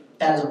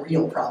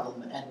real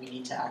problem, and we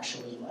need to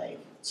actually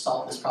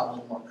solve this problem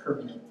in a more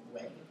permanent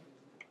way.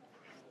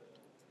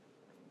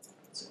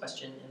 There's a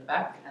question in the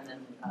back, and then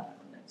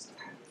next.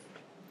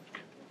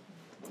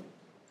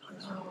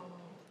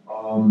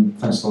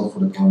 Thanks a lot for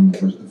the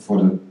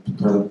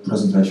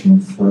presentation.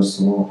 First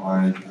of all,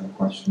 I have a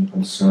question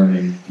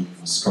concerning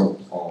the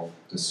scope of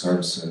the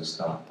services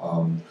that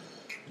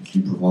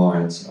you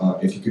provide.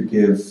 If you could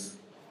give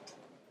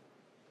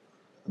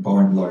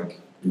about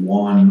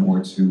one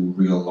or two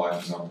real-life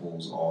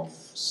examples of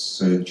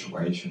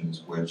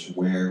situations which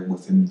were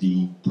within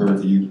the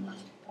purview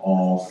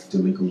of the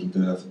legal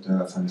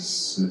defense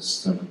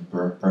system,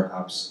 and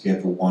perhaps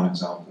give one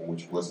example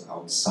which was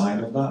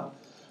outside of that.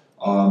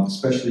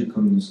 Especially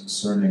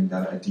concerning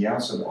that at the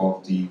outset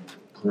of the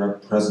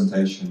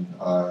presentation,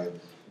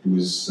 it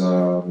was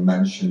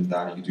mentioned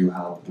that you do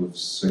help with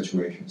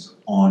situations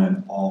on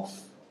and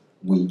off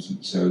Wiki.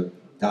 So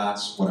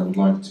that's what I would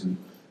like to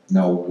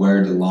Now,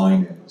 where the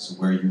line is,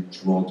 where you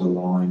draw the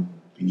line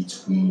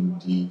between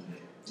the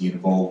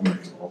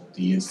involvement of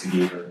the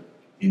instigator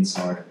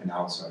inside and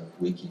outside of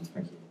Wiki.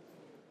 Thank you.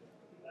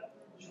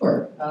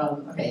 Sure.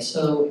 Okay,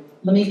 so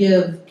let me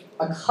give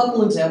a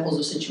couple examples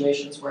of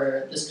situations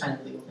where this kind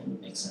of legal thing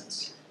would make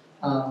sense.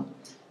 An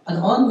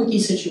on-wiki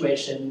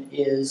situation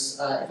is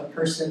if a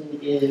person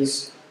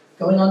is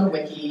going on to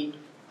Wiki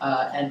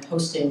and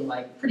posting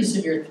like pretty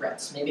severe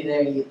threats. Maybe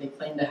they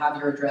claim to have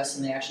your address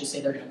and they actually say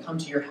they're going to come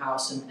to your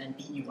house and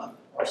beat you up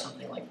or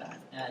something like that.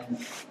 And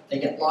they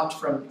get blocked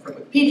from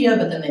Wikipedia,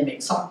 but then they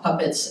make sock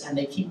puppets and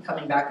they keep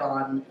coming back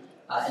on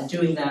and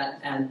doing that.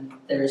 And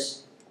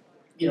there's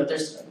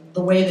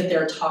the way that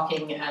they're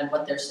talking and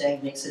what they're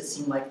saying makes it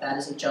seem like that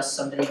isn't just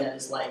somebody that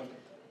is like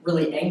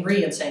really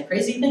angry and saying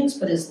crazy things,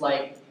 but is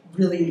like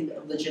really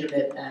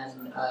legitimate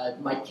and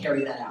might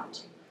carry that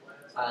out.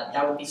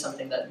 That would be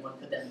something that one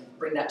could then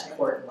bring that to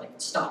court and like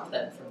stop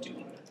them from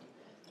doing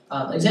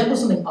that. An example of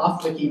something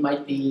off wiki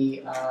might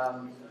be,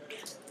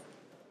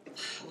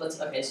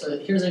 so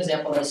here's an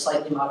example that is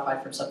slightly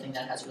modified from something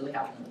that has really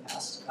happened in the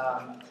past.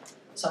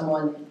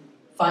 Someone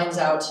finds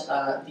out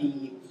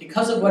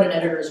because of what an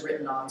editor has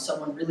written on,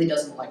 someone really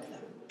doesn't like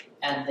them.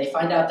 And they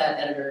find out that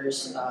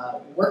editor's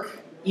work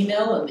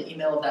email and the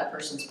email of that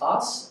person's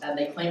boss, and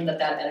they claim that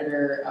that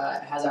editor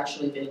has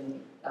actually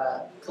been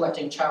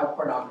collecting child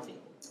pornography.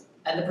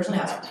 And the person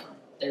hasn't.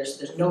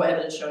 There's no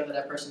evidence showing that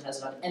that person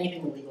has done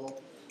anything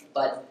illegal,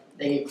 but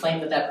they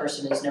claim that that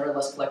person is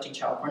nevertheless collecting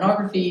child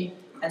pornography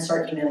and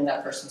start emailing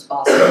that person's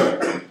boss.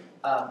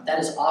 That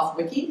is off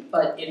wiki,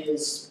 but it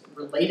is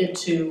related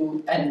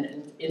to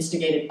and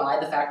instigated by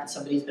the fact that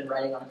somebody's been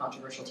writing on a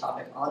controversial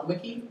topic on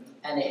wiki,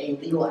 and a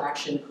legal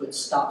action could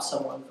stop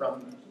someone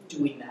from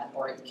doing that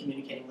or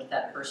communicating with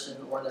that person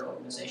or their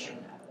organization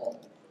at all.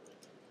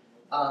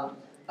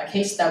 A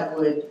case that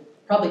would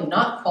probably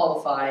not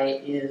qualify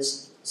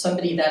is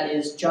somebody that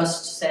is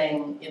just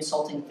saying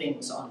insulting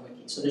things on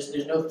wiki. So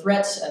there's no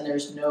threats and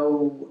there's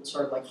no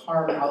sort of like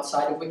harm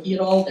outside of wiki at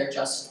all. They're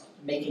just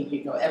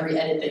making, every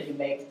edit that you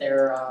make,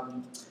 they're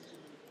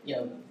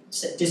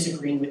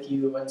disagreeing with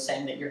you and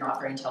saying that you're not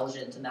very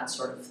intelligent and that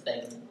sort of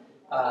thing.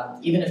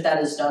 Even if that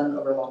is done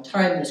over a long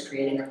time and is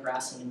creating a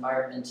harassing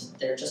environment,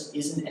 there just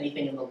isn't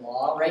anything in the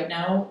law right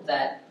now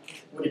that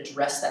would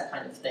address that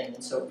kind of thing.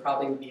 And so it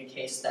probably would be a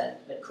case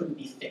that couldn't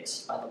be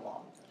fixed by the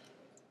law.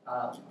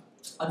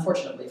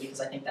 Unfortunately, because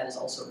I think that is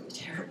also really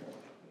terrible.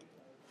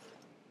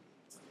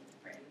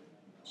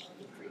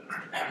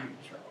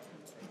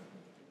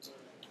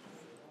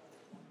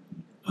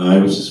 I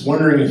was just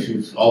wondering if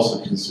you've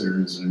also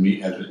considered as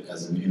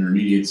an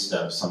intermediate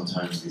step,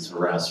 sometimes these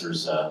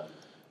harassers,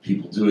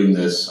 people doing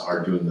this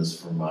are doing this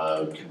from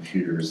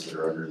computers that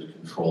are under the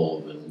control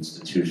of an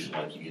institution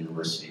like a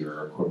university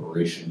or a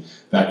corporation.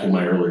 Back in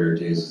my earlier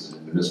days as an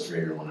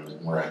administrator, when I was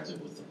more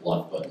active with the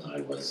block button than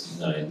I was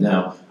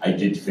now, I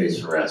did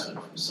face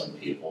harassment from some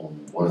people.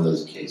 And one of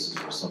those cases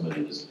where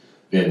somebody was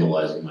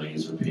vandalizing my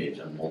user page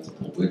on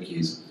multiple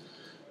wikis,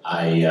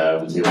 I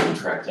was able to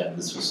track that.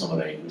 This was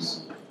somebody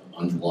who's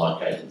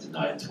unblocked. I had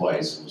denied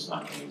twice and was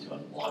not going to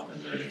unblock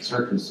under any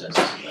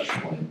circumstances at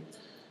that point.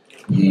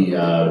 He,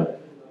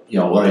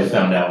 what I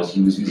found out was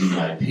he was using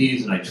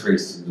IPs, and I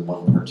traced him to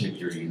one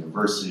particular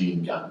university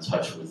and got in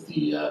touch with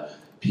the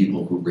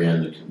people who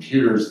ran the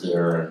computers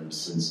there. And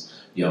since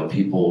you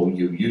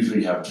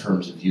usually have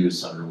terms of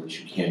use under which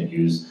you can't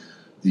use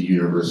the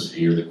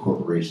university or the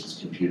corporation's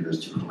computers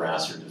to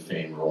harass or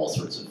defame or all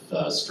sorts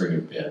of string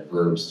of bad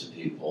verbs to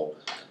people.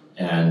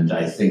 And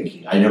I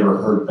think I never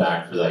heard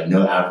back for that. I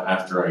know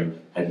after I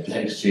had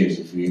exchanged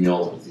a few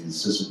emails with these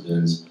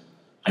sysadmins,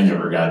 I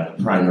never had a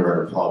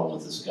problem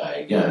with this guy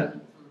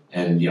again.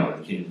 And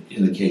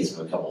in the case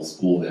of a couple of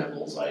school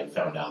vandals, I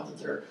found out that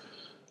their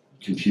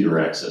computer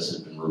access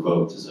had been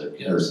revoked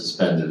or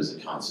suspended as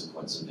a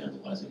consequence of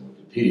vandalizing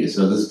Wikipedia.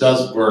 So this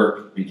does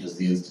work because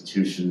the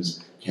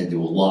institutions can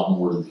do a lot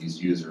more to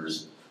these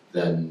users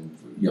than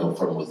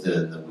from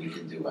within than we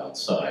can do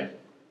outside.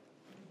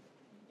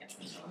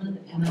 And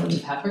then to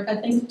Patrick, I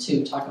think,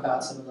 to talk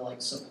about some of the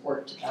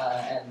support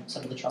and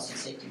some of the trust and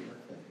safety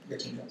work that your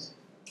team does.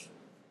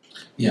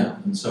 Yeah,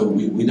 and so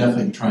we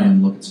definitely try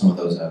and look at some of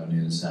those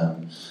avenues.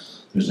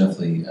 There's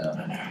definitely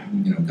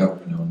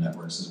government-owned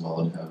networks as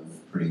well that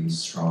have pretty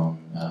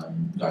strong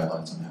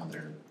guidelines on how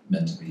they're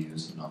meant to be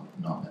used and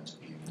not meant to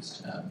be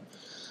used.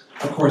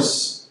 Of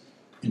course,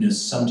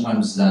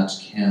 sometimes that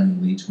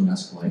can lead to an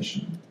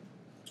escalation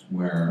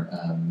where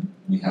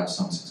we have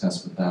some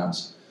success with that.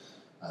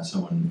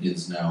 Someone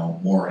is now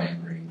more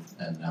angry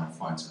and now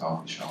finds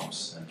coffee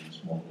shops and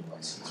multiple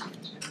devices we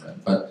continue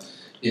that. But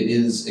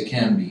it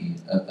can be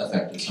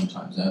effective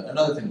sometimes.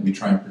 Another thing that we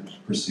try and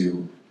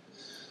pursue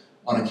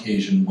on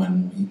occasion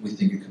when we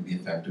think it can be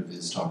effective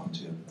is talking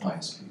to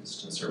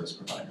ISPs, to service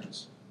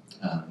providers.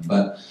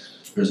 But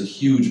there's a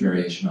huge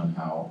variation on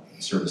how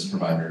service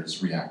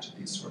providers react to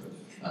these sort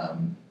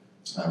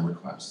of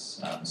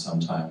requests.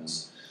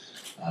 Sometimes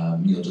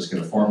you'll just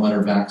get a form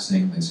letter back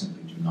saying they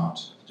simply do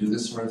not do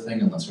this sort of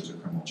thing unless there's a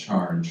criminal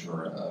charge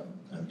or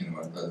an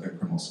a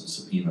criminal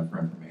subpoena for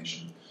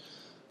information.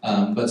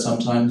 But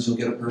sometimes you'll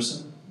get a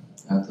person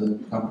at the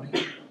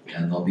company,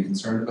 and they'll be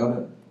concerned about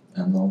it,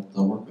 and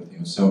they'll work with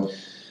you. So,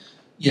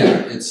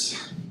 yeah,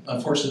 it's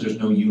unfortunately there's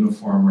no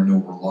uniform or no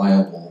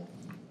reliable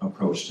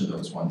approach to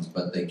those ones,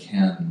 but they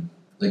can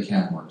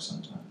work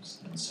sometimes.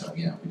 And so,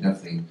 yeah, we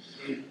definitely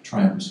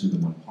try and pursue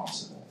them when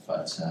possible.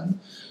 But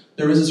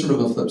there is a sort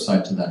of a flip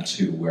side to that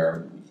too,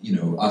 where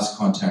us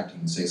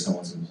contacting, say,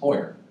 someone's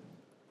employer,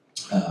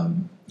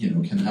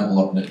 can have a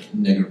lot of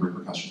negative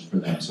repercussions for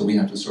them. So we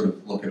have to sort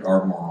of look at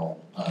our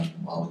moral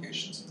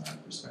obligations in that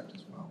respect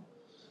as well.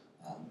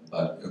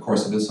 But of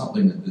course, if it's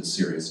something that is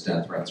serious,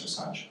 death threats or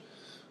such,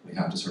 we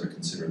have to sort of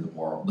consider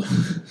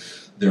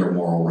their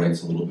moral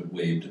rights a little bit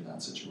waived in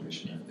that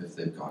situation if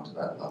they've gone to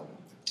that level.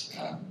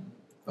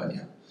 But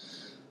yeah,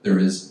 there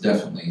is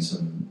definitely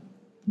some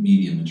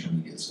medium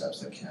intermediate steps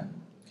that can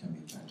be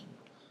effective.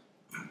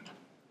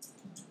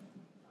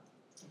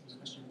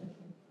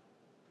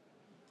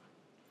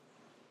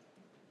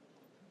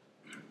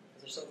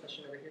 Is there still a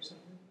question over here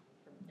somewhere?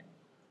 Yeah.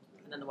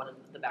 And then the one in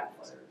the back.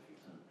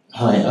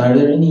 Hi, are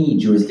there any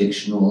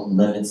jurisdictional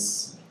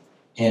limits?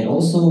 And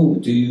also,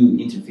 do you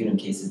interfere in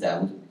cases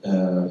that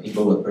would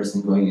involve a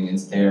person going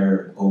against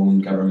their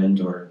own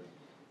government or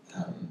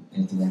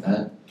anything like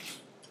that?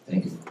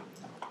 Thank you.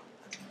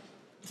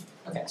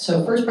 Okay,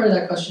 so first part of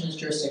that question is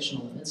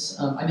jurisdictional limits.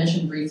 I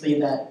mentioned briefly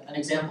that an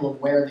example of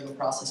where legal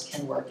process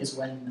can work is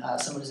when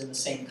someone is in the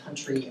same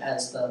country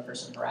as the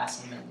person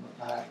harassing them,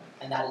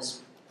 and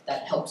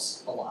that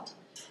helps a lot.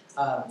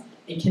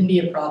 It can be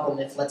a problem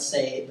if, let's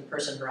say, the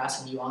person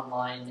harassing you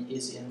online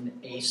is in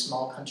a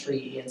small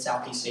country in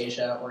Southeast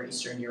Asia or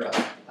Eastern Europe,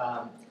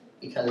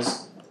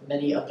 because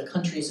many of the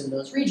countries in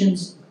those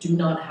regions do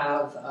not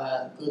have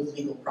a good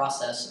legal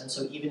process, and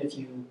so even if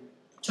you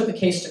took a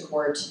case to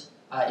court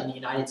in the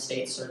United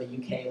States or the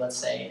UK, let's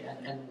say,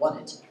 and won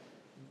it,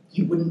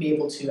 you wouldn't be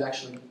able to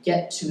actually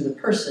get to the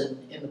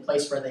person in the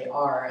place where they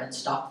are and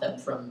stop them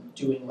from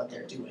doing what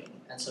they're doing.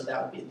 And so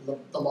that would be,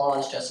 the law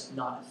is just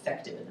not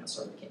effective in that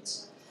sort of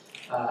case.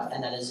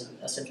 And that is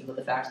a symptom of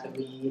the fact that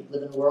we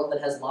live in a world that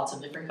has lots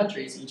of different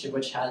countries, each of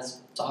which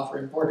has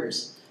sovereign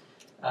borders.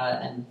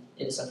 And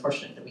it is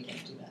unfortunate that we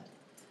can't do that.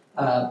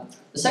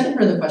 The second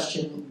part of the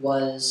question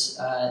was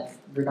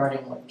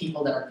regarding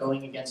people that are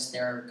going against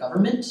their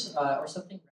government or something.